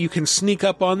slime them. You can sneak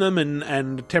up on them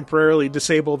and temporarily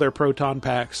disable their proton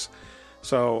packs.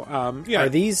 So, yeah. Are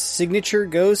these signature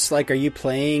ghosts? Like, are you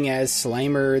playing as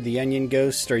Slimer, the Onion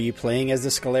Ghost? Are you playing as the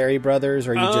Scolari brothers?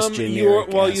 Or are you just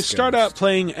generic? You start out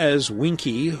playing as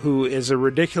Winky, who is a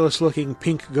ridiculous-looking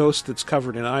pink ghost that's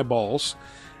covered in eyeballs.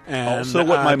 And, also,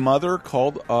 what my mother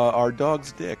called our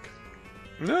dog's dick.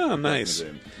 Oh, nice.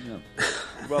 Yeah.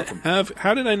 You're welcome.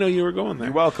 How did I know you were going there?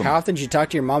 You're welcome. How often did you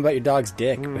talk to your mom about your dog's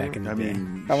dick back in the day?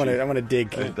 I want to dig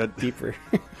deeper.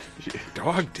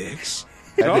 Dog dicks.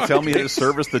 Had to tell me to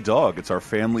service the dog. It's our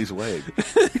family's leg.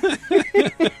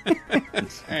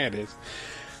 It is.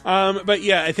 But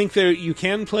yeah, I think you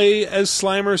can play as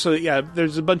Slimer. So yeah,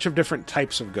 there's a bunch of different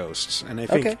types of ghosts, and I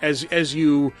think as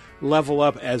you level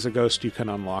up as a ghost, you can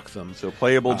unlock them. So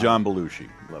playable John Belushi,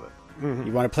 love it. Mm-hmm.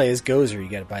 You want to play as Gozer, you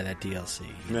got to buy that DLC.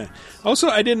 Yeah. Also,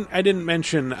 I didn't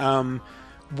mention.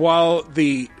 While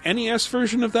the NES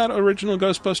version of that original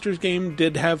Ghostbusters game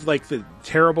did have like the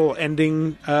terrible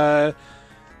ending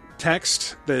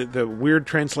text, the weird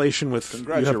translation with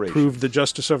 "You have proved the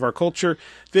justice of our culture,"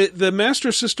 the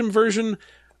Master System version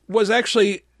was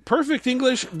actually perfect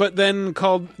English, but then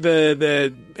called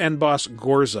the end boss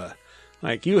Gorza.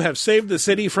 Like, you have saved the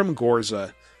city from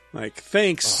Gorza. Like,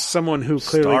 thanks, someone who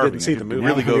clearly didn't see the movie.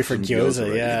 Really go for Gyoza,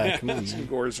 right? Yeah, come on,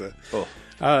 Gorza. Oh.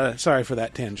 Sorry for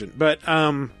that tangent, but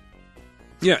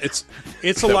yeah,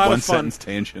 it's a lot of fun.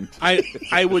 Tangent.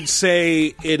 I would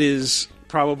say it is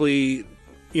probably,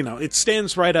 it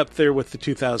stands right up there with the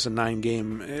 2009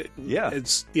 game.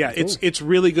 It's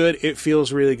really good. It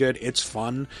feels really good. It's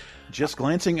fun. Just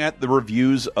glancing at the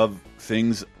reviews of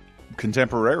things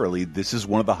contemporarily, this is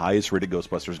one of the highest rated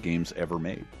Ghostbusters games ever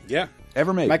made. Yeah.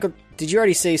 Ever made. Michael, did you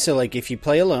already say, so like if you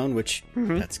play alone, which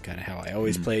that's kind of how I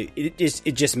always play, it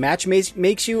just match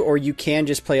makes you, or you can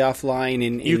just play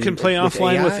offline? You can play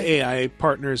offline with AI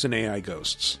partners and AI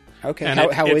ghosts. Okay. And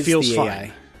how it is feels the fine.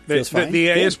 AI? The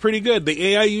AI is pretty good. The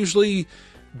AI usually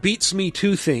beats me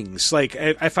to things. Like,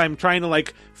 if I'm trying to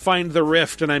like find the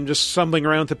rift and I'm just stumbling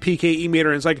around the PKE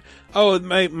meter and it's like, oh,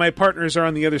 my partners are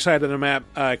on the other side of the map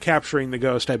capturing the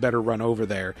ghost, I better run over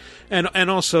there. And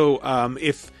also,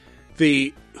 if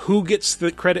who gets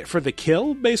the credit for the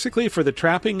kill, basically, for the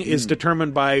trapping, is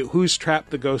determined by whose trap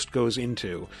the ghost goes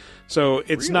into. So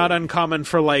it's not uncommon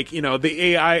for, like, the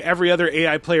AI, every other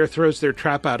AI player throws their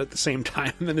trap out at the same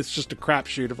time, and then it's just a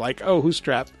crapshoot of, like, oh, whose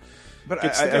trap But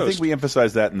gets the I ghost. think we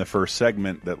emphasized that in the first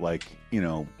segment, that, like,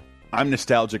 I'm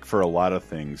nostalgic for a lot of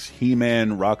things.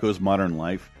 He-Man, Rocko's Modern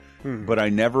Life. But I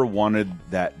never wanted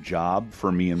that job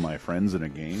for me and my friends in a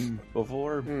game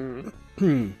before.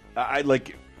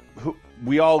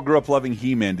 we all grew up loving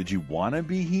He-Man. Did you want to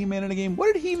be He-Man in a game?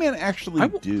 What did He-Man actually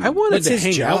do? I wanted What's to his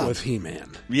hang job? out with He-Man.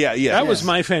 Yeah. That was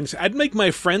my fantasy. I'd make my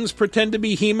friends pretend to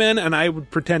be He-Man, and I would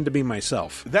pretend to be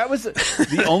myself. That was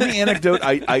the only anecdote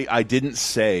I didn't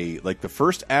say. Like, the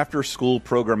first after-school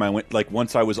program I went, like,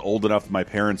 once I was old enough my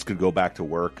parents could go back to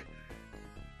work,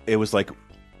 it was like,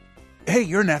 hey,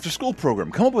 you're an after-school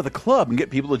program. Come up with a club and get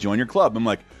people to join your club. I'm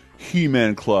like,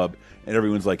 He-Man Club. And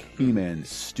everyone's like, He-Man's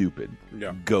stupid.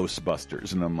 Yeah.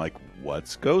 Ghostbusters. And I'm like,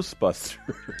 what's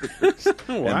Ghostbusters?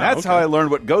 Wow, And that's how I learned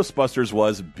what Ghostbusters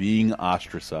was, being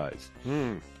ostracized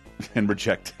and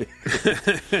rejected.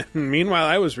 Meanwhile,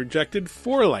 I was rejected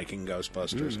for liking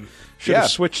Ghostbusters. Should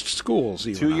have switched schools.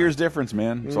 Even 2 years difference,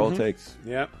 man. That's all it takes.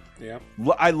 Yep.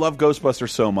 I love Ghostbusters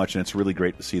so much, and it's really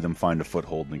great to see them find a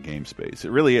foothold in the game space.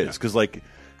 It really is, because like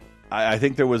I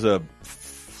think there was a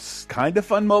kind of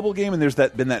fun mobile game, and there's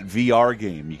been that VR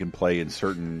game you can play in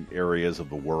certain areas of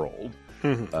the world.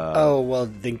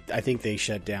 I think they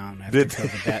shut down after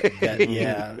COVID. That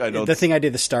yeah, the thing I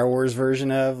did the Star Wars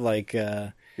version of, like,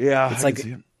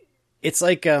 it's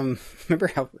like remember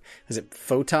how was it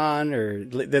Photon or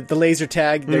the laser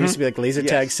tag? There used to be like laser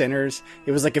tag centers.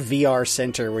 It was like a VR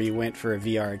center where you went for a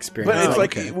VR experience. But it's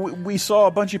like we saw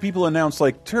a bunch of people announce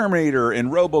like Terminator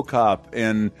and RoboCop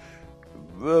and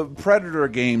Predator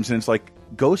games, and it's like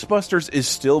Ghostbusters is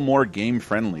still more game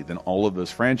friendly than all of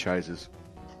those franchises.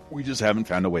 We just haven't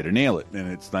found a way to nail it,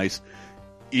 and it's nice,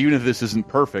 even if this isn't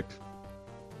perfect,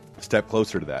 a step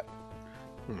closer to that.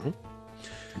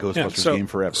 Ghostbusters game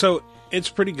forever. So it's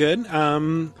pretty good.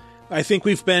 I think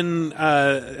we've been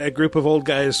a group of old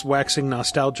guys waxing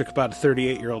nostalgic about a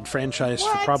 38-year-old franchise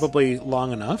for probably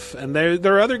long enough, and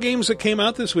there are other games that came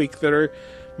out this week that are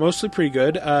mostly pretty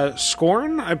good.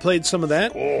 Scorn, I played some of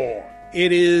that.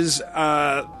 It is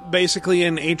basically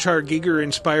an H.R.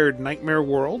 Giger-inspired nightmare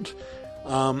world.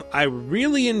 I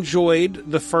really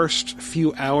enjoyed the first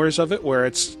few hours of it, where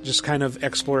it's just kind of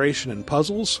exploration and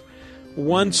puzzles.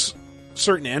 Once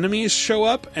certain enemies show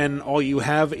up, and all you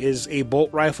have is a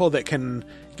bolt rifle that can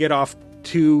get off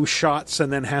 2 shots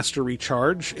and then has to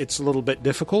recharge, it's a little bit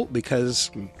difficult, because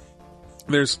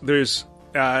there's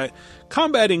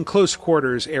combat in close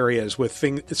quarters areas with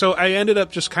things. So I ended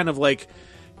up just kind of like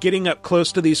getting up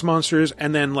close to these monsters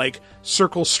and then like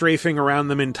circle strafing around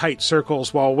them in tight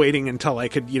circles while waiting until I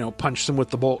could, punch them with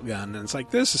the bolt gun. And it's like,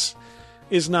 this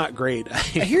is not great. I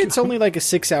hear it's only like a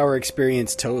 6-hour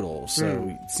experience total,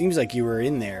 so it seems like you were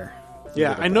in there.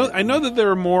 Yeah, I know that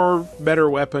there are better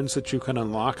weapons that you can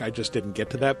unlock. I just didn't get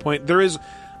to that point. There is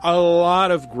a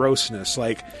lot of grossness,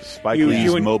 like Spike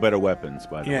Lee's Mo Better Weapons,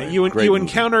 by the way. You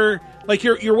encounter like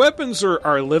your weapons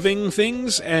are living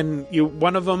things, and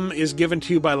one of them is given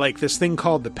to you by like this thing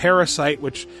called the Parasite,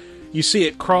 which you see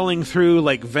it crawling through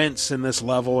like vents in this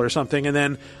level or something, and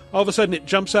then all of a sudden it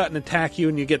jumps out and attacks you,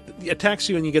 and you get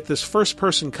this first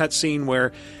person cutscene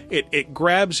where it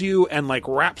grabs you and like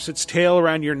wraps its tail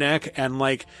around your neck, and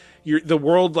like the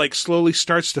world like slowly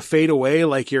starts to fade away,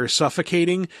 like you're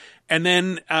suffocating. And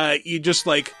then you just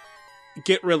like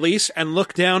get released and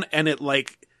look down, and it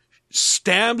like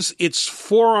stabs its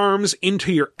forearms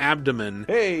into your abdomen.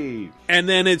 Hey! And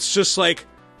then it's just like,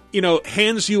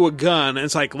 hands you a gun, and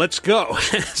it's like, let's go.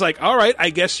 It's like, all right, I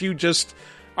guess you just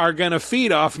are going to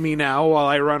feed off me now while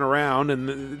I run around,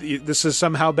 and this is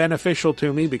somehow beneficial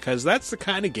to me, because that's the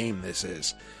kind of game this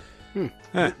is.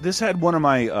 This had one of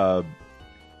my,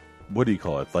 what do you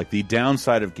call it? Like the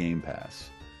downside of Game Pass.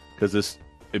 Because this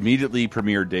immediately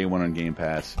premiered day one on Game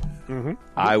Pass.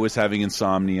 I was having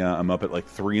insomnia. I'm up at like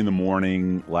 3 in the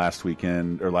morning last week,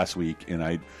 and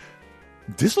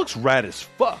this looks rad as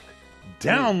fuck.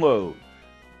 Download.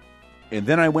 And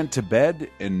then I went to bed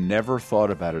and never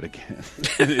thought about it again.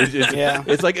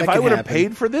 It's like, if I would have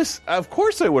paid for this, of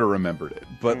course I would have remembered it.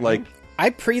 But like, I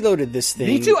preloaded this thing.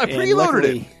 Me too. I preloaded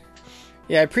it.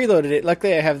 Yeah, I preloaded it.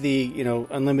 Luckily, I have the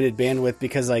unlimited bandwidth,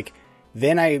 because like,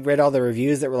 then I read all the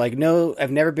reviews that were like, no,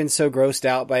 I've never been so grossed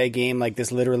out by a game. Like,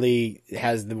 this literally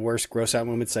has the worst gross out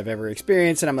moments I've ever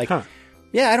experienced. And I'm like,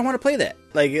 yeah, I don't want to play that.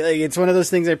 Like, it's one of those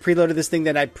things. I preloaded this thing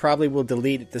that I probably will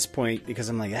delete at this point, because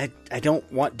I'm like, I don't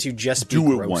want to just be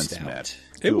do it grossed once, out. Matt.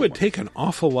 It would take an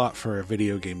awful lot for a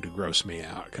video game to gross me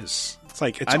out, because it's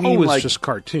like, always just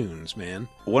cartoons, man.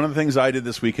 One of the things I did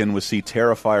this weekend was see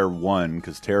Terrifier 1,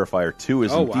 because Terrifier 2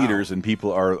 is in theaters, and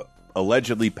people are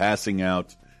allegedly passing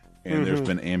out. And there's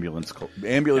been ambulances called for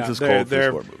this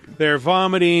horror movie. They're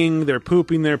vomiting, they're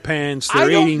pooping their pants,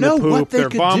 they're eating the poop, they're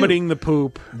vomiting the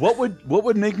poop. What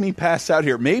would make me pass out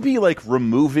here? Maybe like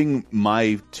removing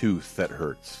my tooth that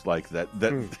hurts, like that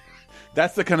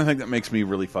That's the kind of thing that makes me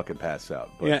really fucking pass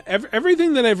out. But. Yeah,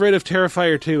 everything that I've read of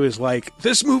Terrifier 2 is like,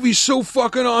 this movie's so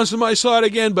fucking awesome, I saw it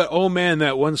again, but oh man,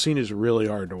 that one scene is really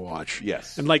hard to watch.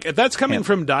 Yes. And like, if that's coming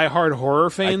from diehard horror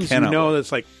fans, you know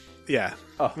that's like, yeah.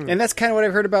 Oh. And that's kind of what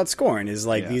I've heard about Scorn, is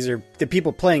like, these are, the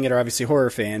people playing it are obviously horror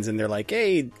fans, and they're like,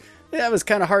 hey, that was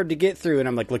kind of hard to get through, and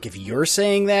I'm like, look, if you're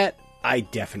saying that, I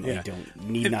definitely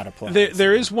need not apply.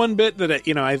 There is one bit that,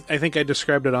 I think I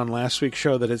described it on last week's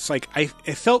show, that it's like, I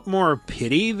felt more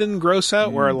pity than gross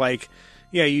out, where like,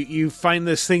 you find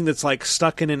this thing that's like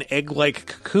stuck in an egg-like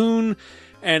cocoon,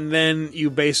 and then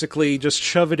you basically just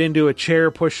shove it into a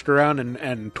chair, push it around,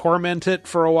 and torment it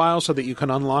for a while so that you can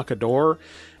unlock a door.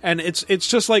 And it's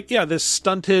just like, this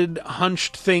stunted,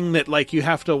 hunched thing that like you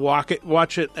have to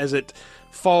watch it as it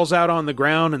falls out on the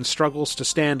ground and struggles to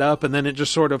stand up, and then it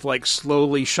just sort of like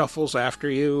slowly shuffles after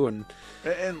you.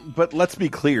 But let's be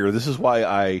clear, this is why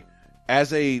I,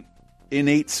 as a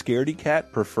innate scaredy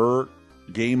cat, prefer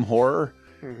game horror.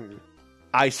 Mm-hmm.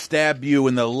 I stab you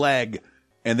in the leg,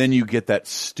 and then you get that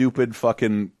stupid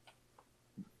fucking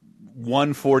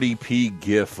 140p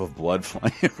gif of blood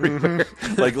flying everywhere.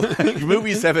 Like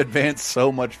movies have advanced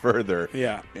so much further.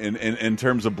 In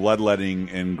terms of bloodletting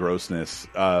and grossness.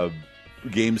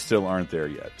 Games still aren't there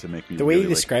yet to make me. The way you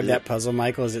describe that puzzle,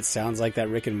 Michael, is it sounds like that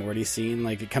Rick and Morty scene.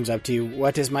 Like it comes up to you,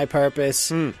 what is my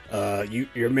purpose?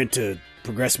 You're meant to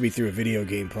progress me through a video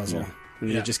game puzzle.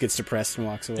 And it just gets depressed and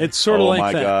walks away. It's sort of like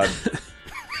my that. God.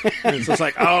 It's just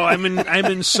like, oh, I'm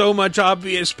in so much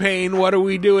obvious pain. What are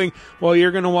we doing? Well,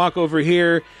 you're going to walk over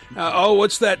here.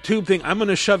 What's that tube thing? I'm going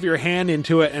to shove your hand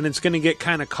into it, and it's going to get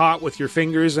kind of caught with your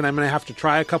fingers, and I'm going to have to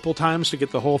try a couple times to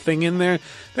get the whole thing in there.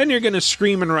 Then you're going to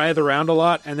scream and writhe around a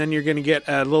lot, and then you're going to get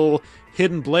a little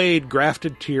hidden blade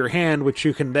grafted to your hand, which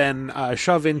you can then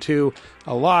shove into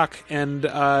a lock and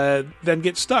then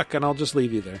get stuck, and I'll just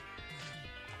leave you there.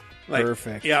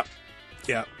 Perfect. Yeah.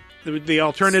 The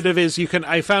alternative is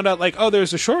I found out like,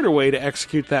 there's a shorter way to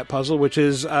execute that puzzle, which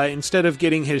is instead of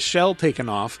getting his shell taken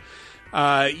off,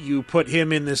 you put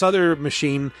him in this other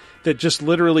machine that just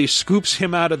literally scoops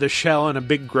him out of the shell in a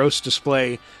big gross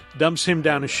display, dumps him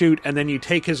down a chute, and then you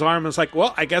take his arm and it's like,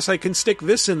 well, I guess I can stick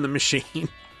this in the machine.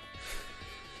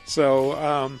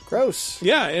 So gross.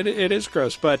 Yeah, it is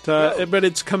gross, but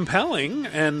it's compelling,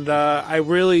 and I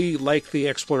really like the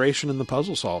exploration and the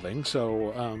puzzle solving.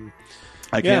 So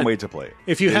I can't wait to play it.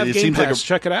 If you have Game Pass,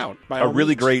 check it out. A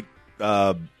really great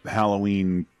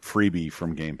Halloween freebie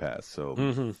from Game Pass.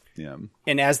 So yeah.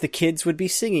 And as the kids would be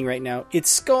singing right now, it's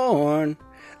Scorn,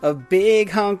 a big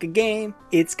hunk of game.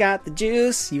 It's got the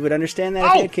juice. You would understand that.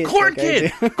 Oh, Corn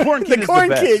Kid! Corn Kid the is Corn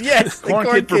the best. Kid, yes. Corn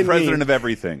Kid for president of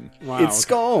everything. Wow. It's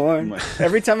Scorn.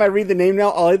 Every time I read the name now,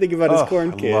 all I think about is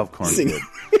Corn Kid. I love Corn Kid.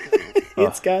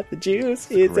 It's got the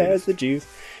juice. It has the juice.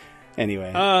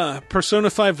 Anyway. Persona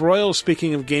 5 Royal,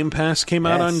 speaking of Game Pass, came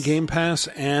out on Game Pass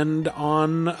and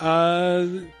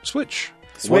on Switch.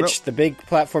 Switch, the big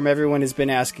platform everyone has been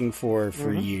asking for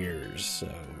years.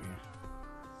 So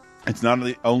it's not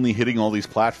only hitting all these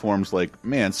platforms. Like,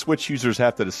 man, Switch users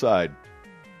have to decide: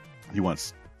 he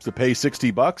wants to pay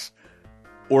 $60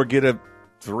 or get a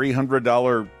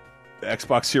 $300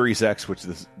 Xbox Series X, which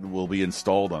this will be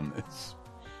installed on this.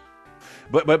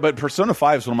 But Persona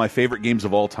 5 is one of my favorite games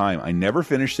of all time. I never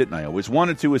finished it, and I always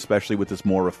wanted to, especially with this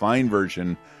more refined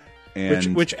version.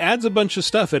 And which adds a bunch of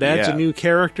stuff. It adds a new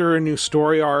character and new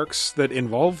story arcs that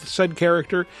involve said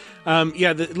character.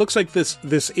 It looks like this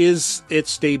is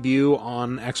its debut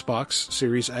on Xbox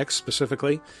Series X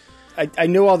specifically. I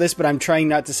know all this, but I'm trying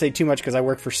not to say too much because I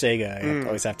work for Sega. I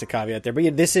always have to caveat there. But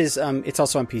yeah, this is it's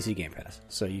also on PC Game Pass,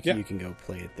 so you can go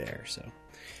play it there. So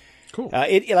cool.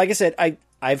 Like I said,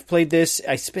 I've played this.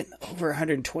 I spent over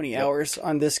 120 hours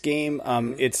on this game.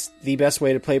 It's the best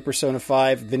way to play Persona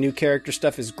 5. The new character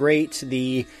stuff is great.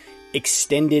 The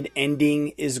extended ending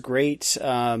is great.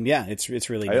 It's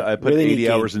really good. I put really 80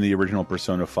 hours in the original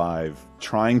Persona 5,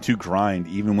 trying to grind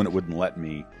even when it wouldn't let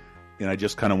me. And I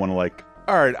just kind of want to like,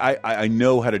 all right, I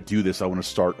know how to do this. I want to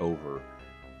start over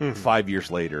 5 years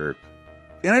later.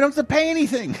 And I don't have to pay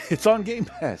anything. It's on Game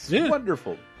Pass. It's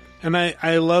wonderful. And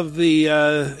I love the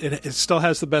it still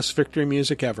has the best victory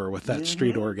music ever with that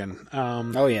street organ.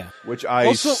 Which I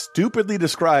also stupidly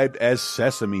described as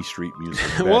Sesame Street music.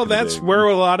 Well, that's where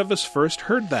a lot of us first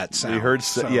heard that sound. We heard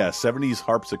 70s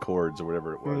harpsichords or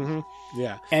whatever it was.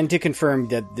 Yeah, and to confirm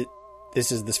that this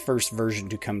is the first version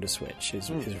to come to Switch is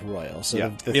Royal.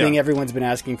 So the thing everyone's been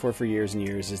asking for years and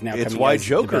years is now coming. It's why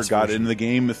Joker got into the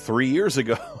game 3 years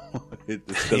ago.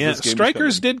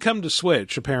 Strikers did come to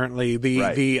Switch, apparently,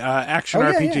 the action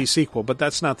RPG sequel, but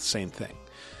that's not the same thing.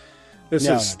 This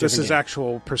No, is different game.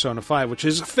 actual Persona 5, which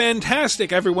is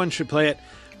fantastic. Everyone should play it.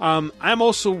 I'm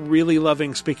also really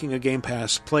loving, speaking of Game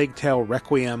Pass, Plague Tale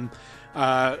Requiem,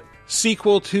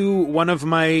 sequel to one of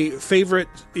my favorite,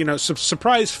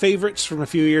 surprise favorites from a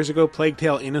few years ago, Plague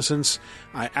Tale Innocence.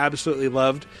 I absolutely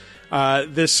loved.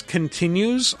 This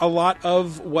continues a lot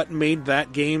of what made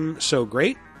that game so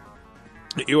great.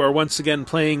 You are once again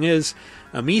playing as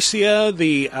Amicia,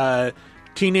 the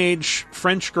teenage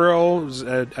French girl,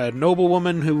 a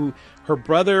noblewoman who her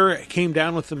brother came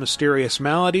down with a mysterious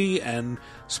malady, and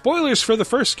spoilers for the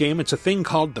first game, it's a thing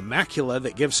called the Macula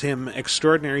that gives him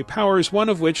extraordinary powers, one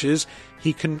of which is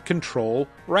he can control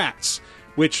rats,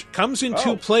 which comes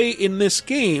into play in this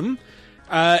game,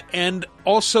 and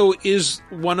also is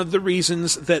one of the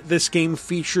reasons that this game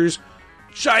features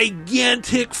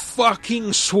gigantic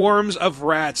fucking swarms of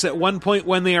rats. At one point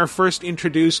when they are first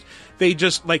introduced, they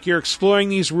just, you're exploring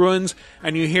these ruins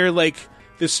and you hear,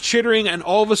 this chittering, and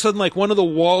all of a sudden, one of the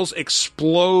walls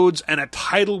explodes and a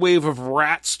tidal wave of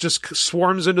rats just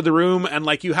swarms into the room, and,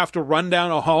 you have to run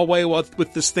down a hallway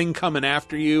with this thing coming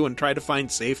after you and try to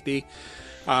find safety.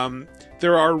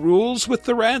 There are rules with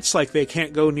the rats, they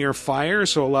can't go near fire,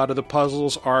 so a lot of the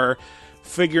puzzles are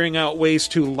figuring out ways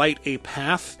to light a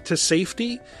path to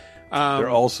safety. They're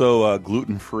also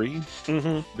gluten-free.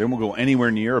 Mm-hmm. They won't go anywhere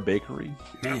near a bakery.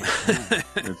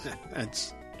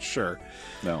 That's sure.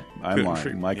 No, I'm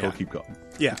lying. Michael, yeah. keep going.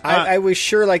 Yeah, I was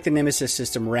sure the Nemesis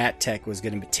system, Rat Tech, was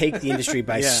going to take the industry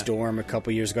by storm a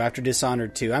couple years ago after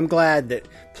Dishonored 2. I'm glad that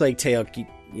Plague Tale,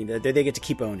 they get to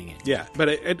keep owning it. Yeah, but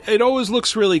it always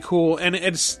looks really cool, and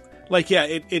it's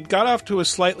it got off to a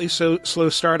slightly slow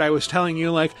start. I was telling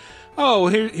you,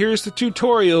 here's the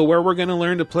tutorial where we're going to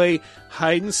learn to play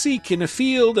hide and seek in a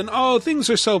field, and things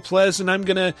are so pleasant. I'm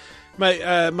gonna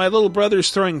my little brother's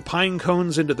throwing pine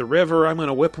cones into the river. I'm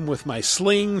gonna whip him with my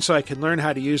sling so I can learn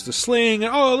how to use the sling.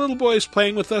 And a little boy's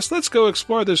playing with us. Let's go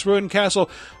explore this ruined castle.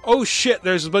 Oh shit!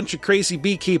 There's a bunch of crazy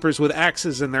beekeepers with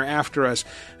axes and they're after us.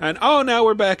 And now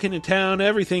we're back into town.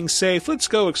 Everything's safe. Let's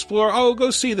go explore. Go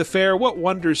see the fair. What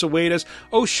wonders await us?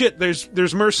 Oh shit!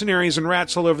 There's mercenaries and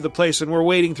rats all over the place, and we're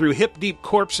wading through hip-deep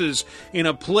corpses in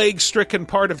a plague-stricken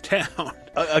part of town.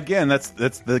 Again, that's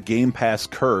the Game Pass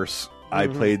curse. Mm-hmm. I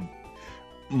played.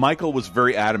 Michael was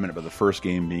very adamant about the first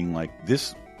game being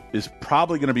this is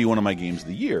probably going to be one of my games of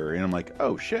the year, and I'm like,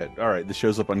 oh shit! All right, this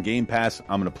shows up on Game Pass.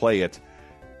 I'm going to play it,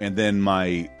 and then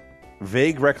my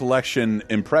vague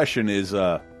impression is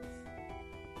go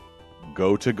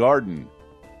to garden,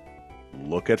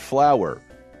 look at flower,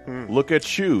 look at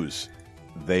shoes.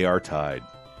 They are tied.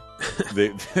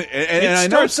 and I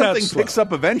know something picks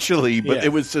up eventually, but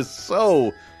it was just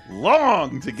so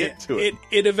long to get to it.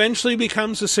 It eventually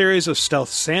becomes a series of stealth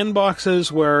sandboxes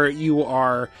where you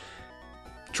are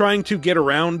trying to get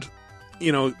around,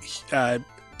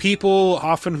 people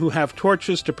often who have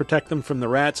torches to protect them from the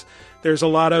rats. There's a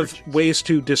lot of ways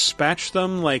to dispatch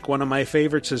them. One of my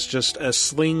favorites is just a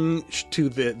sling to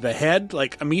the head.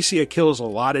 Amicia kills a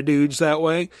lot of dudes that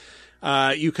way.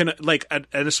 You can, an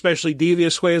especially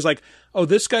devious way is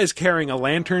this guy's carrying a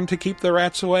lantern to keep the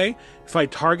rats away. If I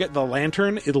target the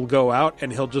lantern, it'll go out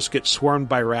and he'll just get swarmed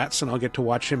by rats and I'll get to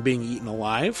watch him being eaten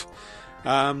alive.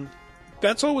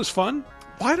 That's always fun.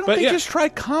 Why don't they just try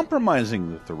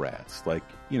compromising with the rats?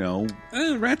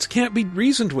 Rats can't be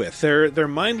reasoned with. They're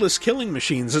mindless killing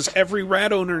machines, as every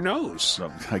rat owner knows.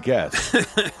 I guess.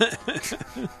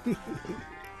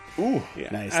 Ooh,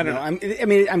 nice. I don't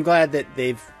know. I'm glad that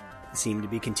they've seem to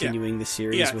be continuing the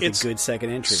series with a good second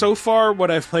entry. So far, what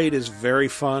I've played is very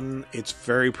fun. It's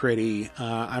very pretty.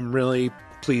 I'm really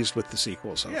pleased with the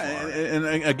sequel so far. And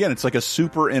again, it's a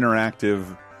super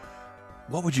interactive.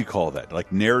 What would you call that?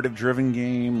 Narrative-driven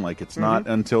game. It's not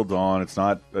Until Dawn. It's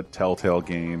not a Telltale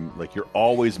game. You're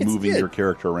always moving your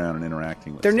character around and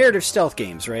interacting with. They're narrative stealth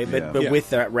games, right? But with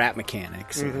that rat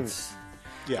mechanics.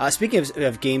 Mm-hmm. Speaking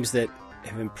of games that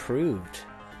have improved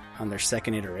on their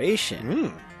second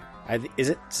iteration. Is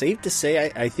it safe to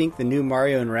say I think the new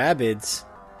Mario and Rabbids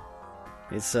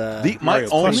is my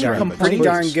only complaint pretty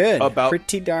darn good. About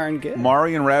pretty darn good.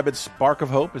 Mario and Rabbids Spark of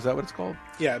Hope, is that what it's called?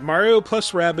 Yeah, Mario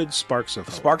plus Rabbids Sparks of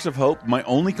Hope. Sparks of Hope. My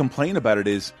only complaint about it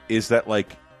is that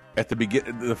at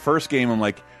the first game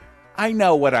I'm I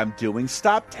know what I'm doing.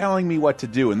 Stop telling me what to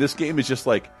do. And this game is just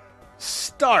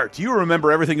start. You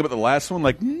remember everything about the last one?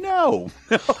 No,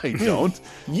 I don't.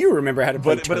 You remember how to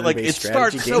play but it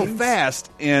starts so fast,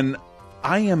 and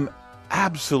I am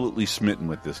absolutely smitten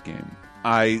with this game.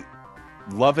 I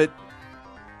love it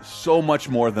so much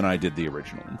more than I did the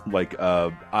original.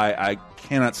 I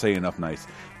cannot say enough nice.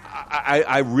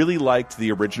 I really liked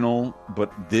the original,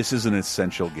 but this is an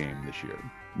essential game this year.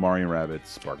 Mario & Rabbids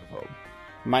Spark of Hope.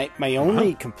 My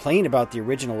only complaint about the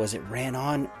original was it ran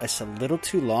on us a little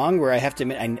too long, where I have to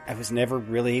admit I was never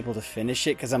really able to finish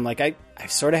it because I'm like, I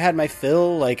sort of had my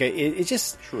fill. Like, it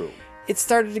just... True. It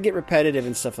started to get repetitive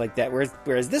and stuff like that.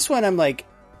 Whereas this one, I'm like,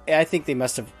 I think they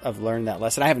must have learned that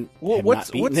lesson. I haven't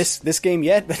not beaten this game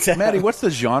yet. But Maddie, what's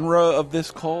the genre of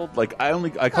this called? Like, I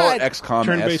call it XCOM.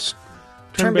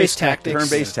 Turn-based tactics.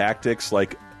 Turn-based tactics.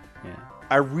 Like,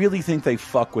 I really think they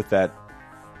fuck with that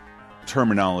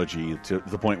terminology to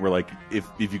the point where, like, if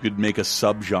you could make a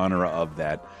subgenre of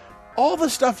that, all the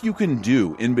stuff you can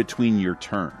do in between your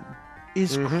turn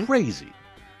is crazy.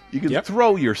 You can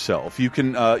throw yourself. You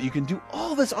can do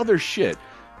all this other shit.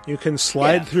 You can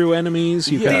slide through enemies.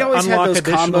 You can they always unlock had those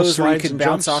additional combos where you slides could and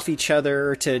bounce jumps. off each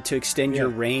other to extend your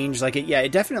range. Like,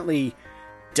 it definitely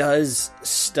does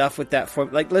stuff with that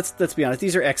form. Like, let's be honest,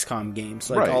 these are XCOM games.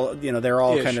 Like, all they're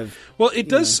all kind of. Well, it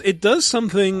does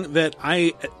something that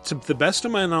to the best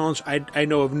of my knowledge, I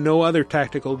know of no other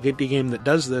tactical game that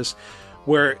does this,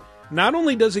 where not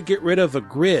only does it get rid of a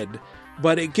grid,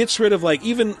 but it gets rid of, like,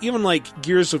 even like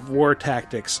Gears of War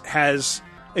Tactics has.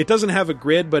 It doesn't have a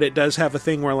grid, but it does have a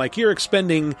thing where, like, you're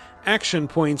expending action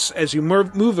points as you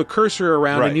move a cursor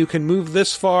around, and you can move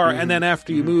this far, and then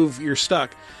after you move, you're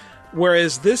stuck.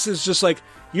 Whereas this is just like,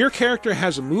 your character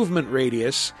has a movement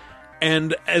radius,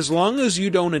 and as long as you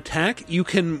don't attack, you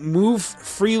can move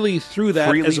freely through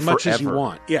that as much as you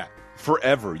want. Yeah.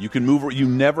 Forever. You can move. You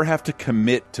never have to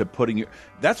commit to putting your...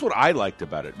 That's what I liked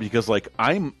about it, because, like,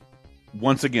 I'm,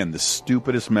 once again, the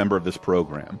stupidest member of this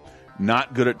program.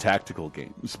 Not good at tactical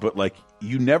games, but, like,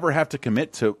 you never have to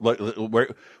commit to, like,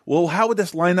 well, how would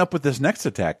this line up with this next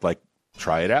attack? Like,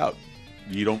 try it out.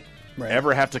 You don't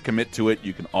ever have to commit to it.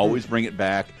 You can always bring it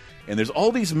back. And there's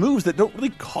all these moves that don't really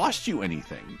cost you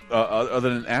anything other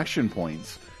than action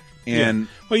points. And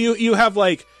well, you have,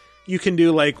 like, you can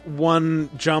do, like,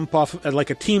 one jump off, like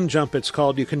a team jump, it's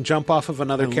called. You can jump off of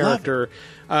another character.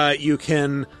 You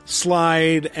can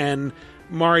slide, and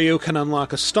Mario can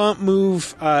unlock a stomp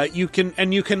move. You can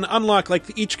unlock,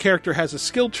 like, each character has a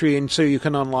skill tree, and so you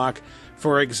can unlock,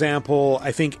 for example,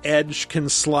 I think Edge can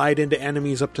slide into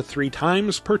enemies up to 3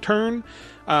 times per turn.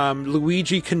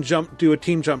 Luigi can do a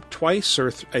team jump twice,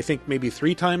 or I think maybe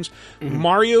 3 times.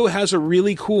 Mario has a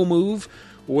really cool move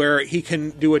where he can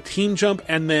do a team jump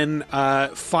and then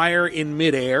fire in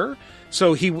midair.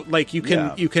 So you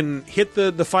can hit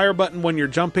the fire button when you're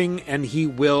jumping, and he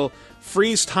will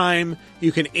freeze time.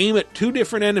 You can aim at 2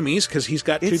 different enemies because he's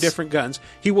got 2 different guns.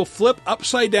 He will flip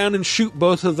upside down and shoot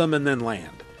both of them and then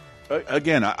land.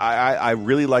 Again, I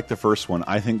really like the first one.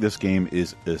 I think this game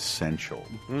is essential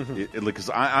because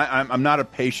I'm not a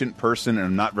patient person, and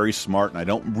I'm not very smart, and I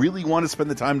don't really want to spend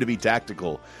the time to be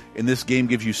tactical. And this game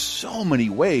gives you so many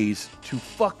ways to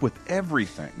fuck with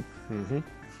everything.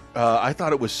 I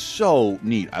thought it was so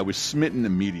neat. I was smitten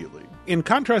immediately. In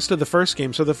contrast to the first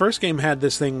game, so the first game had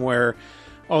this thing where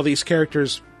all these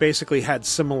characters basically had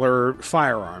similar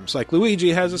firearms. Like,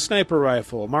 Luigi has a sniper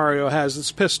rifle, Mario has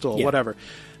this pistol, whatever.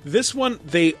 This one,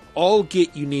 they all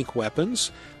get unique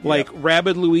weapons. Like,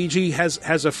 Rabbid Luigi has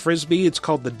a frisbee. It's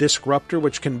called the Disruptor,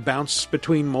 which can bounce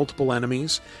between multiple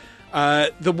enemies.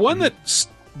 The one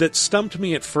that stumped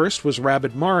me at first was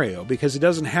Rabbid Mario, because he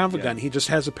doesn't have a gun. He just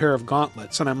has a pair of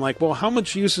gauntlets. And I'm like, well, how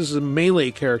much use is a melee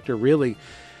character, really?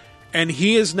 And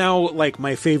he is now, like,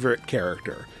 my favorite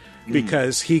character,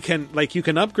 because he can, like, you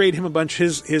can upgrade him a bunch.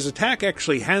 His attack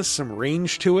actually has some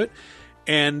range to it.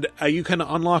 And you can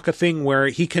unlock a thing where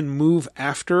he can move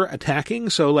after attacking.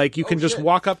 So, like, you can just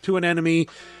walk up to an enemy,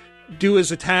 do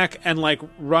his attack, and, like,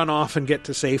 run off and get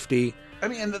to safety. I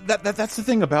mean, and that's the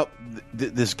thing about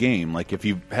this game. Like, if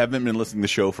you haven't been listening to the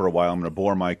show for a while, I'm going to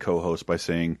bore my co-host by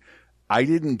saying I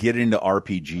didn't get into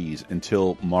RPGs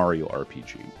until Mario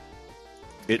RPG.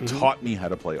 It taught me how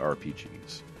to play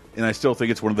RPGs. And I still think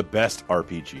it's one of the best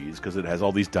RPGs because it has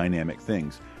all these dynamic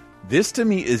things. This, to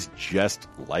me, is just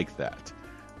like that.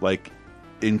 Like,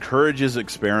 encourages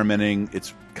experimenting.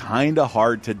 It's kind of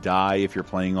hard to die if you're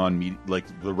playing on,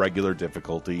 like, the regular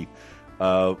difficulty.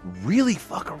 Really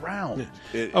fuck around.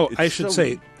 I should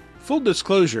say, full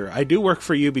disclosure, I do work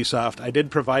for Ubisoft. I did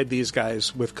provide these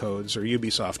guys with codes, or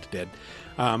Ubisoft did.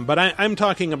 But I'm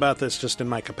talking about this just in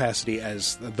my capacity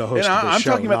as the host of this show. I'm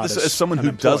talking about this as someone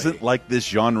who doesn't like this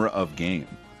genre of game.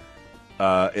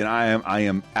 And I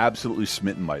am absolutely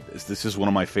smitten by this. This is one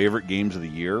of my favorite games of the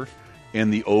year.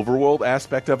 And the overworld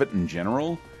aspect of it in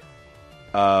general,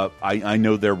 I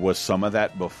know there was some of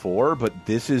that before, but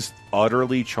this is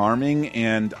utterly charming.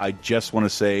 And I just want to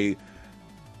say,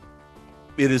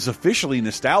 it is officially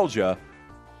nostalgia.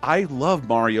 I love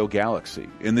Mario Galaxy,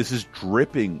 and this is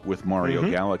dripping with Mario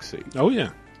Galaxy. Oh,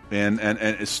 yeah.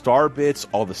 And star bits,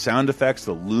 all the sound effects,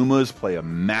 the Lumas play a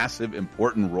massive,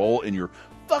 important role in your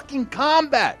fucking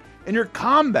combat.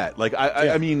 Like,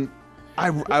 I mean,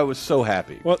 I was so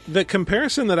happy. Well, the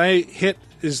comparison that I hit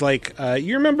is like,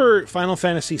 you remember Final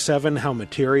Fantasy VII, how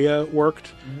materia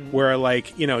worked? Mm-hmm. Where,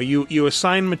 like, you know, you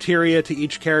assign materia to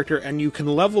each character, and you can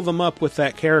level them up with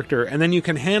that character, and then you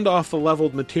can hand off the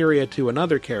leveled materia to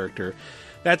another character.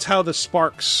 That's how the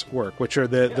sparks work, which are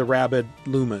the rabid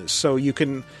Lumas. So you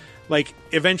can, like,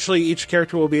 eventually each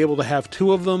character will be able to have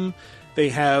 2 of them. They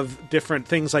have different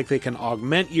things, like they can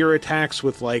augment your attacks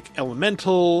with, like,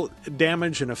 elemental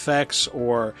damage and effects,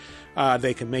 or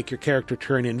they can make your character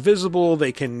turn invisible.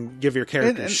 They can give your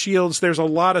character shields. There's a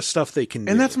lot of stuff they can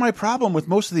do. And that's my problem with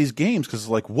most of these games, because,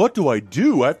 like, what do? I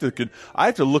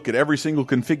have to look at every single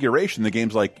configuration. The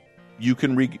game's like, you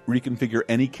can reconfigure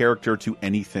any character to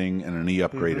anything and any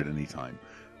upgrade at any time.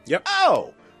 Yep.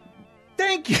 Oh,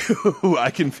 thank you. I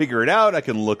can figure it out. I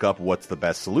can look up what's the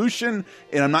best solution,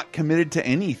 and I'm not committed to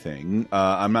anything.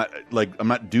 I'm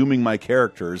not dooming my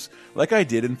characters like I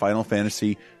did in Final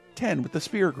Fantasy X with the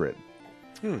Spear Grid.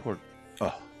 But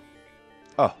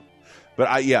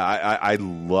I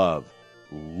love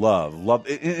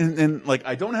and like,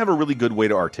 I don't have a really good way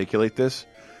to articulate this.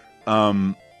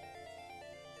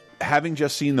 Having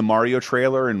just seen the Mario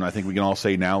trailer, and I think we can all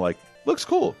say now, like, looks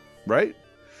cool, right?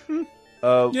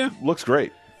 Looks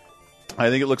great.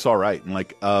 I think it looks all right. And,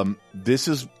 like,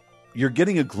 you're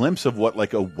getting a glimpse of what,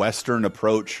 like, a Western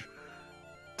approach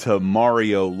to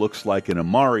Mario looks like in a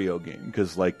Mario game.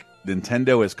 Because, like,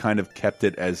 Nintendo has kind of kept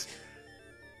it as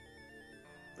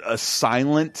a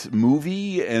silent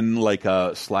movie and, like,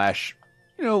 a slash,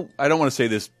 you know, I don't want to say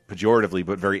this pejoratively,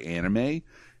 but very anime.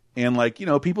 And, like, you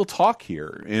know, people talk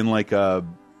here, and, like,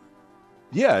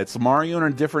 it's Mario in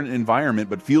a different environment,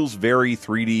 but feels very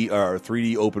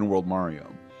 3D open world Mario.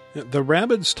 The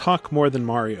Rabbids talk more than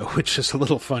Mario, which is a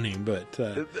little funny, but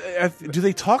do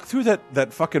they talk through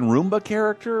that fucking Roomba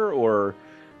character, or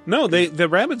no? The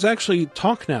Rabbids actually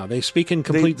talk now. They speak in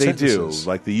complete sentences. They do,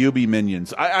 like the Yubi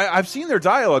minions. I've seen their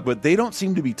dialogue, but they don't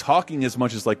seem to be talking as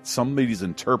much as, like, somebody's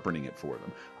interpreting it for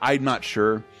them. I'm not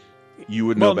sure. You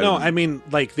would know better. Well, no, I mean,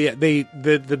 like,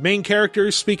 the main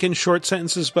characters speak in short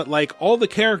sentences, but, like, all the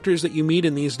characters that you meet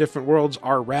in these different worlds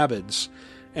are Rabbids.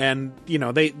 And, you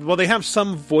know, they have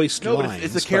some voiced lines.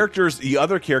 It's the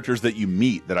other characters that you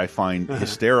meet that I find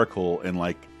hysterical, and,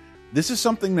 like, this is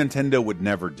something Nintendo would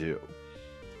never do.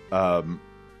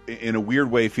 In a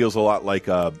weird way, feels a lot like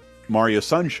Mario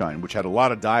Sunshine, which had a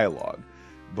lot of dialogue.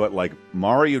 But, like,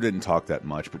 Mario didn't talk that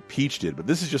much, but Peach did. But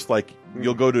this is just like,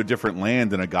 you'll go to a different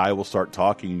land and a guy will start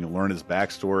talking and you'll learn his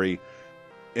backstory,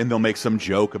 and they'll make some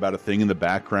joke about a thing in the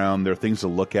background. There are things to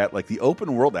look at. Like, the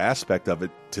open world aspect of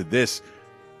it to this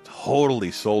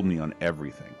totally sold me on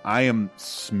everything. I am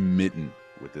smitten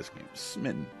with this game.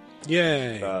 Smitten.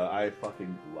 Yay. I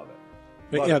fucking love it.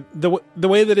 But yeah, the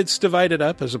way that it's divided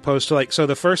up, as opposed to, like, so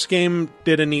the first game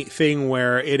did a neat thing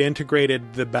where it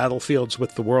integrated the battlefields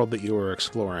with the world that you were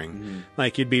exploring. Mm-hmm.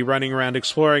 Like, you'd be running around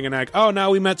exploring and, like, oh,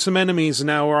 now we met some enemies and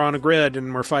now we're on a grid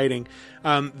and we're fighting.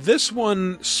 This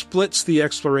one splits the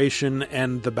exploration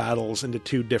and the battles into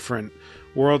 2 different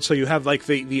worlds. So you have, like,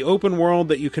 the open world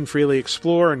that you can freely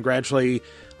explore and gradually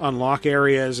unlock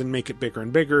areas and make it bigger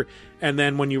and bigger. And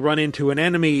then when you run into an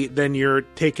enemy, then you're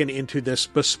taken into this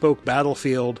bespoke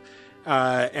battlefield.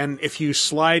 And if you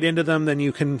slide into them, then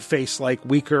you can face, like,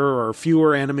 weaker or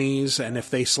fewer enemies. And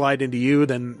if they slide into you,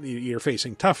 then you're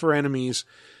facing tougher enemies.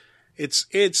 It's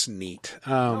neat.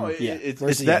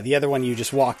 The other one, you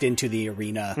just walked into the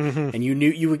arena and you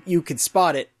knew you could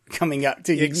spot it coming up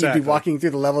to you. Exactly. You'd be walking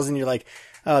through the levels and you're like,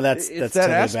 oh, that's that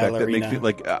totally aspect that arena. makes me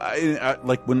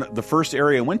like when the first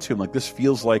area I went to, I'm like, this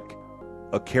feels like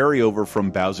a carryover from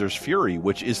Bowser's Fury,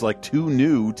 which is, like, too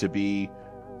new to be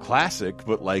classic,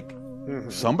 but, like,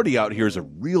 somebody out here is a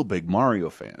real big Mario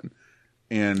fan,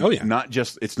 and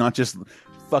it's not just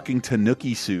fucking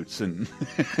Tanuki suits and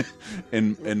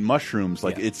and mushrooms.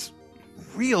 Like, it's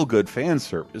real good fan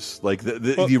service. Like,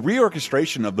 the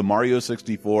reorchestration of the Mario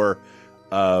 64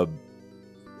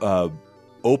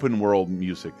 open world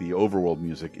music, the overworld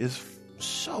music, is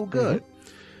so good.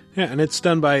 Yeah, and it's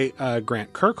done by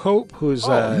Grant Kirkhope, who's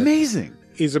amazing.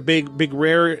 He's a big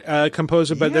rare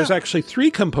composer, but there's actually 3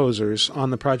 composers on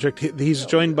the project. He's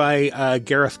joined by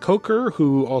Gareth Coker,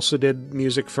 who also did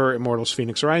music for Immortals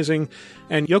Phoenix Rising,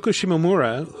 and Yoko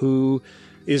Shimomura, who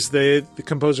is the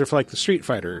composer for, like, the Street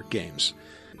Fighter games.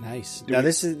 Nice. Now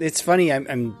it's funny.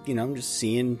 I'm just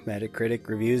seeing Metacritic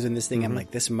reviews and this thing. I'm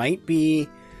like, this might be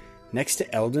next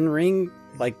to Elden Ring,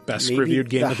 like, best reviewed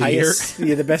game of the year.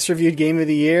 The best reviewed game of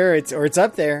the year. It's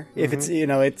up there. If it's,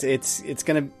 it's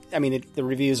gonna, I mean, the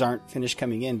reviews aren't finished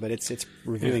coming in, but it's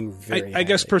reviewing very. I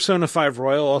guess Persona 5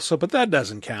 Royal also, but that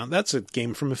doesn't count. That's a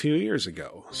game from a few years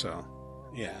ago. So,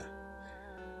 yeah.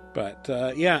 But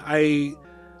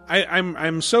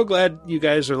I'm so glad you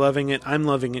guys are loving it. I'm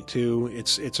loving it too.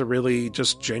 It's a really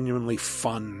just genuinely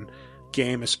fun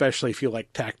game, especially if you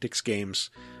like tactics games.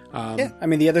 Yeah, I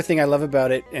mean, the other thing I love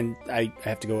about it, and I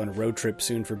have to go on a road trip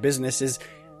soon for business, is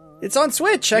it's on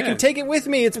Switch. I can take it with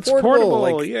me. It's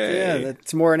portable. Yeah,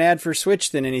 that's more an ad for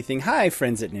Switch than anything. Hi,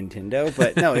 friends at Nintendo.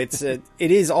 But no, it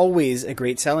is always a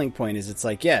great selling point. Is it's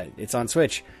like, yeah, it's on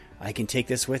Switch. I can take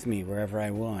this with me wherever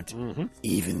I want. Mm-hmm.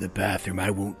 Even the bathroom.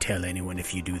 I won't tell anyone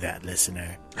if you do that,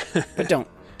 listener. But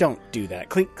don't do that.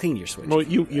 Clean your Switch. Well,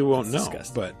 you won't know.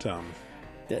 But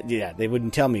yeah, they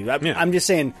wouldn't tell me. I'm just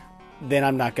saying. Then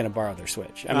I'm not going to borrow their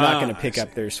Switch. I'm not going to pick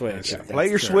up their Switch. Play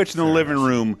your Switch in the living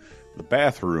room. The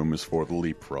bathroom is for the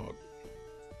leapfrog.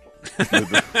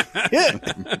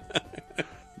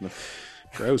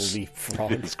 Gross.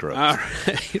 Leapfrog. It's gross. All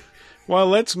right. Well,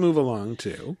 let's move along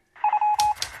to...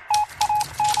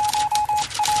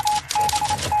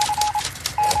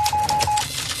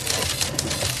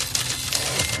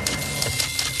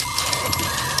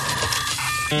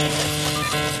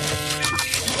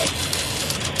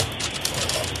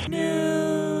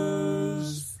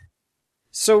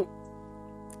 So,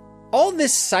 all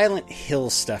this Silent Hill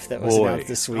stuff that was announced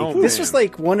this week, this was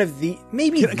like one of the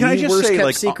maybe can I just worst say, kept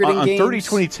like, secret on in games.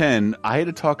 30/2010, I had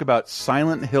to talk about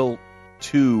Silent Hill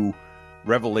 2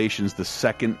 Revelations, the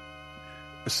second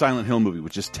Silent Hill movie,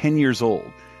 which is 10 years old.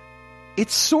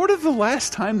 It's sort of the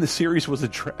last time the series was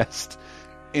addressed,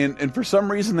 and for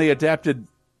some reason they adapted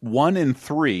 1 and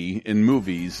 3 in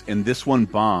movies, and this one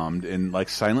bombed, and like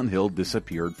Silent Hill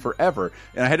disappeared forever.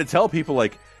 And I had to tell people,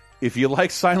 like, if you like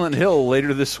Silent Hill,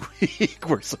 later this week,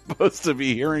 we're supposed to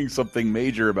be hearing something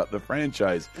major about the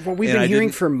franchise. Well, we've been hearing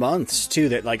for months, too,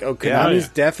 that, like, Konami's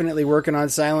definitely working on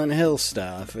Silent Hill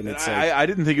stuff. And it's I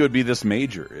didn't think it would be this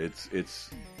major.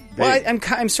 Well,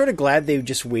 I'm sort of glad they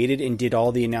just waited and did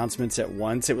all the announcements at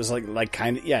once. It was it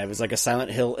was like a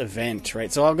Silent Hill event,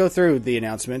 right? So I'll go through the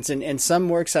announcements, and some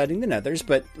more exciting than others,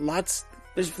 but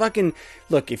there's fucking...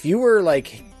 Look, if you were,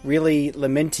 like, really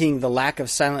lamenting the lack of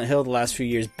Silent Hill the last few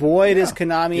years, boy, does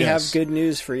Konami have good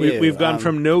news for you. We've gone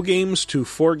from no games to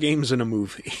 4 games in a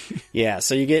movie. Yeah,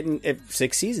 so you're getting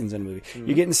 6 seasons in a movie.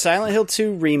 You're getting Silent Hill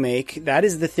 2 Remake. That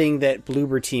is the thing that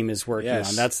Bloober Team is working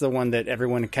on. That's the one that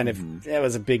everyone kind of... That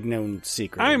was a big known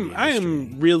secret. I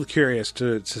am real curious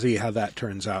to see how that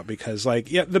turns out, because, like,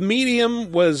 the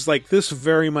medium was, like, this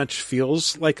very much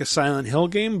feels like a Silent Hill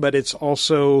game, but it's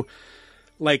also...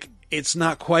 like, it's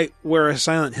not quite where a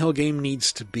Silent Hill game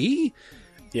needs to be.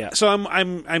 Yeah. So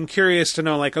I'm curious to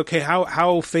know, like, okay,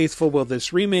 how faithful will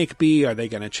this remake be? Are they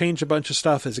going to change a bunch of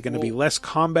stuff? Is it going to be less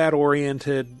combat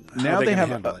oriented? Now they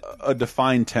have a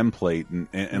defined template,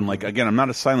 and like, again, I'm not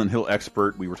a Silent Hill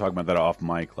expert. We were talking about that off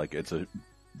mic. Like, it's a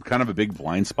kind of a big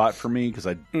blind spot for me because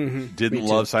I didn't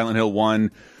love Silent Hill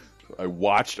 1. I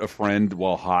watched a friend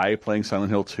while high playing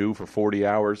Silent Hill 2 for 40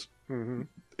 hours.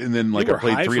 And then, like, I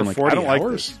played 3 and, like, I don't like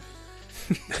this.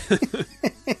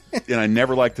 And I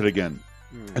never liked it again.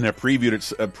 And I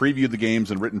previewed the games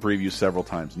and written previews several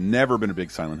times. Never been a big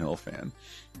Silent Hill fan.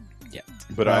 Yeah.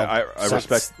 But I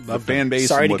respect the fan base.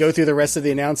 Sorry to go through the rest of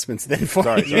the announcements then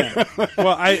for you. Yeah.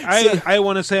 Well, I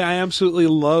want to say I absolutely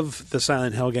love the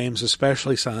Silent Hill games,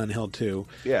 especially Silent Hill 2.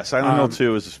 Yeah, Silent Hill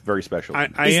 2 is very special.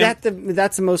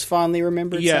 That's the most fondly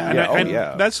remembered?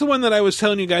 Yeah, that's the one that I was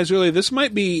telling you guys earlier. It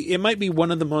might be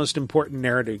one of the most important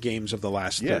narrative games of the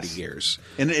last 30 years.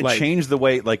 And it changed the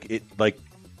way,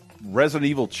 Resident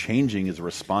Evil changing is a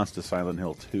response to Silent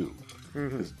Hill 2.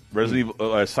 Resident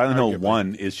Evil, Silent Hill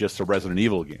 1 is just a Resident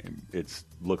Evil game. It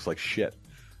looks like shit.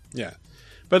 Yeah,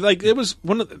 but like, it was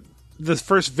one of the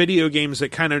first video games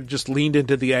that kind of just leaned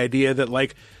into the idea that,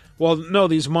 like, well, no,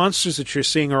 these monsters that you're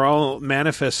seeing are all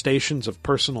manifestations of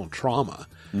personal trauma.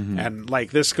 And,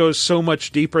 like, this goes so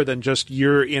much deeper than just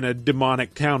you're in a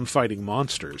demonic town fighting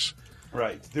monsters.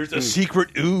 Right. There's a secret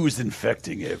ooze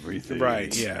infecting everything.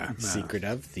 Right, yeah. No. Secret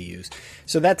of the ooze.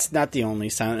 So that's not the only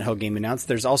Silent Hill game announced.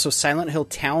 There's also Silent Hill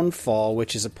Townfall,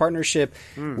 which is a partnership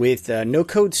with No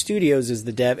Code Studios is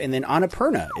the dev, and then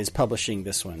Annapurna is publishing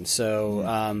this one.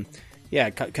 So,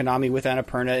 Konami with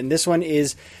Annapurna. And this one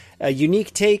is a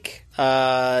unique take.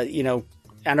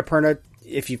 Annapurna,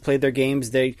 if you've played their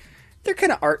games, they're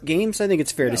kind of art games. I think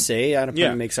it's fair to say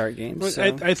Annapurna makes art games. Well,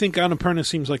 so. I think Annapurna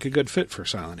seems like a good fit for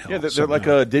Silent Hill. Yeah, they're like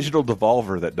a digital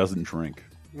Devolver that doesn't drink.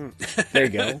 There you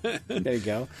go. There you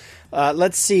go.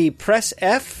 Let's see. Press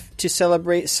F to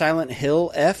celebrate Silent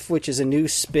Hill F, which is a new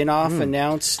spin-off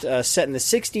announced set in the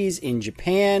 60s in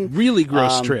Japan. Really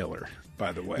gross trailer,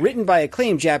 by the way. Written by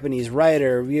acclaimed Japanese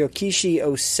writer Ryokishi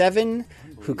Oseven,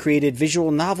 who created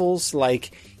visual novels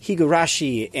like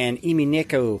Higurashi and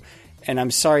Imineko. And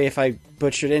I'm sorry if I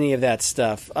butchered any of that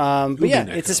stuff. But yeah,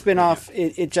 it's a spin-off. Yeah.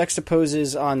 It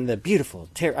juxtaposes on the beautiful,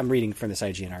 I'm reading from this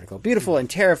IGN article, beautiful and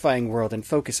terrifying world and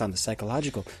focus on the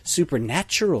psychological,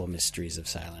 supernatural mysteries of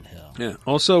Silent Hill. Yeah.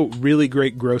 Also, really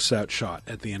great gross-out shot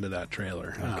at the end of that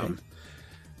trailer. Okay.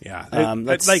 Yeah.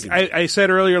 I said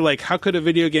earlier, like, how could a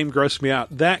video game gross me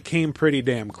out? That came pretty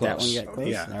damn close. That one got close?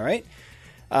 Yeah. All right.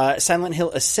 Silent Hill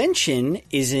Ascension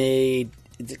is a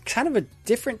kind of a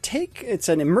different take. It's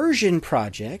an immersion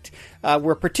project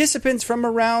where participants from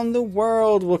around the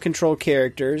world will control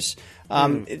characters.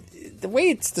 The way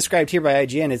it's described here by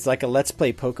IGN is like a Let's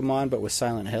Play Pokemon, but with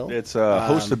Silent Hill. It's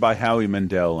hosted by Howie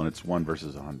Mandel, and it's 1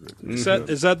 versus 100.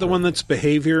 Is that the one that's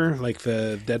Behavior, like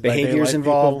the Dead by Daylight Behavior's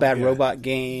involved, people? Bad Robot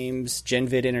Games,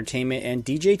 Genvid Entertainment, and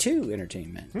DJ2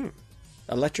 Entertainment.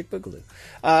 Electric Boogaloo.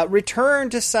 Return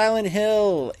to Silent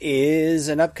Hill is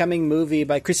an upcoming movie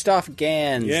by Christoph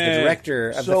Gans, the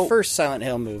director of the first Silent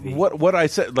Hill movie. What I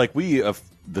said, like the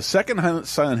second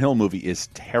Silent Hill movie is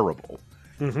terrible.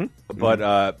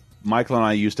 But Michael and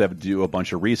I used to have to do a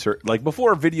bunch of research. Like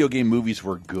before video game movies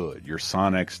were good. Your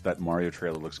Sonics, that Mario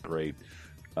trailer looks great.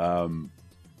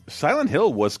 Silent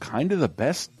Hill was kind of the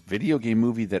best video game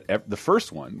movie the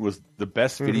first one was the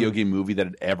best video game movie that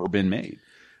had ever been made.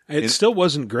 It still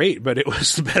wasn't great, but it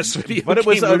was the best video but it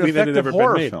was game an movie that had ever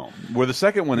horror been made. film, where the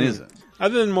second one isn't.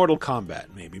 Other than Mortal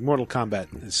Kombat, maybe. Mortal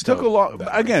Kombat is still took a lot.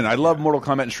 Again, I love Mortal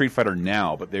Kombat and Street Fighter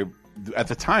now, but at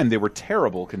the time they were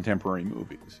terrible contemporary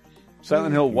movies.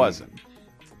 Silent Hill wasn't,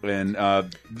 and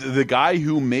the guy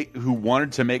who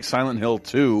wanted to make Silent Hill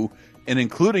 2, and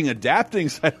including adapting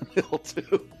Silent Hill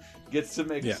 2, gets to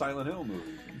make a Silent Hill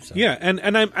movie. So. Yeah,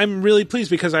 and I'm really pleased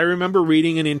because I remember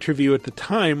reading an interview at the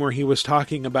time where he was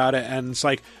talking about it, and it's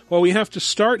like, well, we have to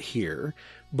start here,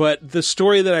 but the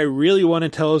story that I really want to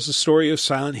tell is the story of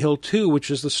Silent Hill 2, which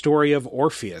is the story of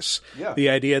Orpheus. Yeah. The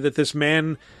idea that this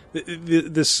man,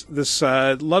 this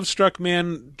love-struck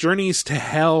man, journeys to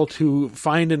hell to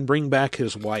find and bring back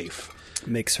his wife.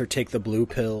 Makes her take the blue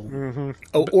pill.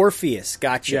 Oh, Orpheus.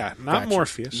 Gotcha. Yeah, not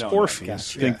Morpheus. No,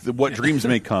 Orpheus. Think what dreams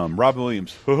may come. Robin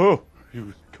Williams.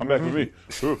 Come back with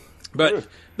me. But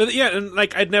yeah, and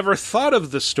like I'd never thought of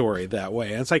the story that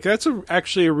way. And it's like that's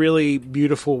actually a really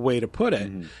beautiful way to put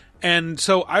it. And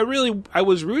so I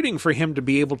was rooting for him to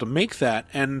be able to make that,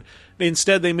 and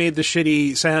instead they made the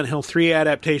shitty Silent Hill 3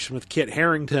 adaptation with Kit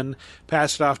Harington,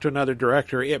 passed it off to another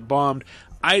director, it bombed.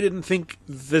 I didn't think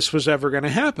this was ever going to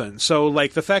happen. So,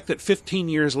 like, the fact that 15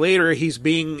 years later he's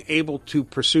being able to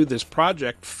pursue this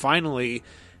project finally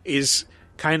is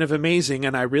kind of amazing,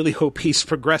 and I really hope he's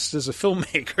progressed as a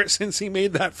filmmaker since he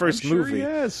made that first movie. He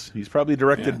has. He's probably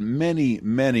directed many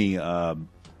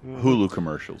Hulu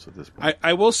commercials at this point.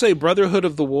 I will say Brotherhood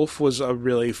of the Wolf was a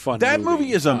really fun movie. That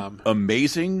movie is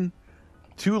amazing.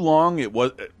 Too long. It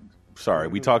was... Sorry,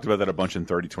 we talked about that a bunch in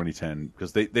 2010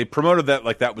 because they promoted that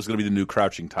like that was going to be the new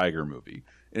Crouching Tiger movie.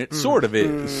 And it sort of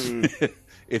is,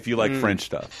 if you like French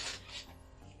stuff.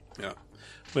 Yeah.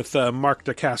 With Mark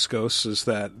Dacascos is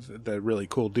that really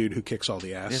cool dude who kicks all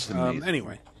the ass.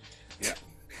 Anyway. Yeah.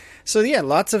 So yeah,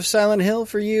 lots of Silent Hill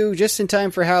for you, just in time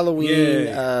for Halloween.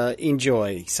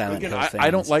 Enjoy Silent Hill.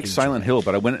 I don't like Silent Hill,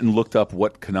 but I went and looked up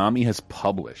what Konami has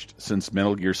published since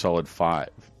Metal Gear Solid 5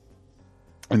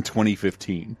 in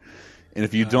 2015. And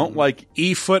if you don't like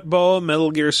eFootball,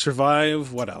 Metal Gear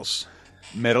Survive, what else?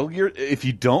 Metal Gear. If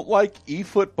you don't like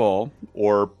eFootball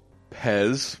or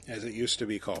PES, as it used to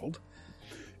be called,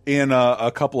 and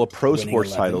a couple of pro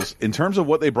sports titles, in terms of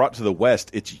what they brought to the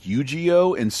West, it's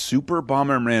Yu-Gi-Oh and Super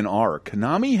Bomberman R.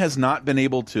 Konami has not been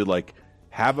able to like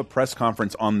have a press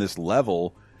conference on this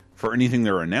level for anything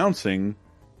they're announcing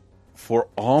for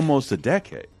almost a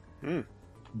decade.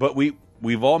 But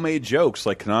we've all made jokes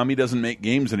like Konami doesn't make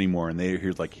games anymore, and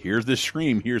here's this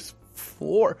stream, here's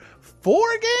four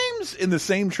games in the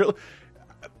same trilogy.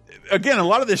 Again, a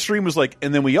lot of this stream was like,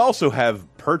 and then we also have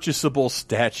purchasable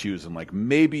statues, and like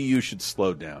maybe you should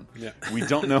slow down. Yeah. We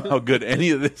don't know how good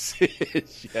any of this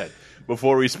is yet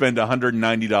before we spend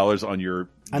 $190 on your.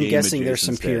 I'm guessing there's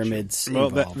some pyramids.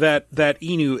 Well, that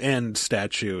Inu End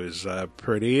statue is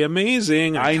pretty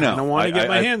amazing. I know. I want to get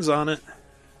my hands on it.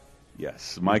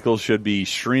 Yes, Michael should be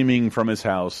streaming from his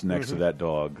house next to that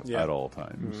dog at all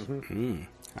times.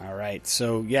 All right,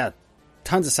 so yeah,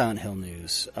 tons of Silent Hill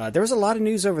news. There was a lot of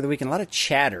news over the weekend, a lot of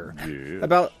chatter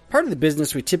about part of the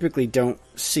business we typically don't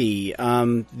see.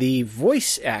 The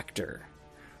voice actor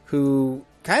who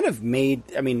kind of made,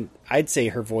 I'd say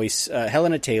her voice,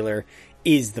 Helena Taylor,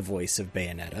 is the voice of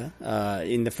Bayonetta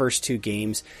in the first 2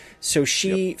 games. So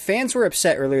fans were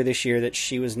upset earlier this year that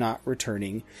she was not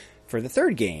returning for the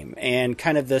 3rd game. And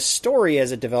kind of the story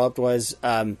as it developed was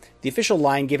the official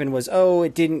line given was,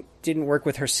 it didn't work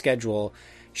with her schedule.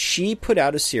 She put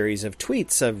out a series of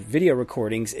tweets of video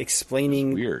recordings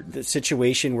explaining the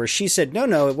situation where she said,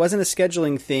 no, it wasn't a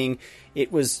scheduling thing.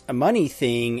 It was a money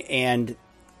thing. And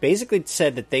basically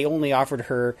said that they only offered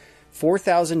her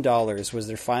 $4,000 was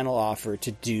their final offer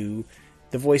to do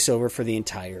the voiceover for the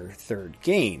entire 3rd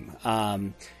game.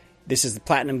 This is the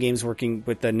Platinum Games working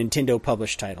with the Nintendo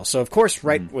published title. So, of course,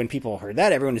 when people heard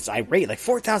that, everyone is irate. Like,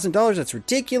 $4,000, that's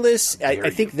ridiculous. I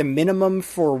think the minimum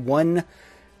for one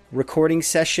recording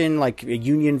session, like a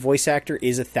union voice actor,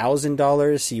 is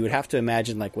 $1,000. So you would have to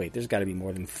imagine, like, wait, there's got to be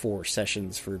more than 4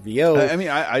 sessions for VO.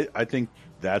 I think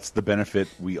that's the benefit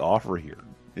we offer here.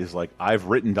 Is like, I've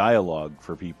written dialogue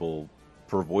for people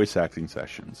for voice acting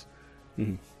sessions.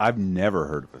 Mm-hmm. I've never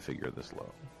heard of a figure this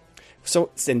low.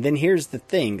 So, and then here's the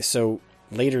thing. So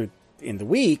later in the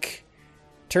week,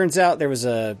 turns out there was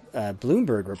a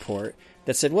Bloomberg report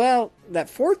that said, well, that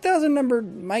 4,000 number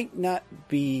might not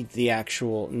be the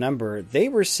actual number. They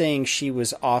were saying she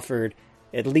was offered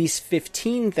at least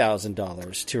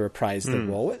 $15,000 to reprise the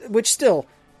role, which still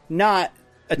not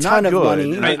a ton of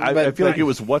money. I feel like it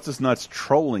was What's-His-Nuts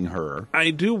trolling her.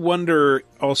 I do wonder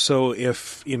also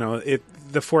if,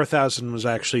 the 4,000 was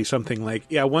actually something like,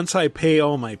 once I pay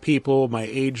all my people, my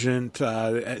agent,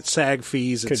 SAG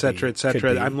fees, et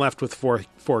cetera, I'm left with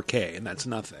 4K, and that's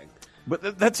nothing.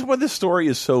 But that's why this story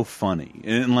is so funny,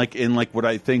 and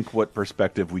what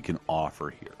perspective we can offer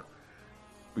here.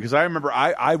 Because I remember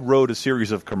I wrote a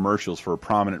series of commercials for a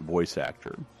prominent voice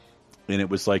actor, and it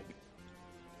was like,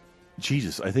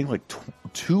 Jesus, I think like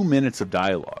 2 minutes of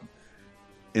dialogue,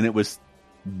 and it was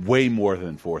way more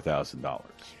than $4,000.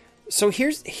 So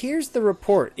here's the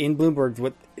report in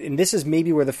Bloomberg, and this is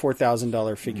maybe where the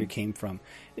 $4,000 figure came from.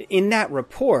 In that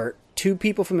report, 2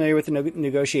 people familiar with the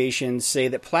negotiations say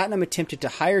that Platinum attempted to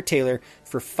hire Taylor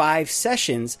for 5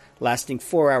 sessions lasting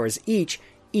 4 hours each.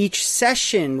 Each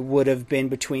session would have been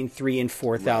between $3,000 and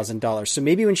 $4,000. So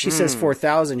maybe when she says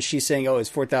 4,000, she's saying, it's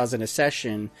 4,000 a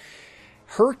session.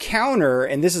 Her counter,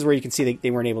 and this is where you can see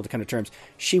they weren't able to come to terms,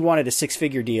 she wanted a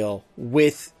 6-figure deal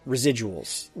with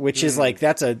residuals, which is like,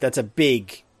 that's a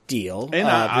big deal. And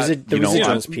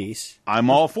residuals piece. I'm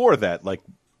all for that. Like,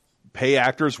 pay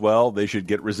actors well, they should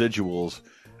get residuals.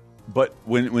 But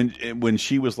when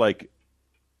she was like,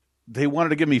 they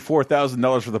wanted to give me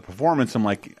 $4,000 for the performance, I'm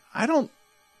like, I don't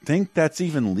think that's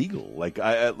even legal. Like,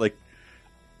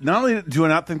 not only do I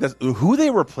not think that's who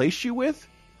they replaced you with.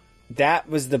 That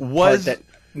was the part that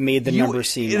made the number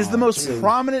seem It is the most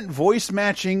prominent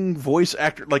voice-matching voice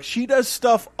actor. Like, she does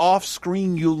stuff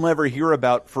off-screen you'll never hear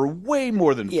about for way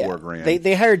more than $4,000.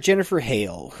 They hired Jennifer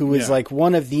Hale, who is like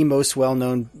one of the most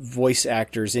well-known voice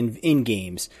actors in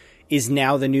games, is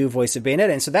now the new voice of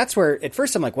Bayonetta. And so that's where, at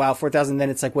first I'm like, wow, 4,000. Then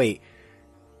it's like, wait,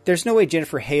 there's no way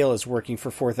Jennifer Hale is working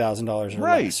for $4,000 or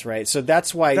less, right? So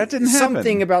that's why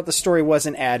something about the story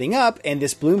wasn't adding up. And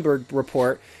this Bloomberg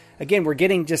report... Again, we're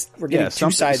getting two sides to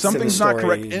the story. Something's not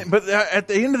correct. But at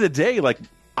the end of the day, like,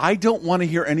 I don't want to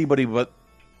hear anybody but...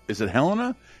 Is it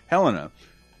Helena? Helena.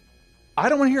 I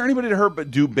don't want to hear anybody to her but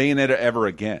do Bayonetta ever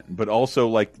again. But also,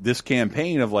 like, this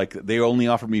campaign of, like, they only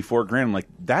offered me $4,000. I'm like,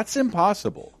 that's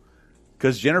impossible.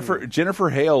 Because Jennifer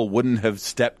Hale wouldn't have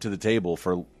stepped to the table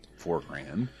for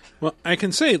 $4,000. Well, I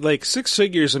can say, like, 6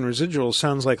 figures in residuals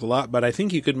sounds like a lot, but I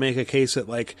think you could make a case that,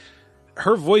 like,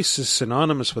 her voice is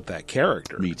synonymous with that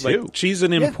character. Me too. Like, she's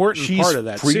an important part of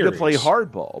that series. She's free to play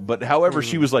hardball. But however,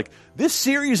 she was like, this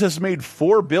series has made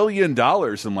 $4 billion.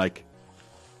 I'm like,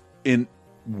 in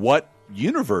what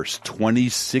universe?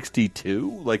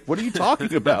 2062? Like, what are you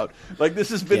talking about? Like, this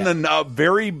has been a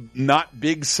very not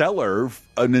big seller,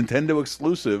 a Nintendo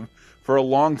exclusive, for a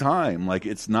long time. Like,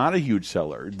 it's not a huge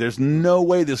seller. There's no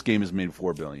way this game has made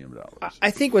 $4 billion. I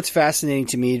think what's fascinating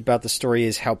to me about the story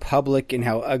is how public and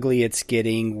how ugly it's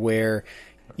getting, where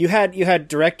you had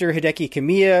director Hideki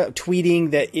Kamiya tweeting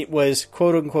that it was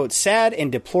quote unquote sad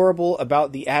and deplorable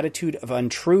about the attitude of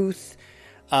untruth.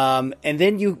 And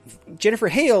then Jennifer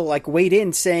Hale like weighed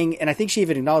in saying, and I think she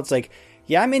even acknowledged, like,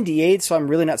 yeah, I'm NDA'd, so I'm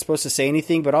really not supposed to say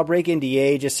anything, but I'll break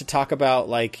NDA just to talk about,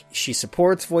 like, she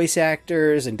supports voice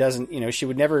actors and doesn't, she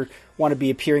would never want to be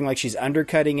appearing like she's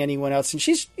undercutting anyone else. And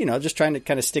she's, just trying to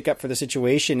kind of stick up for the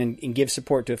situation and give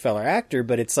support to a fellow actor,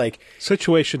 but it's like...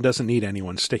 Situation doesn't need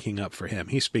anyone sticking up for him.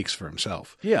 He speaks for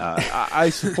himself. Yeah,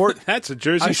 I support... That's a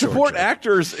Jersey I Shore support joke.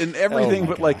 actors in everything,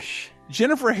 but, like...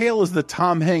 Jennifer Hale is the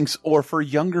Tom Hanks, or for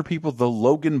younger people, the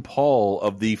Logan Paul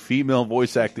of the female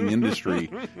voice acting industry.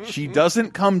 She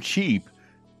doesn't come cheap,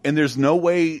 and there's no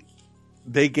way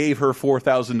they gave her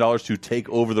 $4,000 to take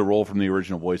over the role from the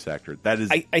original voice actor. That is,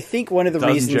 I think one of the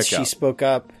reasons she spoke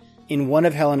up in one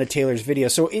of Helena Taylor's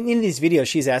videos. So in these videos,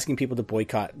 she's asking people to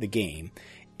boycott the game.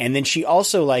 And then she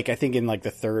also, like, I think in like the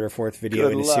third or fourth video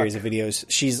in a series of videos,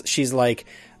 she's like,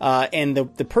 and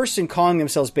the person calling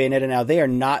themselves Bayonetta now, they are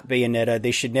not Bayonetta.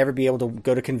 They should never be able to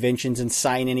go to conventions and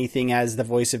sign anything as the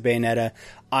voice of Bayonetta.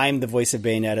 I'm the voice of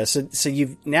Bayonetta.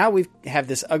 So we have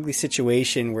this ugly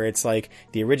situation where it's like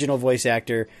the original voice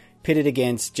actor pitted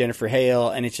against Jennifer Hale,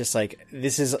 and it's just like,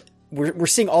 we're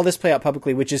seeing all this play out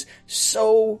publicly, which is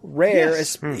so rare,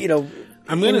 as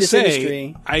I'm going to say,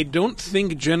 industry. I don't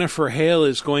think Jennifer Hale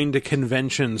is going to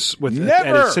conventions with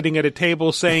sitting at a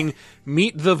table saying,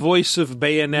 "Meet the voice of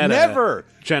Bayonetta." Never,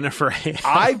 Jennifer Hale.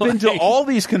 I've been to all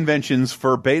these conventions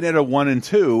for Bayonetta 1 and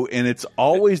 2, and it's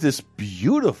always this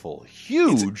beautiful,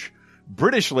 huge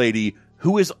British lady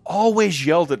who has always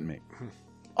yelled at me.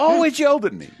 Always yelled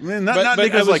at me. I mean,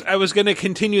 I was going to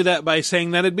continue that by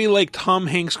saying that it'd be like Tom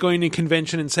Hanks going to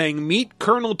convention and saying, "Meet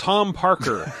Colonel Tom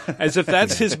Parker," as if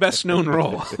that's his best known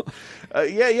role.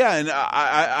 Yeah, and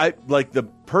I like the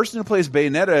person who plays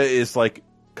Bayonetta is like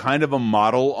kind of a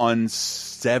model on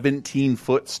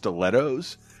 17-foot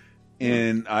stilettos,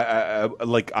 and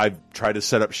I've tried to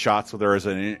set up shots with her as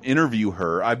an interview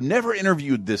her. I've never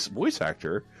interviewed this voice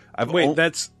actor.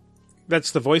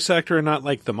 That's the voice actor and not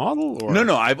like the model? Or?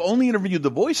 No. I've only interviewed the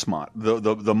voice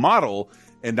the model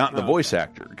and not the voice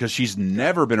actor because she's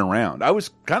never been around. I was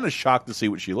kind of shocked to see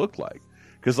what she looked like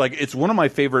because it's one of my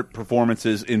favorite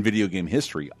performances in video game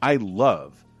history. I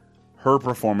love her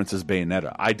performance as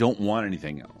Bayonetta. I don't want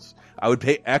anything else. I would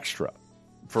pay extra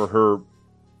for her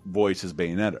voice as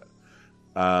Bayonetta.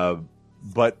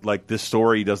 But like this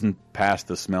story doesn't pass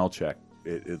the smell check.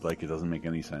 It doesn't make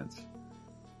any sense.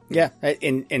 Yeah,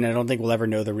 and I don't think we'll ever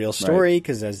know the real story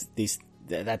because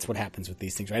that's what happens with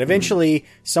these things, right? Eventually,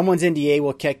 someone's NDA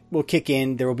will kick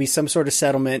in. There will be some sort of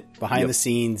settlement behind the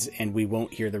scenes, and we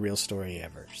won't hear the real story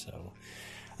ever. So,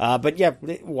 but yeah,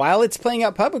 while it's playing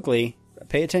out publicly,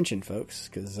 pay attention, folks,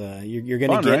 because you're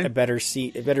going to get a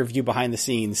better view behind the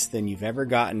scenes than you've ever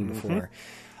gotten before.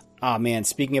 Oh man,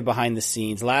 speaking of behind the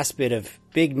scenes, last bit of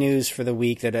big news for the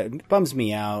week that bums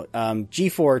me out.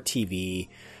 G4 TV.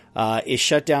 Is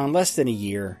shut down less than a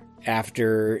year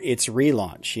after its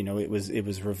relaunch. It was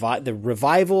the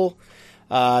Revival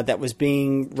that was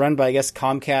being run by, I guess,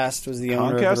 Comcast was the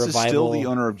owner of the Revival. Comcast is still the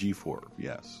owner of G4,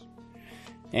 yes.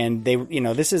 And they,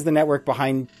 this is the network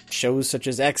behind shows such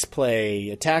as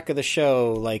X-Play, Attack of the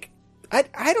Show. Like,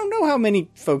 I don't know how many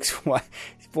folks watched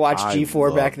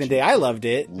G4 back in the day. I loved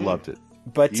it. Loved it.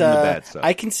 But even the bad stuff.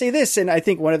 I can say this, and I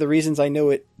think one of the reasons I know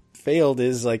it failed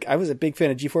is, like, I was a big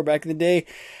fan of G4 back in the day.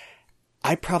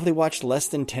 I probably watched less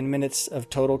than 10 minutes of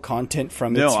total content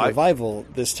from its Revival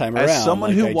this time around. As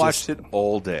someone who watched it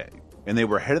all day, and they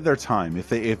were ahead of their time, if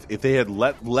they had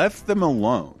left them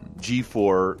alone,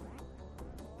 G4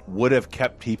 would have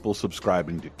kept people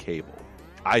subscribing to cable,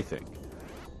 I think,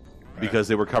 because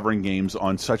they were covering games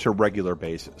on such a regular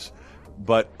basis.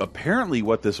 But apparently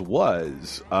what this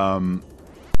was,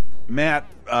 Matt,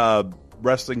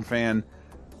 wrestling fan,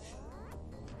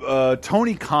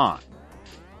 Tony Khan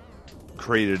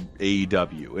created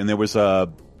AEW, and there was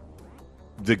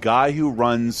the guy who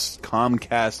runs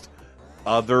Comcast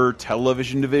other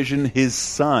television division, his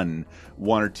son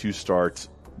wanted to start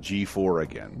G4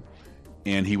 again,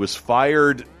 and he was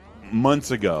fired months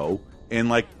ago, and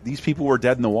like these people were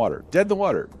dead in the water.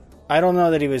 I don't know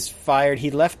that he was fired.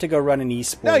 He left to go run an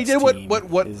esports. No, he did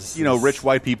what rich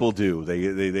white people do.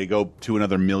 They go to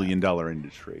another $1 million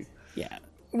industry. Yeah.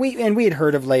 We had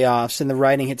heard of layoffs, and the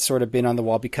writing had sort of been on the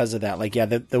wall because of that. Like, yeah,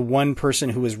 the one person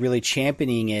who was really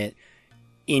championing it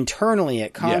internally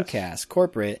at Comcast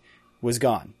corporate was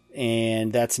gone,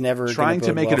 and that's never trying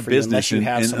to make it a business. You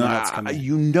have someone else come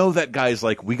in. That guy's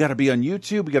like, we got to be on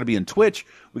YouTube, we got to be on Twitch,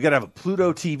 we got to have a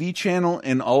Pluto TV channel,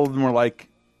 and all of them were like,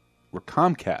 we're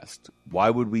Comcast. Why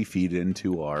would we feed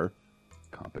into our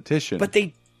competition? But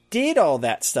they did all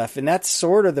that stuff, and that's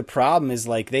sort of the problem. Is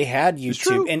like they had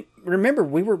YouTube, and remember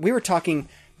we were talking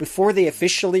before they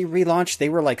officially relaunched, they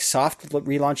were like soft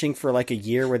relaunching for like a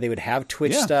year where they would have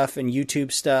Twitch stuff and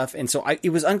YouTube stuff. And so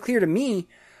it was unclear to me.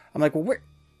 I'm like, well,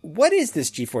 what is this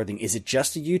G4 thing? Is it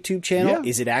just a YouTube channel?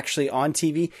 Is it actually on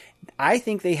TV? I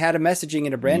think they had a messaging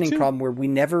and a branding problem where we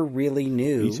never really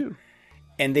knew. Me too.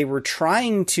 And they were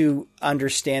trying to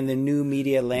understand the new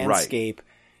media landscape,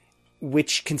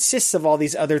 which consists of all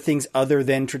these other things other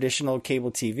than traditional cable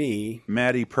TV.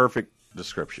 Maddie, perfect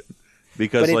description.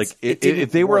 Because like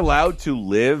if they were allowed to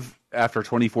live after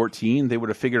 2014, they would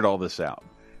have figured all this out.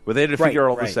 But they had to figure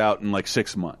all this out in like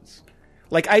 6 months.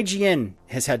 Like IGN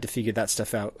has had to figure that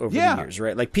stuff out over the years,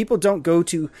 right? Like people don't go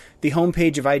to the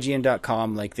homepage of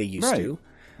IGN.com like they used to.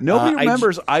 Nobody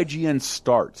remembers IGN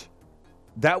Start.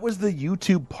 That was the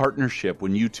YouTube partnership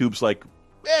when YouTube's like,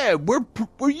 yeah, we're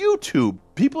YouTube.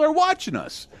 People are watching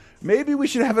us. Maybe we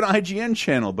should have an IGN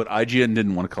channel, but IGN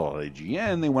didn't want to call it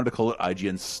IGN. They wanted to call it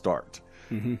IGN Start.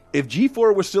 If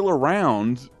G4 was still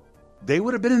around, they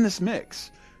would have been in this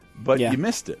mix. But you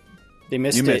missed it. They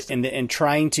missed it. And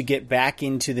trying to get back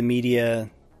into the media,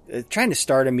 trying to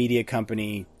start a media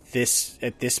company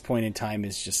at this point in time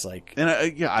is just like... And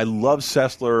I love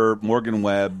Sessler, Morgan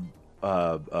Webb,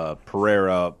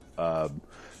 Pereira,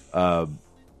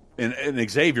 and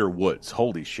Xavier Woods.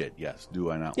 Holy shit, yes.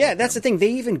 Do I not? Yeah, that's the thing.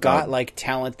 They even got like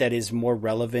talent that is more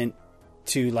relevant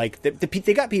to like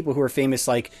they got people who are famous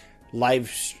like live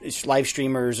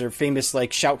streamers or famous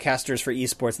like shoutcasters for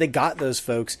esports. They got those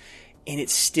folks, and it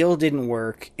still didn't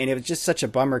work. And it was just such a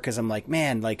bummer because I'm like,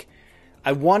 man, like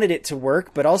I wanted it to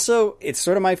work, but also it's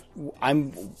sort of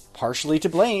I'm partially to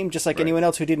blame, just like anyone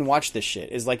else who didn't watch this shit.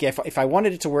 Is like if I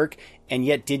wanted it to work and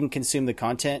yet didn't consume the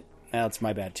content, well, it's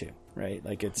my bad too. Right,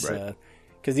 like it's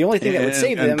because the only thing that would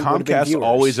save them would have been viewers. Comcast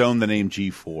always owned the name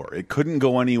G4. It couldn't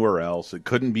go anywhere else. It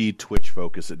couldn't be Twitch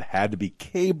focused. It had to be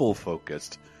cable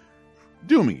focused.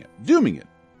 Dooming it.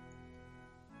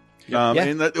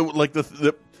 And like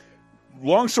the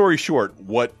long story short,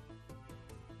 what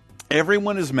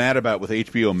everyone is mad about with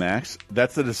HBO Max,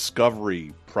 that's a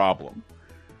Discovery problem.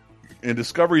 And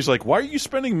Discovery's like, why are you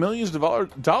spending millions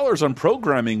of dollars on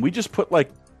programming? We just put like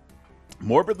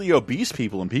morbidly obese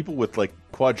people and people with like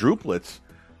quadruplets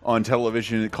on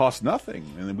television. It costs nothing,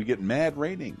 and then we get mad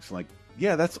ratings. Like,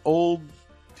 yeah, that's old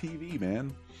TV,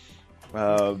 man.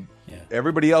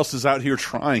 Everybody else is out here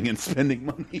trying and spending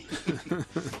money.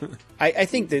 I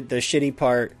think that the shitty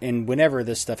part, and whenever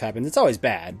this stuff happens, it's always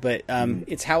bad, but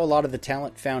it's how a lot of the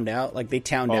talent found out. Like they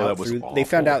found out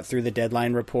through the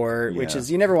Deadline report, which is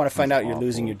you never want to find out you're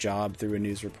losing your job through a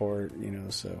news report,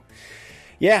 So,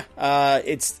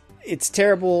 it's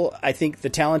terrible. I think the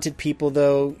talented people,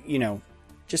 though,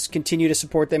 just continue to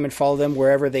support them and follow them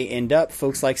wherever they end up.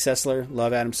 Folks like Sessler,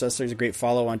 love Adam Sessler. He's a great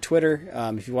follow on Twitter.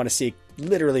 If you want to see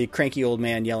literally a cranky old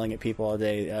man yelling at people all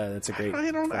day, that's a great.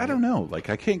 I don't know. Like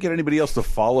I can't get anybody else to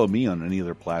follow me on any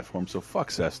other platform. So fuck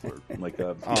Sessler. Like,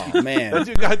 oh man,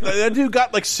 that dude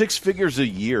got like 6 figures a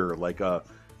year. Like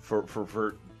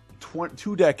for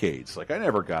 2 decades. Like I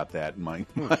never got that in my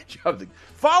job.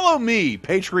 Follow me,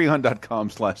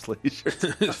 patreon.com/laser.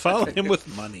 Follow him with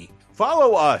money.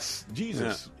 Follow us.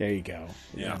 Jesus. Yeah. There you go.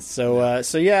 Yeah. So RIP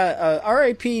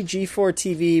G4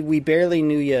 TV. We barely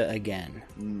knew you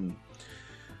again.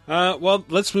 Well,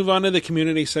 let's move on to the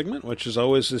community segment, which is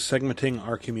always segmenting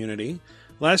our community.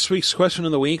 Last week's question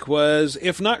of the week was,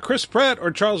 if not Chris Pratt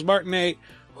or Charles Martinet,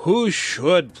 who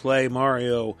should play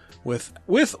Mario with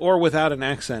or without an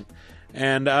accent?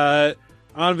 And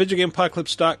on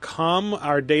VidjagameApocalypse.com,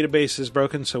 our database is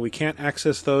broken, so we can't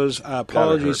access those.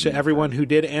 Apologies to everyone who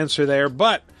did answer there.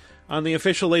 But on the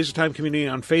official LaserTime community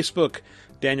on Facebook,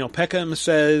 Daniel Peckham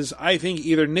says, I think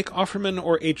either Nick Offerman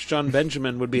or H. John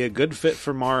Benjamin would be a good fit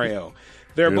for Mario.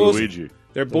 They're both Luigi.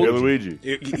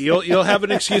 You'll have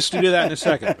an excuse to do that in a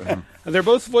second. They're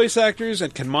both voice actors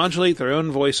and can modulate their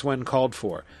own voice when called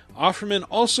for. Offerman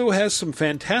also has some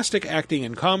fantastic acting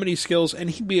and comedy skills, and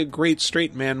he'd be a great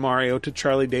straight man Mario to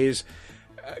Charlie Day's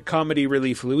comedy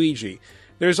relief Luigi.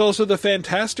 There's also the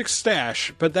fantastic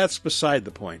stash, but that's beside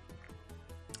the point.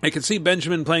 I can see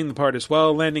Benjamin playing the part as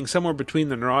well, landing somewhere between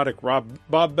the neurotic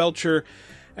Bob Belcher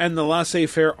and the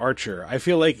laissez-faire Archer. I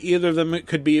feel like either of them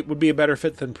would be a better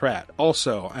fit than Pratt.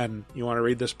 Also, and you want to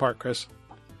read this part, Chris?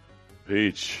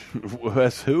 Peach.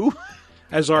 As who?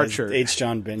 As Archer. As H.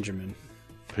 John Benjamin.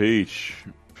 Peach.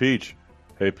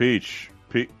 Hey, Peach.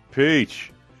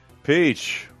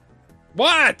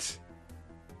 What?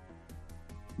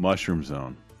 Mushroom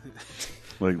Zone.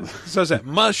 Like, so is that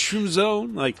Mushroom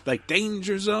Zone? Like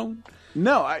Danger Zone?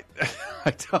 No, I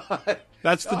thought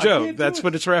that's the joke. That's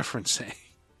what it's referencing.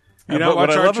 What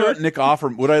I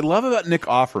love about Nick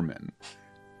Offerman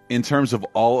in terms of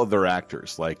all other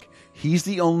actors. Like, he's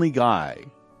the only guy.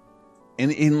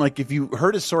 And in like, if you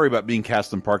heard his story about being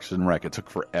cast in Parks and Rec, it took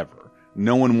forever.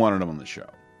 No one wanted him on the show,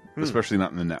 especially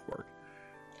not in the network.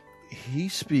 He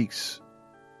speaks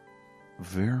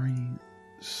very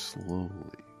slowly.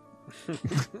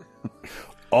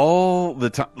 All the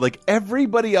time. Like,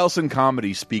 everybody else in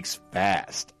comedy speaks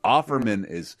fast. Offerman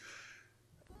is,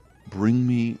 bring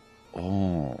me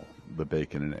all the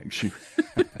bacon and eggs.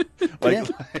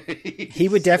 He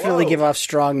would definitely give off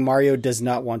strong Mario does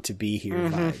not want to be here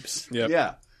vibes. Yep.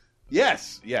 Yeah.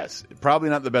 Yes. Probably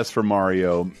not the best for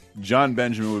Mario. John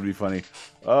Benjamin would be funny.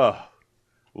 Oh,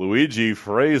 Luigi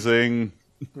phrasing.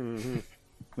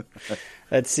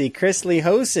 Let's see. Chris Lee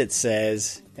Hosit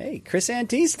says, hey, Chris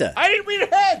Antista. I didn't read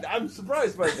ahead. I'm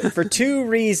surprised by this. For 2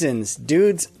 reasons.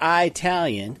 Dude's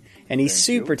Italian, and he's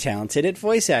super talented at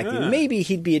voice acting. Maybe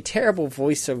he'd be a terrible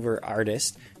voiceover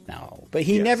artist. No, but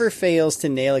he never fails to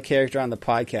nail a character on the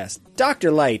podcast.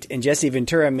 Dr. Light and Jesse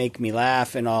Ventura make me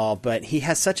laugh and all, but he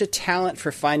has such a talent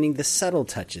for finding the subtle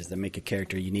touches that make a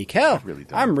character unique. Hell,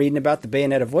 I'm reading about the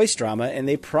Bayonetta voice drama, and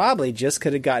they probably just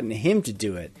could have gotten him to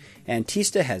do it.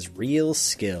 Antista has real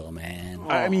skill, man.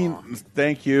 I mean,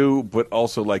 thank you, but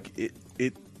also, like,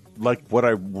 it like, what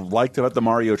I liked about the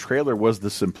Mario trailer was the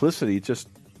simplicity, just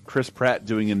Chris Pratt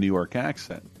doing a New York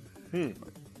accent.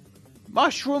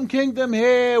 Mushroom Kingdom,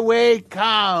 here we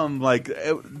come. Like,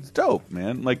 it's dope,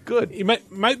 man. Like, good. You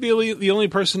might be the only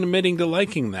person admitting to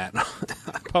liking that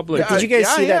publicly. Did you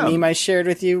guys see that meme I shared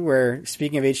with you where,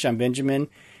 speaking of H. John Benjamin,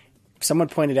 someone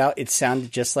pointed out it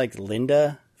sounded just like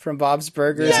Linda from Bob's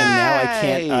Burgers, and now I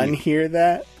can't unhear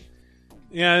that?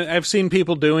 Yeah, I've seen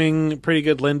people doing pretty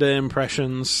good Linda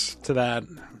impressions to that.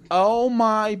 Oh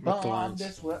my Bob,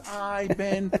 that's what I've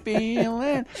been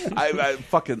feeling. I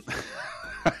fucking...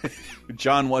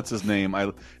 John, what's his name?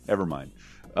 Never mind.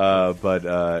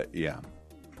 Yeah,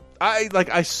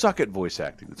 I suck at voice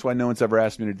acting. That's why no one's ever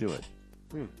asked me to do it.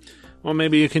 Well,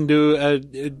 maybe you can do a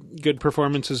good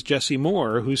performance as Jesse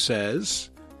Moore, who says,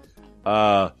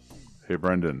 "Hey,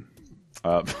 Brendan,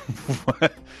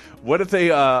 what if they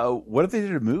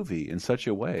did a movie in such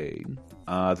a way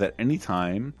that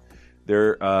anytime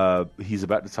he's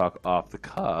about to talk off the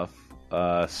cuff,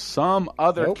 some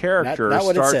other character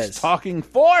starts talking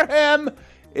for him.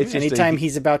 It's anytime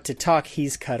he's about to talk,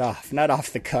 he's cut off, not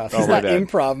off the cuff. He's not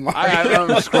improv, Mario. I'm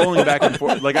scrolling back and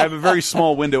forth. Like, I have a very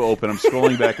small window open. I'm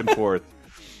scrolling back and forth.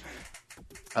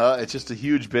 It's just a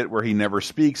huge bit where he never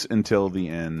speaks until the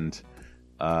end,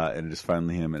 and it is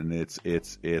finally him. And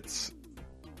it's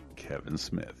Kevin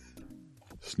Smith.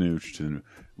 Snooch.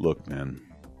 Look, man,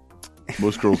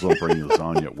 most girls don't bring you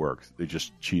lasagna at work. They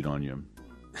just cheat on you.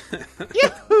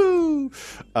 Yahoo!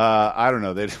 I don't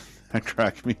know. They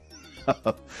crack me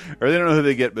up. Or they don't know who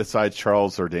they get besides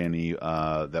Charles or Danny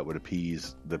that would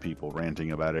appease the people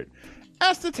ranting about it.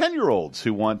 Ask the 10-year-olds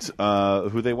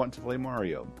who they want to play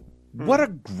Mario. What a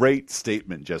great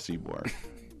statement, Jesse Moore.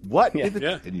 What do the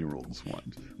 10-year-olds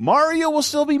want? Mario will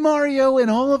still be Mario in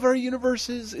all of our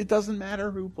universes. It doesn't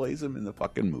matter who plays him in the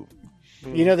fucking movie.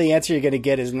 You know the answer you're going to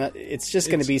get is not. It's just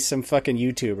going to be some fucking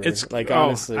YouTuber.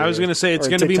 Honestly, I was going to say it's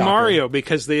going to be Mario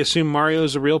because they assume Mario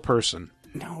is a real person.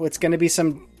 No, it's going to be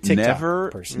some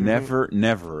TikTok person.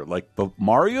 Never. Like, but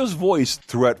Mario's voice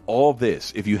throughout all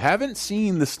this. If you haven't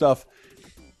seen the stuff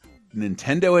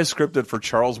Nintendo has scripted for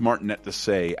Charles Martinet to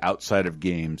say outside of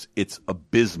games, it's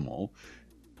abysmal.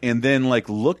 And then, like,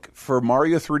 look for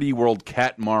Mario 3D World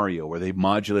Cat Mario, where they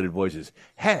modulated voices.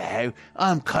 Hello,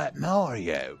 I'm Cat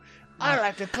Mario. I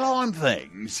like to climb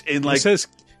things. And like he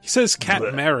says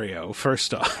Cat Mario,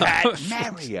 first off. Cat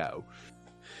Mario.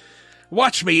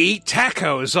 Watch me eat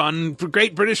tacos on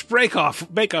Great British Bake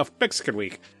Off Mexican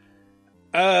Week.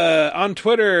 On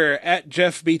Twitter,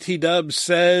 @JeffBTDubs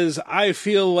says, I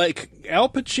feel like Al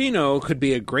Pacino could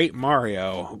be a great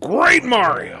Mario. Great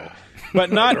Mario!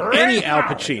 But not any Al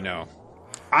Pacino.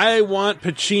 I want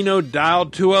Pacino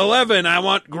dialed to 11. I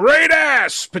want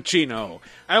great-ass Pacino.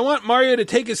 I want Mario to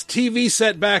take his TV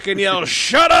set back and yell,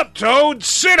 shut up, Toad,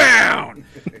 sit down!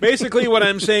 Basically what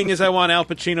I'm saying is I want Al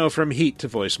Pacino from Heat to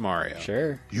voice Mario.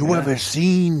 Sure. You ever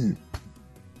seen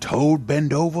Toad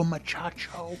bend over,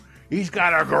 muchacho? He's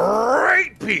got a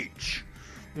great peach.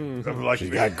 Like, you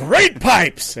got great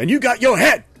pipes, and you got your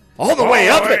head all the way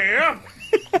up it.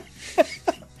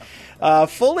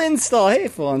 Full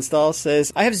Install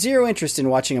says, I have zero interest in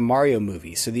watching a Mario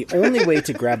movie, so the only way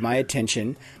to grab my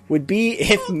attention would be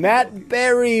if Matt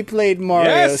Berry played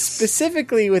Mario,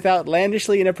 specifically with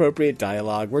outlandishly inappropriate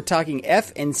dialogue. We're talking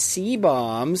F and C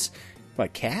bombs.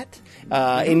 What, cat?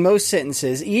 In most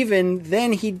sentences. Even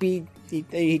then, he'd be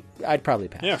I'd probably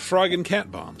pass. Yeah, frog and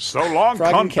cat bombs. So long,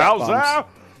 Frog and cunt cat Bowser.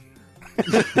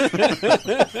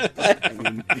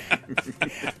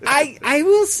 I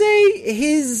will say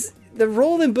the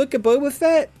role in Book of Boba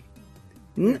Fett,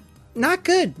 not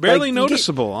good. Barely Like,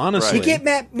 noticeable, honestly. You get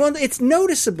Matt. Well, it's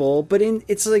noticeable, but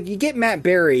it's like you get Matt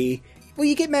Berry. Well,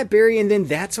 you get Matt Berry, and then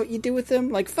that's what you do with him.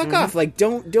 Like, fuck off. Like,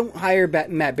 don't hire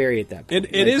Matt Berry at that point.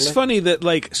 It is funny that,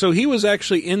 like, so he was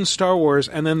actually in Star Wars,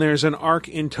 and then there's an arc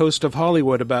in Toast of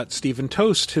Hollywood about Stephen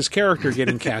Toast, his character,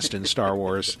 getting cast in Star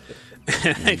Wars.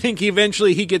 And I think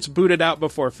eventually he gets booted out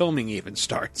before filming even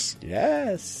starts.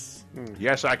 Yes.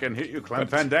 Yes, I can hit you, Clem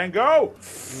Fandango.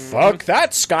 Fuck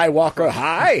that, Skywalker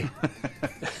High.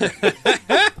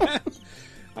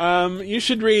 You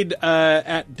should read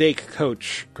at Dake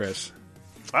Coach, Chris.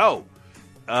 Oh,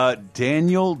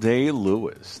 Daniel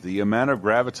Day-Lewis. The amount of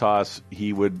gravitas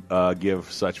he would give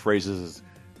such phrases as,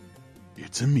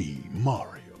 "It's a me,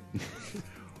 Mario."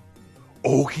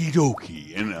 Okie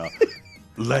dokie. And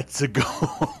let's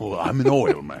go. I'm an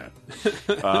oil man.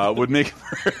 Would make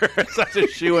for such a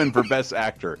shoo-in for Best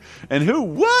Actor. And who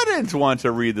wouldn't want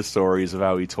to read the stories of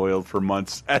how he toiled for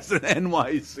months as an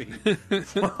NYC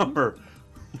plumber?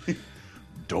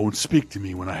 Don't speak to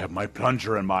me when I have my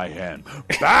plunger in my hand.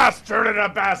 Bastard in a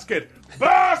basket!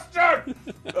 Bastard!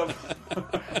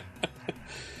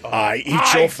 I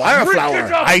eat your fire flower.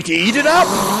 I eat it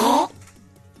up.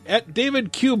 At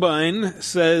David Cubine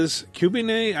says,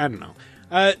 Cubine? I don't know.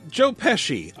 Joe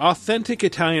Pesci, authentic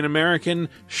Italian-American,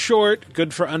 short,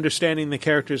 good for understanding the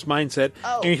character's mindset,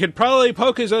 and he could probably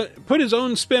put his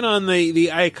own spin on the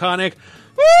iconic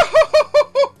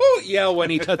yell when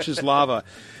he touches lava.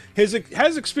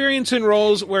 Has experience in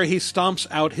roles where he stomps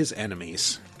out his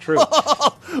enemies. True.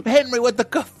 Henry, what the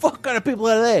fuck kind of people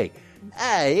are they?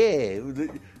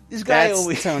 This guy over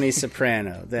That's Tony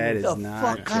Soprano. That is not.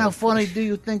 What kind of funny do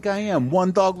you think I am?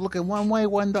 One dog looking one way,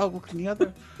 one dog looking the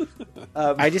other.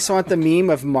 I just want the meme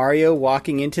of Mario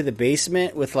walking into the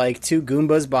basement with like two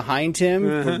Goombas behind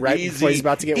him right before he's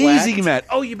about to get whacked. Easy, Matt.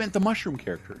 Oh, you meant the mushroom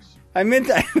characters. I meant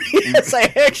that. Yes, I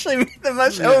actually meant the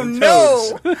mushroom. Oh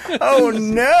no! Oh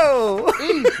no!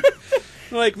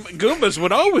 Like, Goombas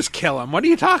would always kill him. What are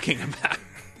you talking about?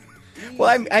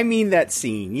 Well, I mean that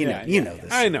scene. You know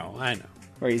this. I know.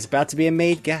 Where he's about to be a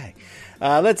made guy.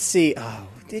 Let's see. Oh,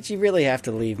 did you really have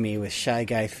to leave me with Shy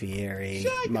Guy Fieri?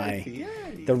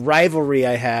 The rivalry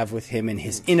I have with him and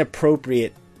his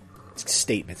inappropriate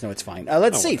statements. No, it's fine.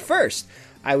 Let's see. First,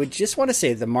 I would just want to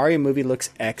say the Mario movie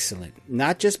looks excellent.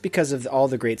 Not just because of all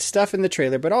the great stuff in the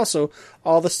trailer, but also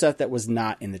all the stuff that was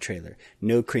not in the trailer.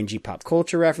 No cringy pop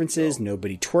culture references,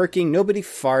 nobody twerking, nobody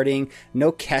farting,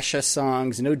 no Kesha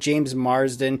songs, no James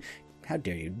Marsden. How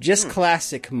dare you? Just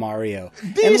classic Mario.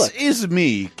 This is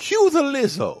me. Cue the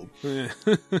Lizzo.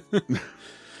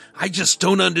 I just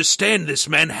don't understand this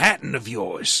Manhattan of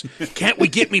yours. Can't we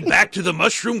get me back to the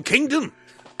Mushroom Kingdom?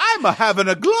 I'm having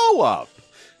a glow up.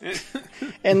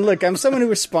 And look, I'm someone who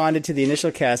responded to the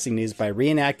initial casting news by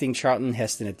reenacting Charlton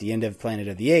Heston at the end of Planet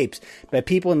of the Apes, but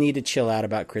people need to chill out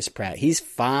about Chris Pratt. He's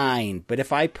fine, but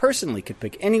if I personally could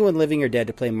pick anyone living or dead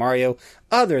to play Mario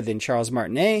other than Charles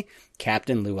Martinet,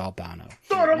 Captain Lou Albano.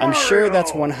 I'm sure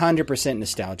that's 100%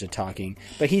 nostalgia talking,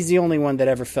 but he's the only one that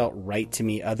ever felt right to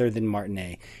me other than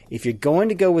Martinet. If you're going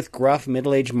to go with gruff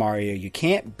middle-aged Mario, you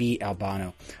can't beat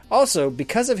Albano. Also,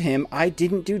 because of him, I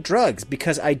didn't do drugs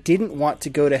because I didn't want to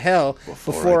go to hell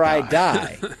before I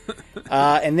die.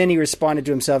 And then he responded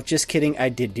to himself, just kidding, I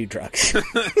did do drugs.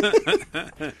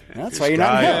 That's why you're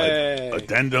not in hell.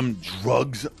 Addendum,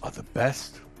 drugs are the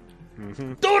best.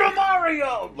 Do to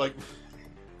Mario! Like,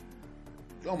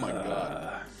 oh my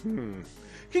god. Can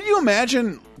you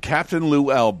imagine Captain Lou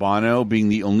Albano being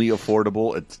the only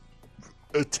affordable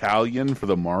Italian for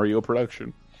the Mario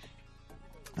production?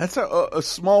 That's a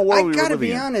small world. I gotta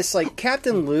be honest, like,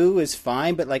 Captain Lou is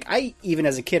fine, but like, even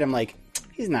as a kid, I'm like,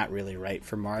 he's not really right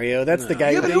for Mario. That's the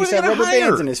guy who used to have rubber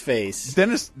bands in his face.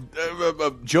 Dennis,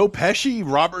 Joe Pesci,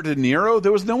 Robert De Niro.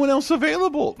 There was no one else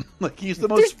available. Like, he's the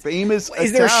most famous Italian.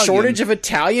 Is there a shortage of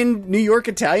New York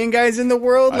Italian guys in the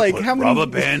world? Like, how many rubber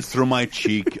bands through my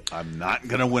cheek? I'm not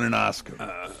gonna win an Oscar.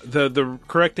 The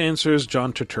correct answer is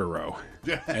John Turturro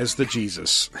as the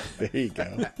Jesus. There you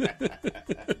go.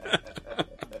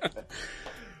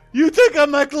 You think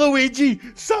I'm like Luigi,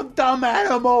 some dumb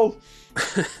animal?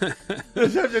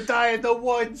 Deserve to die in the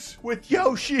woods with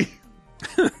Yoshi.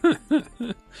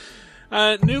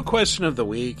 New question of the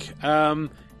week. In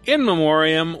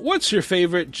memoriam, what's your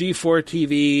favorite G4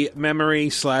 TV memory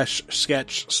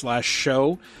 /sketch/show?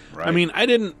 Right. I mean, I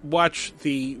didn't watch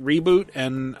the reboot,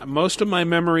 and most of my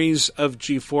memories of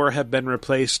G4 have been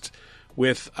replaced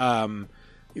with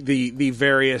the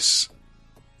various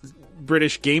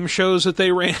British game shows that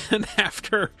they ran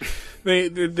after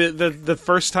the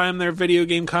first time their video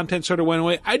game content sort of went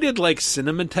away. I did like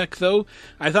Cinematech, though.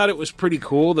 I thought it was pretty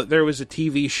cool that there was a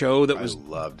TV show that was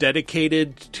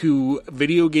dedicated to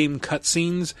video game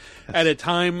cutscenes at a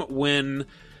time when,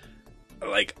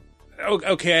 like,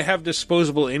 okay, I have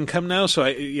disposable income now, so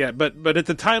but at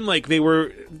the time, like,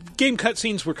 game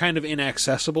cutscenes were kind of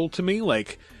inaccessible to me.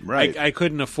 Like, I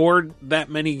couldn't afford that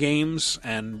many games,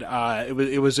 and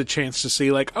it was a chance to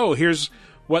see, like, oh, here's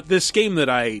what this game that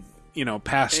I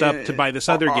passed up to buy this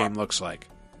other game looks like.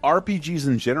 RPGs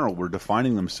in general were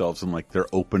defining themselves in, like, their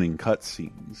opening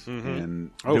cutscenes,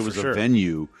 and there was a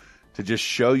venue to just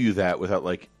show you that without,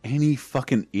 like, any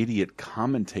fucking idiot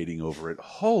commentating over it.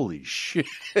 Holy shit.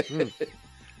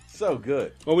 So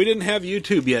good. Well, we didn't have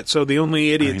YouTube yet, so the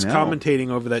only idiots commentating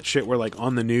over that shit were, like,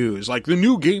 on the news. Like, the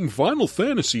new game Final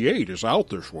Fantasy VIII is out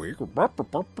this week.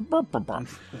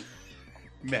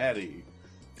 Maddie.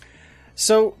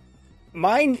 So,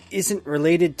 mine isn't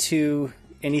related to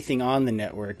anything on the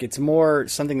network. It's more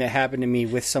something that happened to me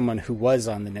with someone who was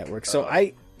on the network. So,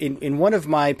 in one of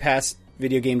my past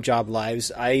video game job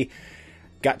lives, I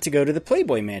got to go to the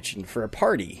Playboy Mansion for a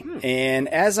party. And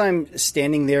as I'm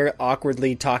standing there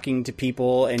awkwardly talking to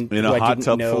people and in a hot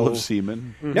tub full of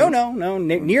semen. No,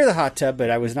 near the hot tub, but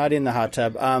I was not in the hot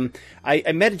tub. I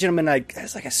met a gentleman. I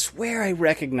was like, I swear I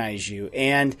recognize you.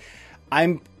 And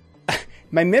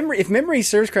my memory, if memory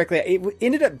serves correctly, it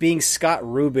ended up being Scott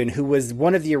Rubin, who was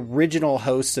one of the original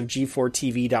hosts of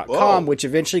G4TV.com, which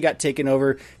eventually got taken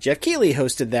over. Jeff Keighley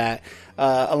hosted that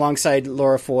alongside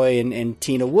Laura Foy and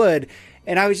Tina Wood.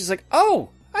 And I was just like, oh,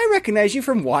 I recognize you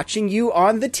from watching you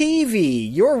on the TV.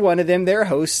 You're one of them, their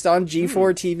hosts on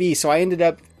G4 TV. So I ended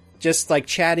up just like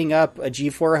chatting up a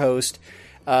G4 host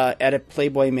at a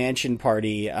Playboy Mansion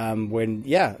party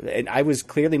and I was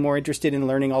clearly more interested in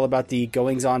learning all about the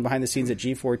goings-on behind the scenes at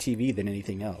G4 TV than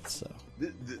anything else. So.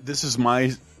 This is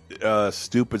my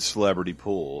stupid celebrity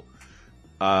pool.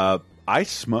 I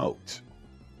smoked.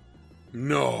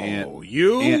 No,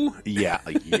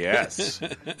 yes.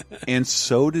 And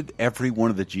so did every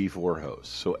one of the G4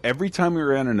 hosts. So every time we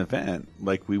were at an event,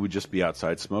 like, we would just be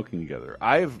outside smoking together.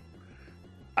 I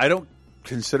don't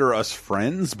consider us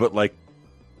friends, but, like,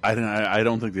 I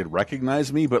don't think they'd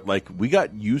recognize me, but, like, we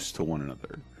got used to one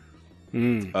another.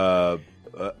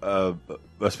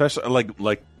 Especially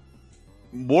like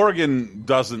Morgan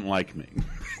doesn't like me.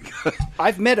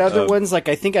 I've met other ones. Like,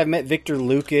 I think I've met Victor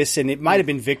Lucas, and it might have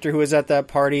been Victor who was at that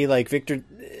party. Like, Victor,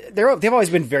 they've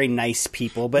always been very nice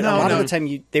people, but a lot of the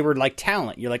time they were like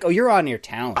talent. You're like, oh, you're on your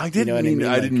talent. I didn't mean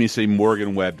to say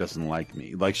Morgan Webb doesn't like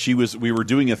me. Like, we were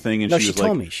doing a thing, and she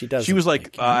told me she does. She was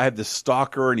like, I had this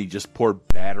stalker, and he just poured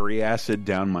battery acid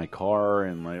down my car,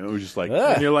 and, like, it was just like,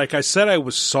 and you're like, I said I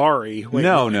was sorry. Wait,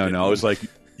 no. I was like,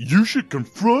 you should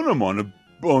confront him on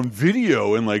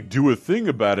video and, like, do a thing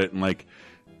about it, and, like,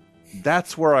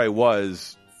 that's where I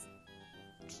was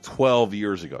 12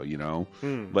 years ago,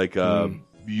 Like,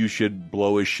 you should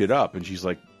blow his shit up. And she's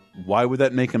like, why would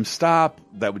that make him stop?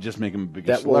 That would just make him a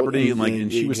bigger celebrity. And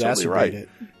she was totally right.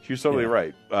 She was totally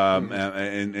right.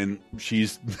 And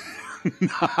she's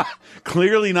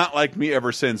clearly not like me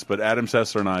ever since, but Adam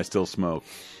Sessler and I still smoke.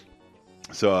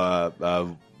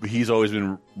 So he's always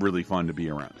been really fun to be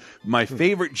around. My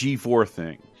favorite G4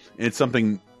 thing, and it's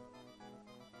something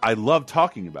I love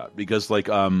talking about, because, like,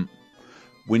 when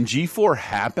G4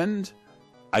 happened,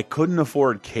 I couldn't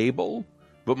afford cable,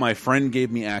 but my friend gave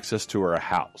me access to her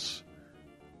house,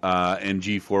 and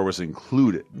G4 was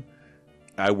included.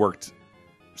 I worked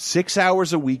 6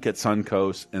 hours a week at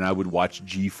Suncoast, and I would watch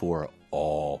G4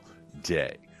 all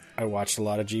day. I watched a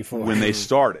lot of G4 when they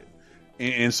started.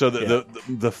 And so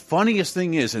the funniest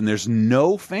thing is, and there's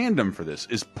no fandom for this,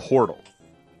 is Portal.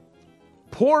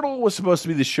 Portal was supposed to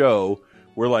be the show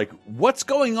where, like, what's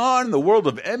going on in the world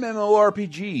of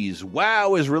MMORPGs?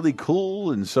 WoW is really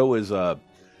cool, and so is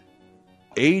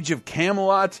Age of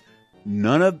Camelot.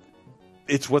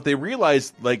 It's what they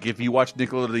realized. Like, if you ever watched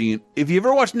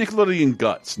Nickelodeon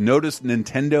Guts, notice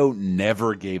Nintendo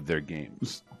never gave their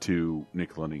games to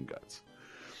Nickelodeon Guts.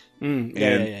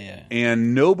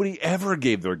 And nobody ever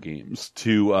gave their games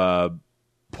to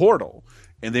Portal.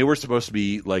 And they were supposed to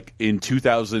be, like, in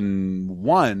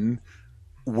 2001,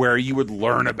 where you would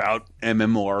learn about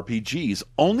MMORPGs.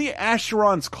 Only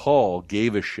Asheron's Call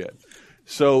gave a shit.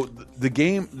 So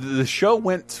the show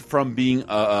went from being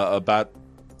about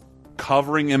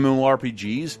covering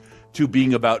MMORPGs to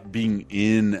being about being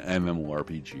in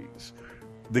MMORPGs.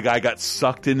 The guy got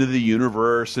sucked into the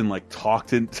universe and, like,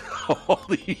 talked into all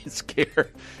these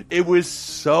characters. It was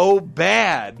so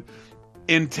bad.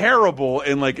 and terrible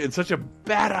and like it's such a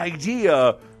bad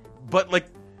idea. But like,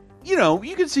 you know,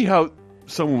 you can see how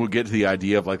someone would get to the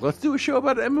idea of like, let's do a show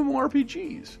about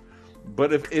MMORPGs.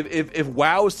 But if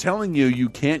WoW is telling you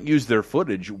can't use their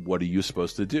footage, what are you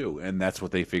supposed to do? And that's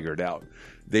what they figured out.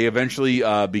 They eventually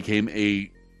became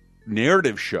a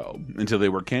narrative show until they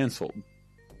were canceled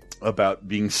about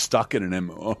being stuck in an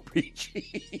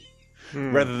MMORPG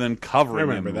rather than covering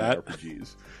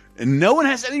MMORPGs. And no one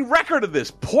has any record of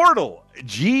this. Portal,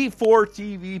 G4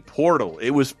 TV Portal.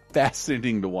 It was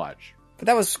fascinating to watch. But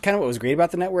that was kind of what was great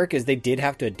about the network is they did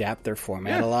have to adapt their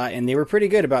format a lot, and they were pretty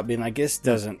good about being like, this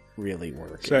doesn't really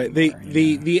work. So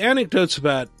the anecdotes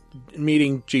about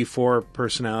meeting G4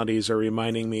 personalities are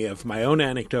reminding me of my own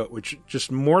anecdote, which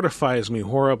just mortifies me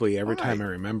horribly every time I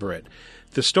remember it.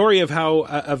 The story of how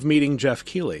of meeting Jeff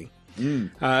Keighley.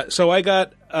 So I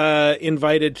got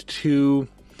invited to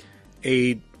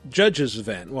a judges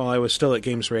event while I was still at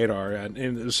Games Radar, and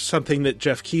it was something that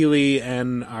Jeff Keighley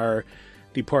and our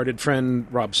departed friend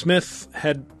Rob Smith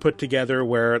had put together,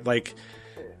 where like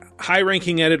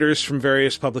high-ranking editors from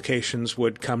various publications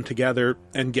would come together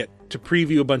and get to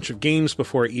preview a bunch of games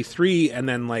before E3, and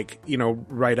then like, you know,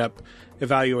 write up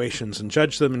evaluations and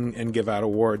judge them and give out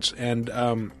awards. And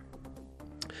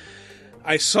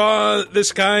I saw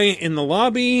this guy in the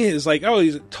lobby. Is like, oh,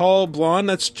 he's tall, blonde.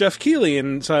 That's Jeff Keighley.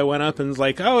 And so I went up and was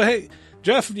like, oh, hey,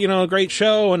 Jeff, you know, great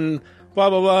show and blah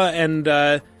blah blah.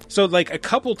 And so like a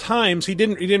couple times he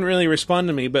didn't really respond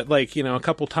to me, but like, you know, a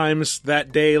couple times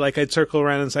that day, like I'd circle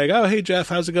around and say, oh, hey Jeff,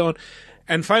 how's it going?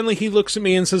 And finally he looks at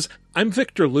me and says, I'm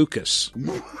Victor Lucas. I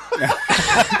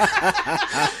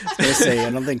was gonna say, I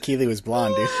don't think Keighley was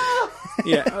blonde, dude.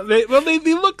 Yeah, they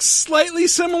look slightly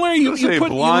similar. You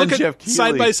look at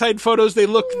side by side photos; they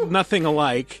look nothing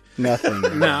alike.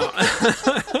 Nothing. No,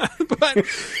 but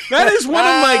that is one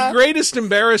of my greatest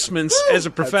embarrassments as a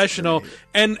professional.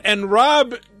 And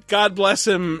Rob, God bless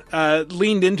him,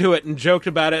 leaned into it and joked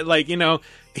about it. Like, you know,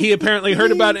 he apparently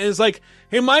heard about it and is like,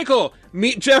 "Hey, Michael,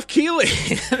 meet Jeff Keighley,"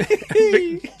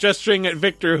 gesturing at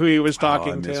Victor, who he was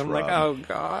talking to. I'm Rob. like, oh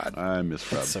God, I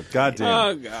miss Rob. So goddamn.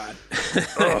 Oh God.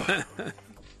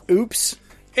 Oops.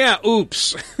 Yeah,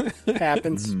 oops.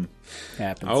 Happens.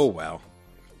 Happens. Oh well.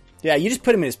 Yeah, you just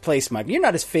put him in his place, Mike. You're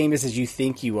not as famous as you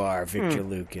think you are, Victor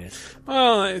Lucas.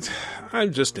 Well,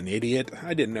 I'm just an idiot.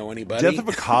 I didn't know anybody. Death of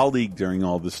a colleague during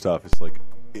all this stuff.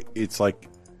 It's like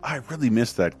I really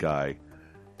miss that guy.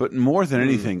 But more than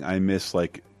anything, I miss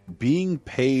like being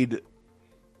paid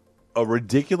a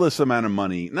ridiculous amount of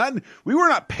money. We were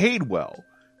not paid well,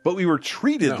 but we were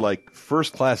treated like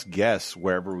first class guests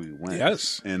wherever we went.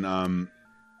 Yes, and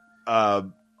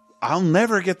I'll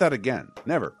never get that again.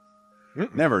 Never,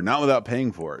 never. Not without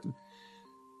paying for it.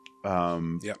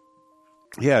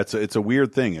 Yeah. It's a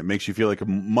weird thing. It makes you feel like a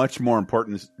much more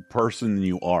important person than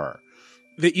you are.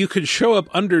 That you could show up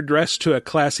underdressed to a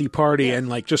classy party and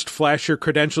like just flash your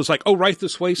credentials like, oh, right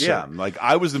this way, sir. Yeah, like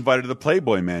I was invited to the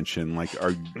Playboy Mansion. Like,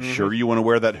 are you sure you want to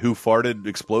wear that Who Farted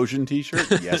explosion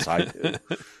t-shirt? Yes, I do.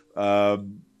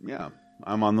 Yeah,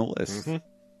 I'm on the list.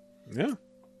 Yeah.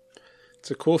 It's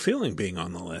a cool feeling being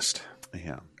on the list.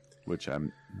 Yeah, which I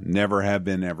never have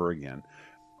been ever again.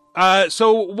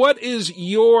 So what is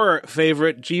your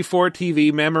favorite G4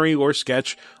 TV memory or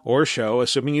sketch or show,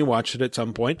 assuming you watched it at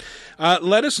some point?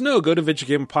 Let us know. Go to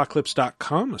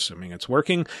VidjagameApocalypse.com, assuming it's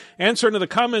working. Answer into the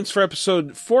comments for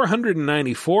episode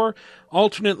 494.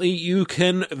 Alternately, you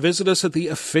can visit us at the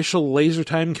official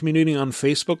LaserTime community on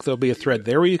Facebook. There'll be a thread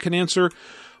there where you can answer.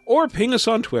 Or ping us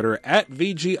on Twitter at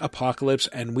VGApocalypse,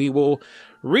 and we will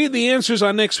read the answers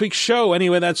on next week's show.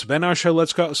 Anyway, that's been our show.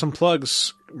 Let's go with some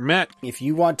plugs. Matt. If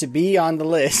you want to be on the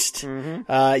list, you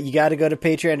got to go to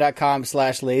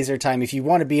patreon.com/lasertime. If you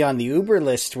want to be on the Uber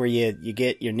list where you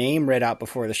get your name read out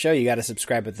before the show, you got to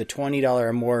subscribe at the $20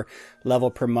 or more level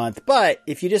per month. But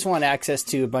if you just want access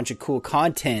to a bunch of cool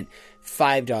content,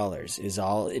 $5 is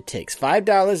all it takes.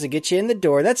 $5 to get you in the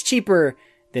door. That's cheaper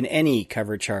than any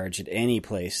cover charge at any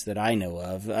place that I know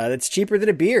of. That's cheaper than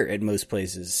a beer at most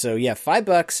places. So yeah, $5.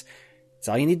 That's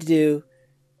all you need to do.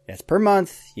 That's per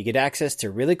month. You get access to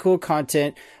really cool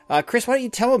content. Chris, why don't you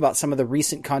tell them about some of the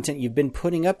recent content you've been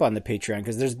putting up on the Patreon?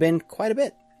 Because there's been quite a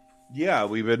bit. Yeah,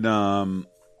 we've been,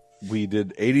 we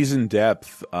did 80s in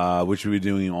Depth, which we've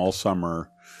been doing all summer.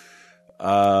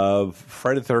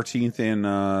 Friday the 13th and,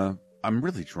 I'm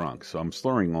really drunk, so I'm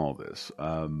slurring all this.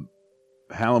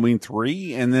 Halloween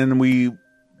 3, and then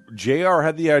JR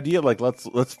had the idea, like,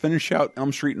 let's finish out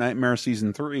Elm Street Nightmare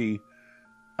Season 3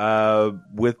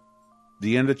 with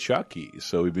the end of Chucky.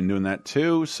 So we've been doing that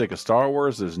too. Sick of Star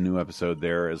Wars, there's a new episode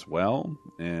there as well,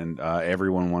 and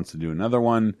everyone wants to do another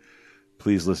one.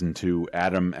 please listen to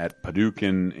Adam at Paducah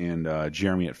and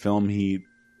Jeremy at Film Heat.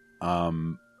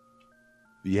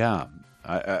 Yeah,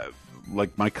 I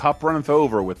like my cup runneth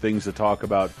over with things to talk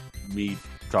about me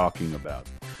talking about.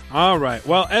 All right.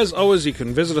 Well, as always, you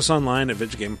can visit us online at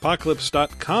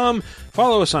VidjagameApocalypse.com,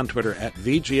 follow us on Twitter at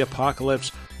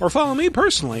VGApocalypse, or follow me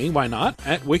personally, why not,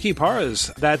 at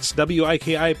Wikiparaz. That's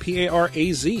WIKIPARAZ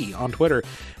on Twitter.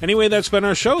 Anyway, that's been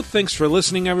our show. Thanks for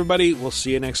listening, everybody. We'll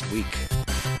see you next week.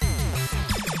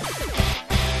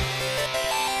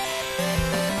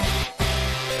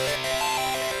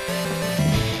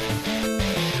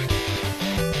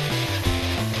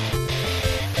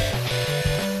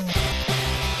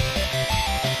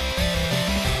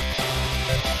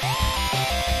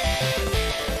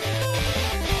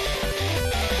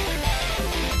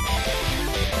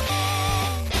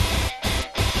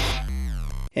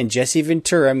 And Jesse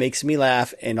Ventura makes me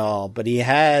laugh and all, but he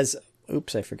has...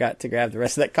 Oops, I forgot to grab the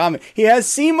rest of that comment. He has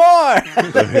Seymour!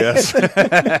 Yes.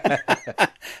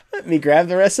 Let me grab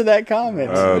the rest of that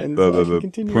comment. And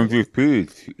continue. Princess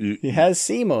Peach. He has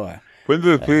Seymour.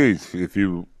 Princess Peach, if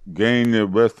you gain the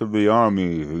rest of the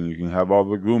army, then you can have all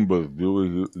the Goombas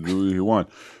do what you want.